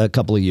back a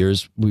couple of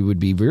years, we would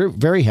be very,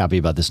 very happy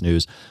about this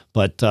news.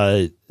 But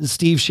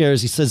Steve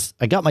shares, he says,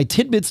 I got my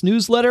Tidbits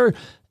newsletter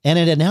and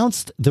it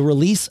announced the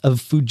release of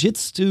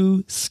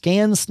Fujitsu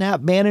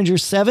ScanSnap Manager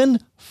 7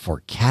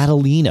 for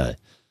Catalina.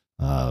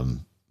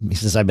 He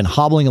says, I've been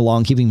hobbling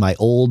along, keeping my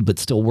old but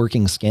still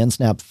working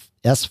ScanSnap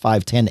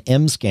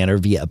S510M scanner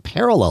via a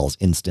Parallels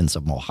instance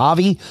of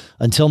Mojave.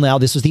 Until now,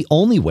 this was the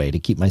only way to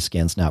keep my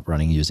ScanSnap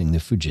running using the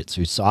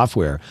Fujitsu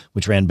software,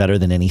 which ran better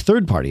than any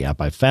third-party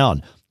app I've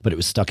found. But it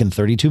was stuck in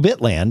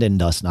 32-bit land and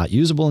thus not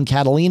usable in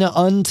Catalina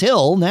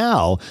until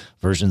now.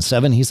 Version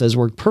 7, he says,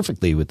 worked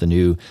perfectly with the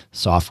new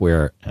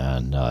software.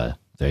 And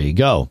there you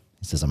go.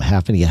 He says, I'm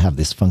happy to have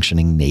this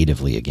functioning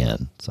natively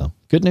again. So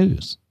good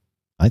news,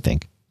 I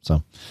think.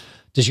 So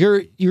does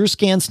your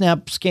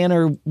ScanSnap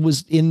scanner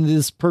was in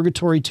this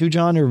purgatory too,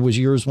 John, or was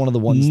yours one of the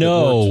ones?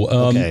 No. That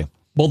worked? Okay.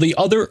 Well, the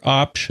other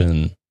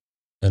option,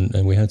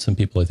 and we had some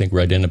people, I think,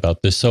 write in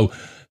about this. So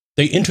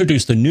they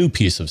introduced a new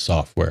piece of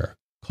software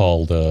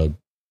called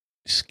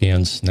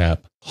ScanSnap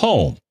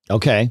Home.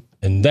 Okay.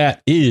 And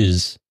that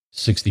is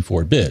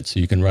 64-bit.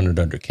 So you can run it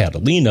under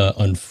Catalina.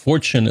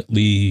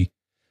 Unfortunately,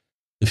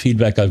 the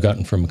feedback I've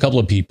gotten from a couple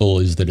of people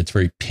is that it's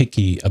very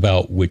picky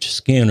about which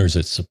scanners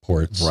it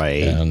supports.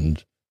 Right.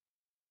 And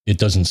it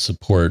doesn't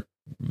support,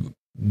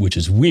 which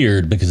is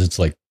weird because it's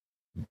like,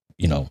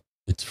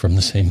 it's from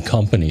the same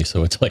company.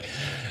 So it's like,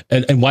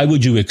 and why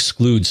would you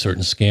exclude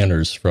certain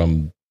scanners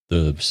from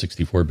the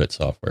 64-bit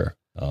software?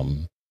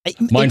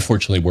 Mine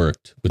fortunately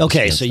worked. With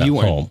okay. So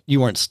you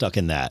weren't stuck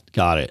in that.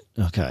 Got it.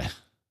 Okay.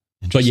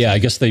 But yeah, I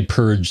guess they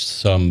purged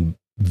some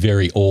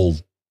very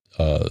old,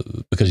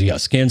 because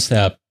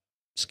ScanSnap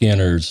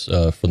scanners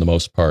for the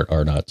most part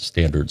are not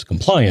standards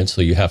compliant.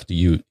 So you have to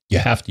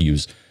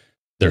use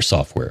their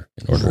software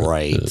in order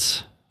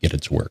to get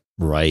it to work.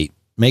 Right.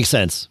 Makes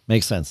sense.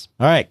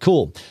 All right,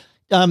 cool.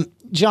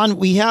 John,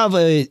 we have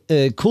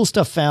a cool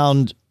stuff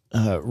found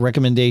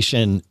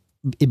recommendation,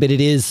 but it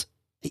is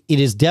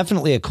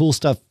definitely a cool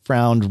stuff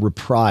found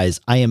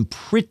reprise. I am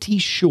pretty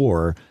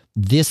sure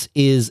this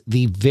is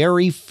the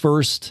very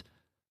first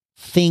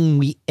thing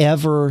we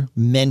ever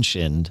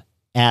mentioned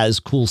as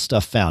cool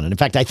stuff found. And in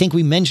fact, I think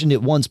we mentioned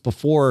it once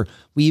before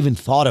we even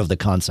thought of the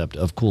concept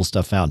of cool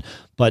stuff found.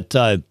 But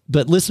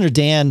listener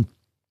Dan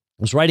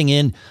was writing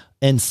in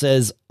and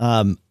says,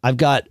 I've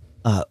got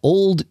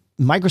old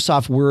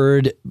Microsoft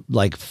Word,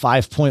 like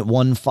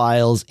 5.1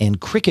 files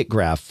and Cricut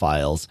Graph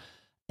files,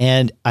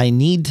 and I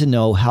need to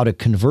know how to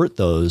convert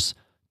those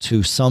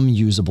to some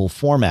usable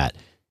format.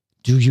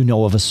 Do you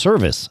know of a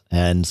service?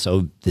 And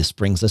so this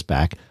brings us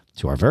back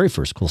to our very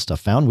first cool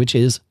stuff found, which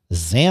is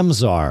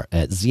Zamzar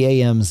at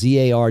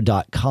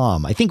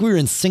zamzar.com. I think we were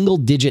in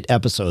single-digit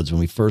episodes when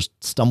we first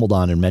stumbled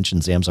on and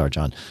mentioned Zamzar,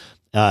 John.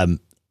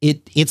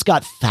 It's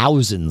got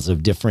thousands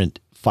of different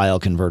file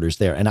converters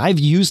there, and I've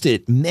used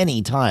it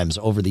many times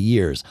over the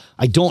years.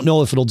 I don't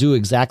know if it'll do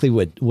exactly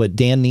what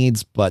Dan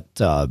needs, but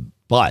that's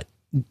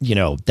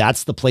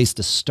the place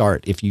to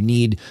start. If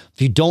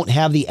you don't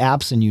have the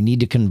apps and you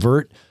need to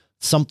convert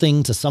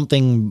something to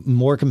something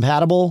more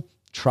compatible,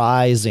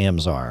 try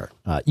Zamzar.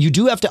 You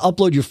do have to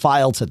upload your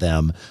file to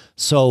them.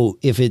 So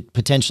if it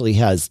potentially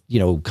has,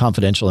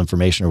 confidential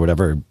information or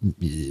whatever,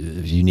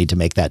 you need to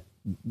make that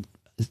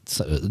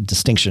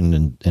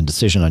distinction and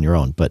decision on your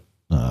own. But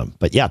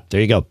yeah,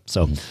 there you go.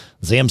 So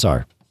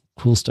Zamzar,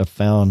 cool stuff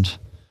found.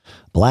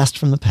 Blast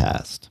from the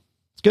past.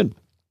 It's good.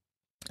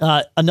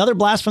 Another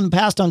blast from the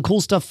past on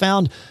cool stuff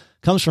found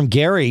comes from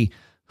Gary,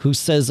 who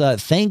says,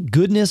 thank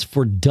goodness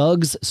for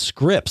Doug's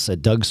scripts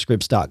at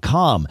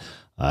dougscripts.com.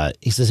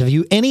 He says, have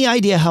you any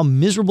idea how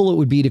miserable it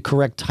would be to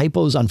correct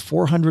typos on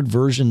 400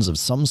 versions of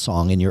some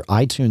song in your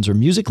iTunes or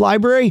music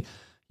library?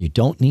 You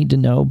don't need to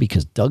know,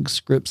 because Doug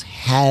Scripts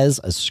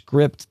has a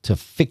script to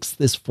fix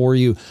this for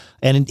you.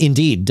 And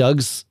indeed,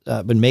 Doug's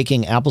been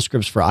making Apple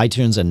scripts for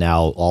iTunes and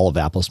now all of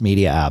Apple's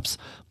media apps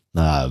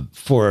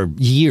for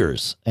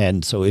years.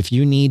 And so if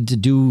you need to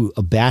do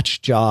a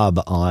batch job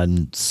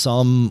on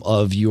some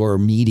of your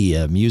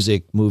media,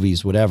 music,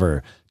 movies,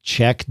 whatever,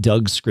 check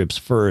Doug's scripts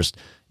first.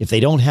 If they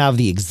don't have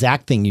the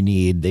exact thing you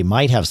need, they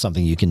might have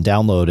something you can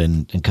download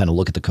and kind of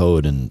look at the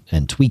code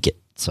and tweak it.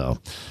 So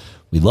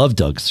we love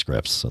Doug's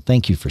scripts. So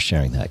thank you for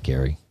sharing that,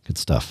 Gary. Good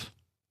stuff.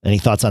 Any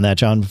thoughts on that,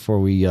 John, before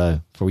we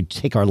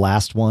take our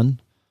last one?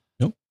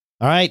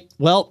 All right.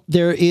 Well,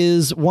 there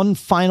is one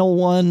final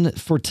one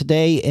for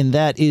today, and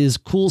that is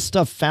cool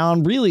stuff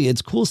found. Really,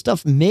 it's cool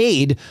stuff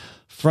made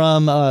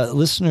from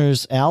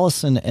listeners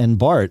Allison and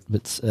Bart,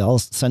 but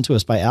sent to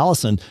us by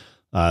Allison.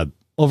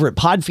 Over at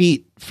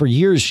Podfeet for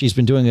years, she's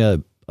been doing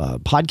a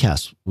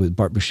podcast with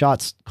Bart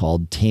Busschots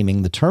called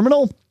Taming the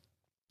Terminal.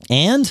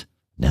 And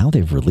now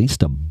they've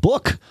released a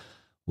book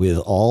with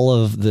all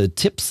of the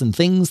tips and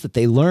things that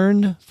they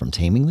learned from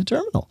Taming the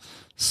Terminal.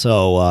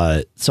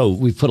 So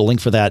we've put a link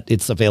for that.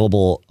 It's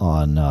available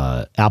on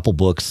Apple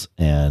Books,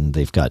 and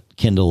they've got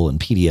Kindle and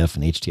PDF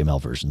and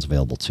HTML versions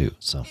available too.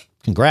 So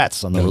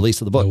congrats on the release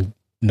of the book.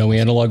 No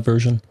analog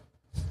version?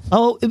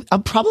 Oh,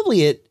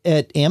 probably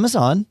at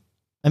Amazon.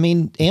 I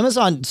mean,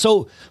 Amazon.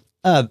 So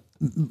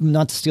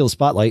not to steal the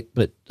spotlight,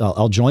 but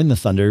I'll join the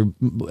thunder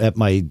at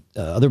my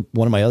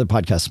one of my other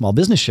podcasts, Small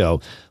Business Show.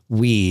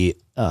 We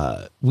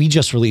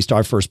just released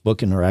our first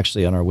book, and we're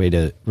actually on our way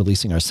to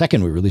releasing our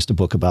second. We released a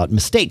book about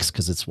mistakes,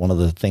 because it's one of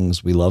the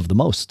things we love the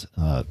most,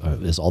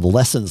 is all the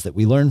lessons that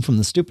we learn from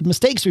the stupid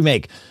mistakes we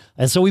make.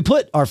 And so we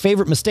put our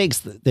favorite mistakes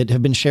that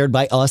have been shared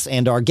by us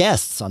and our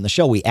guests on the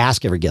show. We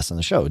ask every guest on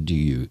the show,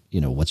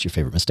 what's your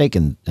favorite mistake?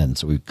 And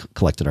so we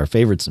collected our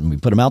favorites and we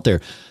put them out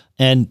there.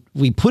 And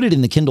we put it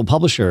in the Kindle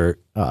publisher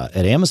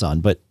at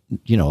Amazon. But,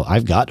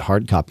 I've got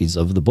hard copies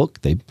of the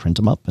book. They print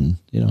them up and,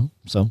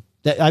 so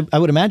I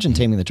would imagine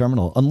Taming the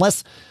Terminal,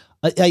 unless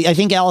I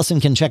think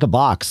Allison can check a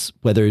box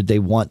whether they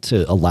want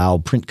to allow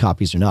print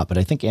copies or not. But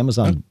I think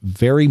Amazon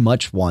very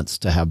much wants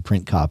to have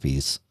print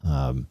copies.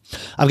 I've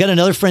got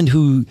another friend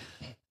who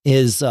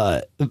is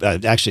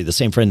actually the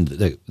same friend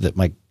that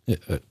my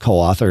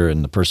co-author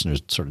and the person who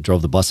sort of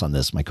drove the bus on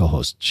this, my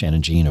co-host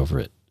Shannon Jean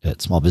over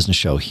at Small Business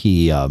Show.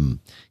 He's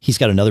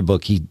got another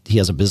book. He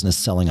has a business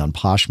selling on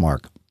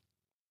Poshmark,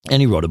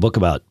 and he wrote a book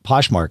about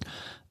Poshmark,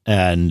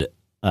 and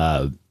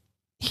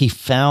he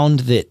found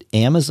that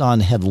Amazon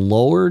had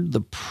lowered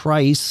the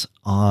price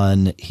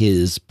on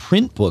his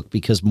print book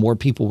because more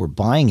people were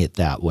buying it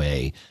that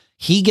way.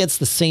 He gets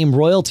the same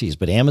royalties,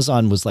 but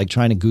Amazon was like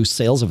trying to goose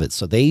sales of it.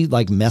 So they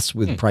like mess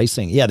with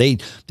pricing. Yeah, they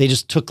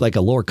just took like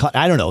a lower cut.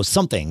 I don't know,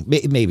 something.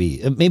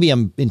 Maybe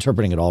I'm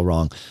interpreting it all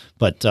wrong.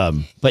 But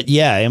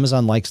yeah,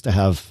 Amazon likes to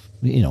have,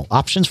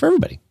 options for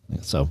everybody.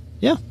 So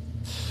yeah.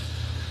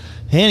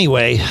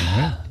 Anyway,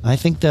 I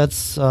think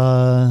that's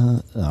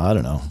I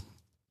don't know.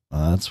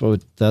 That's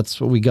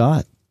what we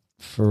got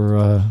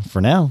for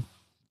now.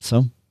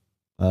 So,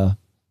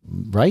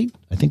 right?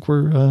 I think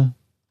we're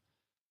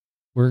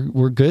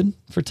good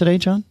for today,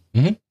 John.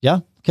 Mm-hmm.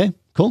 Yeah. Okay.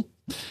 Cool.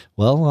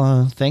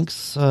 Well,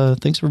 thanks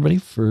everybody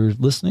for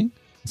listening.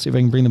 Let's see if I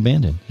can bring the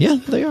band in. Yeah,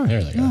 they are.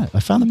 There they go. I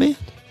found the band.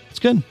 It's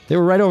good. They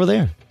were right over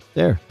there.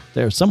 There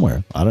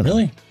somewhere. I don't know.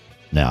 Really?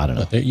 No, I don't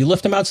know. You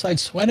left them outside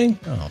sweating?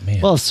 Oh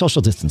man. Well, it's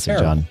social distancing,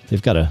 John.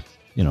 They've got to,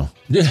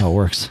 that's how it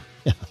works.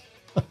 Yeah.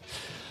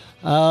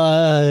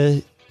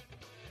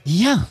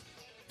 Yeah.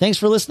 Thanks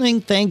for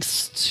listening.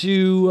 Thanks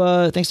to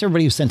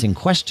everybody who sent in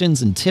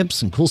questions and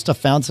tips and cool stuff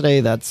found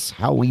today. That's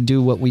how we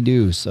do what we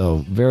do.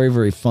 So very,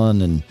 very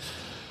fun and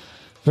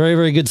very,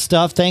 very good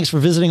stuff. Thanks for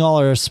visiting all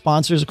our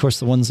sponsors. Of course,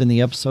 the ones in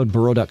the episode,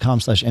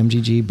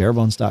 burrow.com/MGG,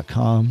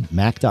 barebones.com,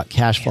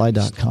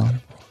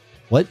 mac.cashfly.com.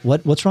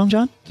 What's wrong,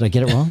 John? Did I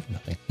get it wrong?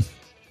 Nothing.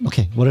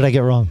 Okay. What did I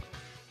get wrong?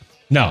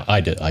 No, I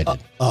did. Okay.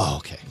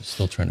 I'm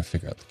still trying to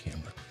figure out the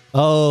camera.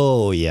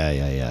 Oh,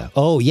 yeah.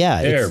 Oh,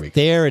 yeah.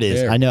 There it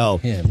is. I know.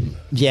 Him.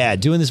 Yeah,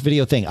 doing this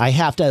video thing. I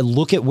have to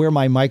look at where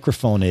my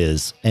microphone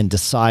is and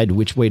decide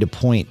which way to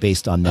point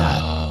based on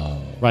that.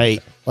 Oh.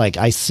 Right? Like,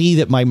 I see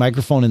that my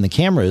microphone in the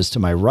camera is to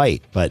my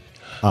right, but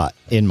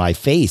in my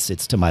face,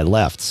 it's to my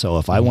left. So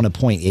if I want to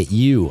point at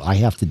you, I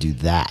have to do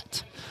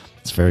that.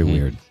 It's very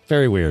weird.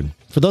 Very weird.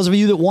 For those of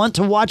you that want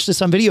to watch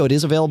this on video, it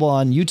is available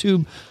on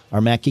YouTube, our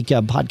Mac Geek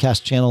Gab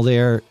podcast channel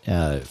there,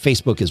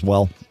 Facebook as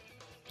well.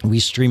 We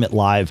stream it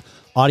live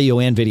audio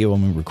and video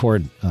when we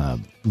record.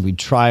 We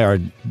try our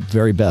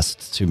very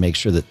best to make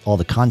sure that all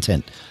the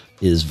content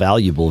is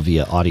valuable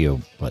via audio,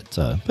 but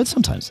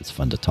sometimes it's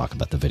fun to talk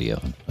about the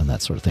video and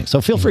that sort of thing.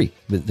 So feel free.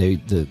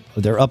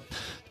 They're up.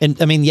 And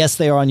I mean, yes,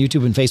 they are on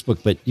YouTube and Facebook,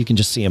 but you can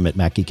just see them at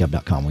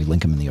macgeekgab.com. We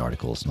link them in the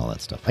articles and all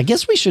that stuff. I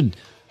guess we should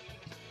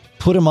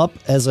put them up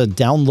as a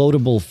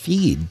downloadable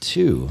feed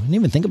too. I didn't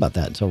even think about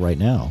that until right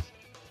now.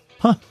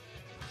 Huh.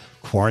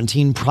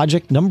 Quarantine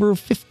project number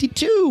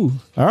 52.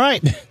 All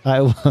right.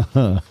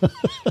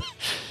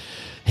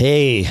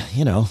 Hey,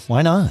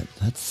 why not?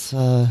 That's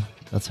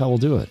how we'll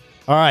do it.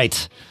 All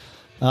right.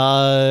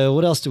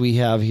 What else do we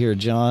have here,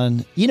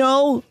 John?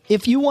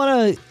 If you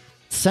want to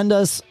send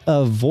us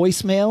a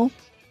voicemail,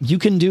 you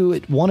can do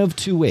it one of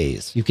two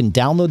ways. You can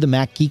download the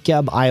Mac Geek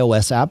Gab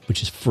iOS app,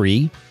 which is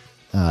free,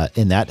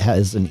 and that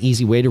has an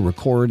easy way to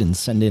record and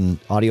send in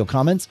audio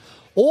comments.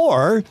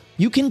 Or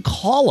you can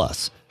call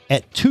us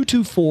at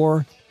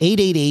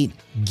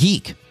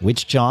 224-888-GEEK,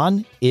 which,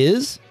 John,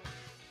 is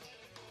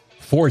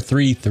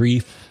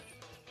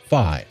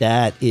 4335.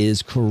 That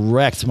is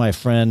correct, my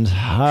friend.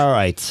 All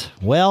right.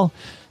 Well,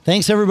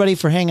 thanks everybody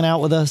for hanging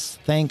out with us.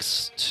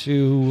 Thanks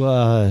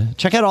to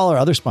check out all our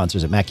other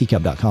sponsors at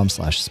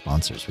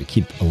macgeekgab.com/sponsors. We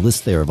keep a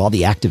list there of all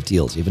the active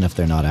deals, even if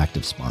they're not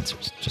active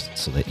sponsors, just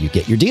so that you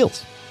get your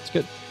deals. It's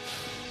good.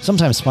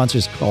 Sometimes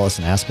sponsors call us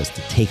and ask us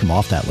to take them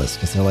off that list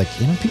because they're like,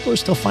 people are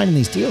still finding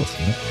these deals.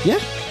 Yeah,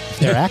 if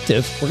they're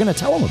active, we're going to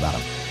tell them about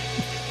them.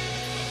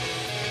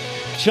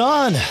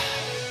 John,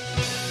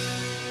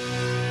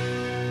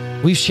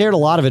 we've shared a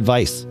lot of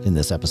advice in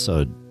this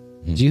episode.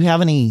 Mm-hmm. Do you have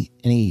any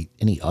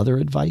other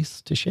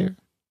advice to share?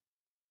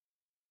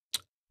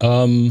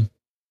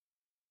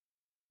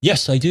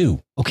 Yes, I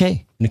do.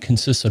 Okay. And it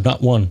consists of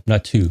not one,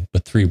 not two,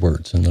 but 3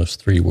 words. And those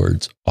 3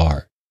 words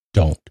are,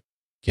 don't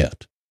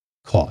get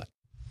caught.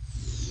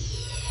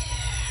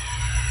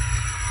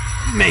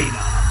 Made on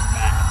a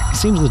Mac.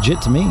 Seems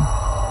legit to me.